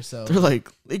enjoy themselves. They're like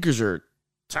Lakers are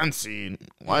 10 seed.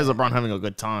 Why is LeBron having a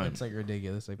good time? It's like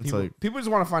ridiculous. Like it's people just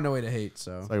want to find a way to hate.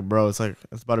 So it's like, bro, it's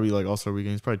about to be like All-Star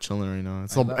Weekend. He's probably chilling right now.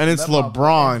 It's like, it's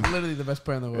LeBron. It's literally the best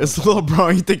player in the world. It's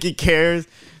LeBron. You think he cares?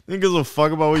 You think he gives a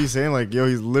fuck about what he's saying? Like, yo,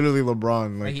 he's literally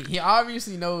LeBron. Like he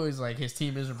obviously knows like his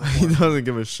team isn't he doesn't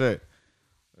give a shit.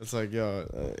 It's like, yo,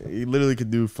 he literally could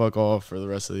do fuck off for the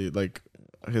rest of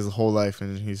his whole life,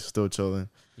 and he's still chilling.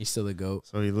 He's still a GOAT.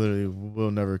 So he literally will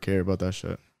never care about that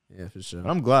shit. Yeah, for sure. But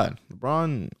I'm glad.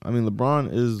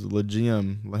 LeBron is Le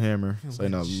GM, Le Hammer. Say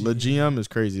no, Le GM is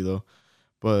crazy though,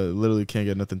 but literally can't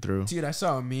get nothing through. Dude, I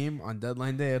saw a meme on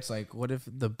deadline day. It's like, what if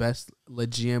the best Le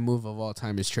GM move of all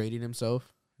time is trading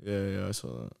himself? Yeah, I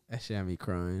saw that. That shit had me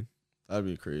crying. That'd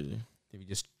be crazy. If he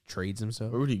just trades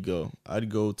himself. Where would he go? I'd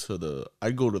go to the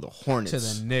Hornets. To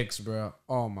the Knicks, bro.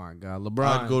 Oh my God,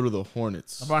 LeBron. I'd go to the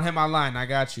Hornets. LeBron, hit my line. I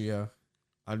got you, yo.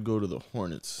 I'd go to the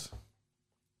Hornets.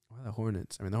 Why the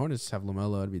Hornets? I mean, the Hornets have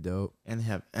LaMelo. That'd be dope. And they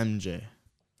have MJ.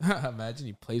 Imagine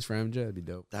he plays for MJ. That'd be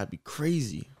dope. That'd be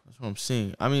crazy. That's what I'm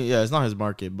saying. I mean, yeah, it's not his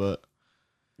market, but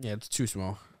yeah, it's too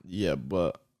small. Yeah,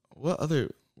 but where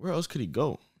else could he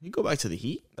go? He'd go back to the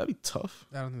Heat? That'd be tough.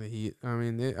 I don't think the Heat. I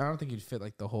mean, I don't think he'd fit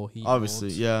like the whole Heat. Obviously,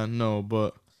 molds. yeah, no,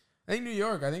 but I think New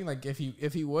York. I think like if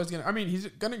he was gonna, I mean, he's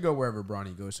gonna go wherever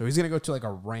Bronny goes. So he's gonna go to like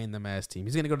a random ass team.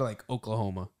 He's gonna go to like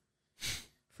Oklahoma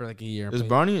for like a year. Is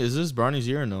this Bronny's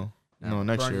year or no? No,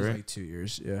 next year, right? Like 2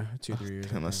 years. Yeah, 2-3 years.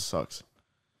 Damn, that sucks.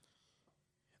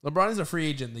 LeBron is a free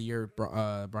agent the year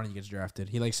Bronny gets drafted.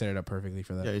 He like set it up perfectly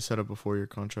for that. Yeah, he set up a 4-year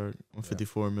contract on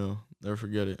 $54 million. Never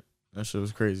forget it. That shit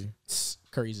was crazy.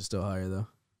 Curry's is still higher though.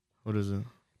 What is it?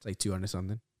 It's like 200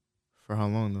 something. For how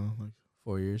long though? Like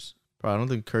 4 years. Bro, I don't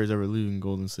think Curry's ever leaving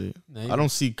Golden State. No, I don't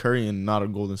see Curry in not a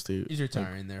Golden State. He's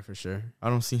retiring there for sure. I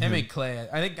don't see him. Him and Clay.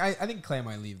 I think Clay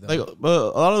might leave though. Like, but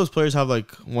a lot of those players have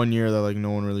like 1 year that like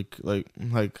no one really like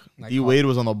D Wade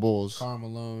was on the Bulls. Karl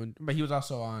Malone, but he was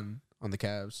also on the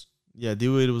Cavs. Yeah, D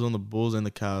Wade was on the Bulls and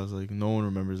the Cavs. Like no one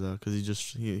remembers that because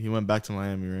he went back to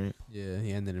Miami, right? Yeah,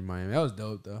 he ended in Miami. That was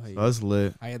dope though. So that's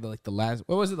lit. I had the last.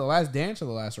 What was it? The last dance or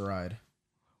the last ride?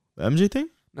 The MJ thing?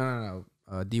 No.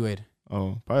 D Wade.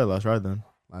 Oh, probably the last ride then.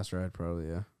 Last ride, probably.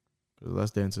 Yeah. Because the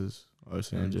last dance is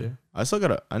obviously MJ.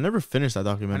 MJ. I never finished that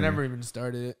documentary. I never even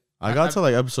started it. I got to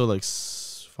like episode like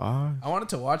 5. I wanted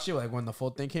to watch it like when the full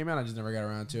thing came out. I just never got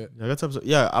around to it. Yeah, I got to episode.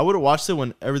 Yeah, I would have watched it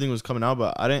when everything was coming out,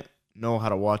 but I didn't know how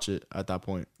to watch it at that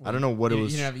point. I don't know what it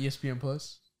was. You didn't have ESPN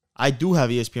Plus? I do have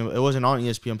ESPN. It wasn't on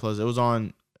ESPN Plus. It was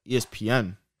on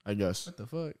ESPN, I guess. What the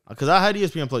fuck? Because I had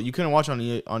ESPN Plus. You couldn't watch on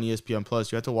ESPN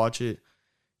Plus. You had to watch it.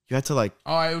 You had to like.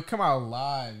 Oh, it would come out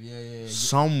live. Yeah.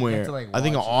 Somewhere. To, like, I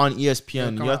think on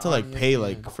ESPN. You have to like pay ESPN.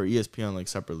 like for ESPN like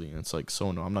separately, and it's like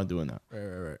so no, I'm not doing that.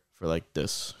 Right. For like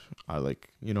this, I like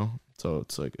So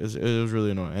it's like it was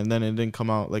really annoying. And then it didn't come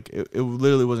out like it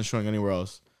literally wasn't showing anywhere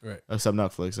else, Right. except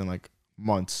Netflix in like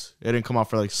months. It didn't come out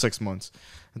for like 6 months.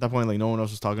 At that point, like no one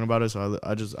else was talking about it. So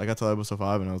I got to episode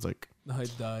 5 and I was like, The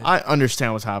hype died. I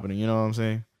understand what's happening. You know what I'm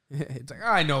saying? It's like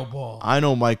I know ball. I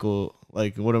know Michael.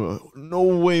 Like no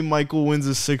way Michael wins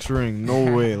a 6th ring.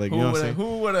 No way. Like you know what I'm saying?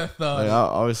 Who would have thought? Like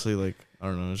obviously like I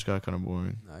don't know. It just got kind of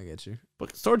boring. No, I get you.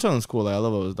 But storytelling's cool. Like I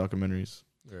love all those documentaries.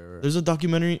 Right. There's a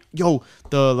documentary. Yo,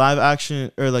 the live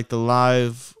action or like the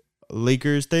live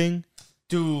Lakers thing.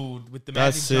 Dude, with the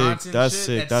That's Magic sick. Johnson That's shit,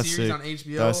 sick. that That's series sick. on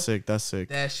HBO. That's sick.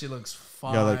 That shit looks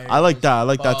fire. Yeah, like I like that. I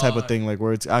like that type of thing. Like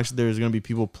where it's actually there's gonna be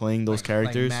people playing those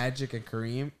characters. Like Magic and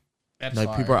Kareem. That's like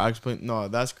fire. people are actually playing. No,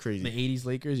 that's crazy. The 80s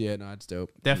Lakers, yeah, no, it's dope.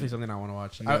 Definitely something I want to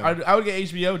watch. Yeah. I would get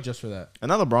HBO just for that.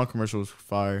 And that LeBron commercial was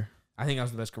fire. I think that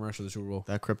was the best commercial of the Super Bowl.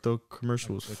 That crypto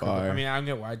commercial was fire. I mean, I don't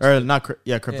get why. Or not,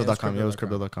 crypto.com. Yeah, it was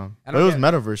crypto.com. But it was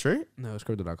Metaverse, right? No, it was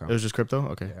crypto.com. It was just crypto?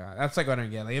 Okay. Yeah, that's like what I don't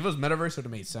get. Like, if it was Metaverse, it would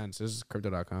have made sense. It was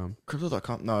crypto.com.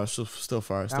 Crypto.com? No, it's still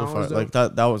fire. Still That fire. was Like,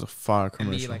 that was a fire And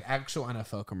the commercial. like actual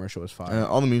NFL commercial was fire. And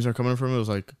all the memes are coming from it. It was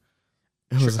like,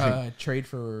 don't trade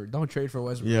for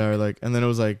Westbrook. yeah, or like, and then it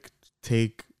was like,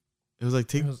 take It was like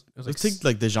take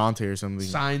like DeJounte or something.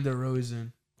 sign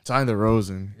DeRozan. Sign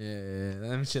DeRozan. Yeah,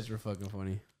 them shits were fucking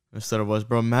funny. Instead of Westbrook.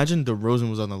 Bro, imagine DeRozan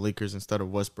was on the Lakers instead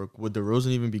of Westbrook. Would DeRozan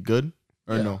even be good?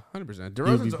 Or no? 100%.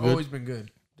 DeRozan's always been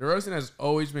good. DeRozan has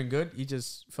always been good. He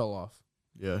just fell off.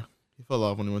 Yeah. He fell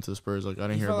off when he went to the Spurs. Like I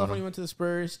didn't hear He fell about off when he him. went to the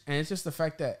Spurs, and it's just the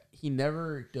fact that he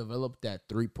never developed that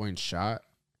 3-point shot.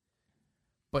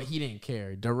 But he didn't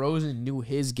care. DeRozan knew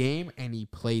his game, and he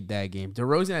played that game.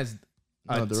 DeRozan has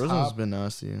No, DeRozan's been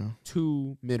nasty, you know.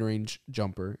 2 mid-range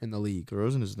jumper in the league.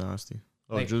 DeRozan is nasty.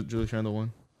 Oh, Like- Julius Randle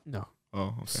won? No.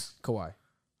 Oh, okay. Kawhi.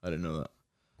 I didn't know that.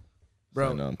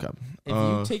 Bro, No, I'm capping. if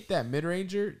you take that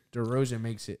mid-ranger, DeRozan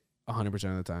makes it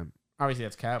 100% of the time. Obviously,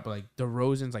 that's cap, but like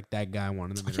DeRozan's like that guy one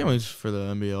of the I can't wait for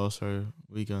the NBA All-Star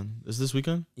weekend. Is this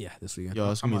weekend? Yeah, this weekend. Yo,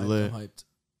 it's gonna be lit. I'm hyped.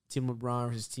 Team LeBron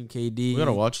versus Team KD. We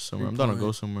gotta watch it somewhere. I'm down to go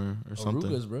 3-point. somewhere or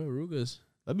something. Rugas, bro. Rugas.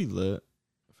 That'd be lit.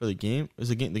 For the game? Is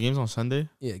the game's on Sunday?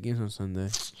 Yeah, game's on Sunday.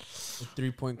 The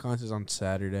 3-point contest on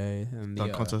Saturday. And the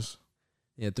Dunk contest.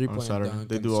 Yeah, 3-point Saturday. dunk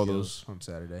They and do all skills on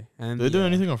Saturday. And Do they do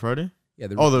anything on Friday? Yeah,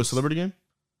 Oh, the celebrity game?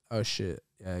 Oh shit.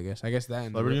 Yeah, I guess that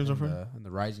and Celebrity games on and Friday? and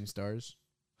the Rising Stars.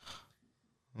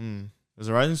 Is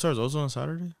the Rising Stars also on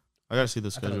Saturday? I gotta see the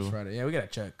I thought it was schedule. Friday. Yeah, we gotta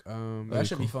check. That be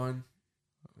should be cool. fun.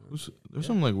 There's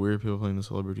some like weird people playing the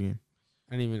celebrity game.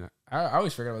 I didn't even. I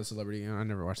always forget about the celebrity game. I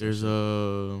never watched. There's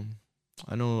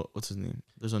I know what's his name.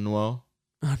 There's a Noel,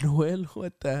 Noel.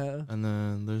 What the hell? and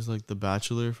then there's like the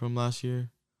Bachelor from last year.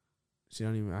 See, I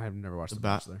have never watched The The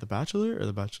Bachelor. The Bachelor or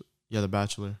the Bachelor? Yeah, the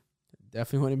Bachelor.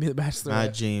 Definitely want to be The Bachelor.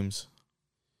 Matt James.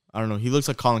 I don't know. He looks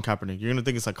like Colin Kaepernick. You're gonna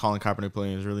think it's like Colin Kaepernick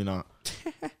playing. It's really not,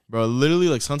 bro. Literally,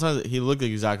 like sometimes he looked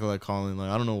exactly like Colin. Like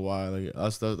I don't know why. Like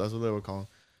that's what they were calling.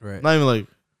 Right. Not even like.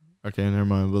 Okay, never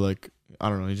mind. But like I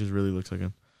don't know. He just really looks like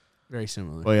him. Very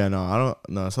similar. But yeah, no, I don't.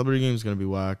 No, celebrity game is gonna be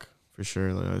whack for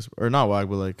sure. Like or not whack,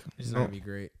 but like It's not gonna be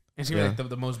great. It's gonna be like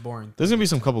the most boring. There's gonna be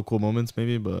some couple cool moments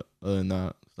maybe, but other than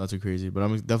that, it's not too crazy. But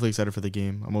I'm definitely excited for the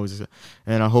game. I'm always excited,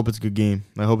 and I hope it's a good game.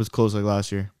 I hope it's close like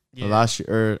last year. Yeah. Or last year,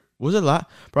 or was it last?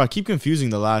 Bro, I keep confusing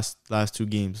the last 2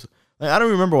 games. Like I don't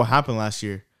remember what happened last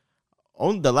year.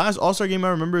 The last All-Star game I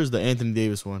remember is the Anthony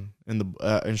Davis one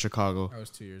in Chicago. That was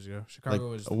 2 years ago. Chicago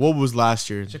Like, what was last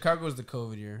year? Chicago was the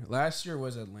COVID year. Last year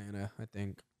was Atlanta, I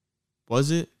think.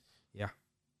 Was it? Yeah.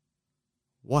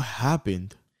 What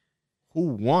happened? Who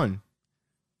won?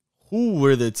 who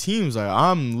were the teams? Like,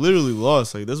 I'm literally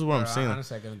lost. Like, this is what I'm saying.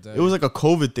 Honestly, I couldn't tell It was like a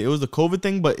COVID thing. It was the COVID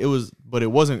thing, but it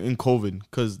wasn't in COVID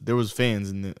because there was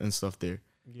fans and stuff there.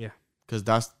 Yeah. Because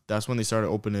that's when they started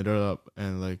opening it up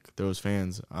and like there was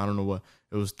fans. I don't know what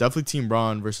it was. Definitely Team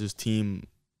Bron versus Team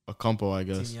Acampo, I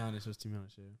guess. Team Giannis was Team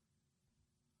Giannis. Yeah.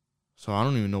 So I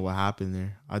don't even know what happened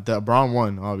there. Bron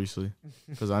won obviously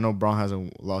because I know Bron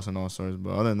hasn't lost an All Stars,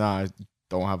 but other than that, I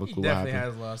don't have a clue. He definitely what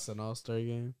happened. has lost an All-Star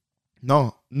game.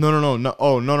 No.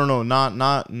 Oh, no.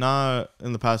 Not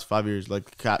in the past 5 years.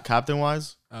 Like captain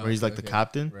wise, where he's like the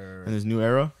captain right. in his new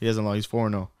era. He hasn't lost. He's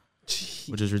 4-0,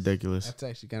 which is ridiculous. That's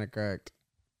actually kind of cracked.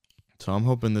 So I'm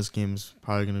hoping this game is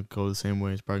probably gonna go the same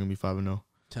way. It's probably gonna be 5-0.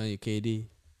 Telling you, KD.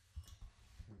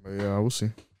 But yeah, we'll see.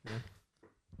 Yeah.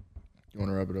 You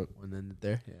want to wrap it up? One ended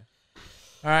there. Yeah.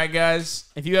 All right, guys.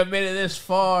 If you have made it this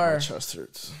far, My chest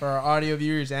hurts. for our audio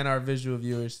viewers and our visual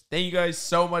viewers, thank you guys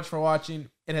so much for watching.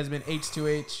 It has been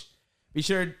H2H. Be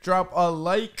sure to drop a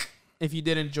like if you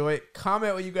did enjoy it.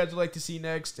 Comment what you guys would like to see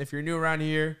next. If you're new around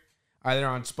here, either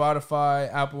on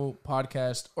Spotify, Apple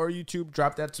Podcast, or YouTube,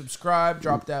 drop that subscribe,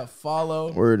 drop that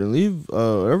follow. Word, and leave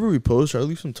whatever we post. Try to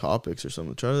leave some topics or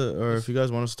something. Or if you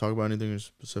guys want us to talk about anything in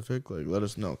specific, like let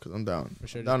us know because I'm down. For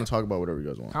sure. I'm down to talk about whatever you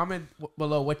guys want. Comment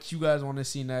below what you guys want to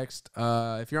see next.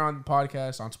 If you're on the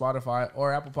podcast on Spotify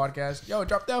or Apple Podcast,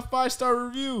 drop that 5-star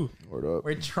review. Word up.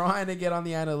 We're trying to get on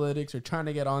the analytics. We're trying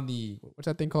to get on the what's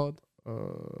that thing called?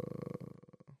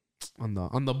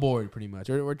 On the board, pretty much.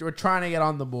 We're trying to get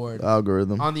on the board.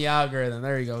 Algorithm. On the algorithm.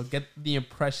 There you go. Get the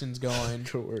impressions going.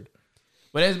 Good word.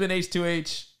 But it has been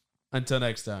H2H. Until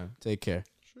next time. Take care.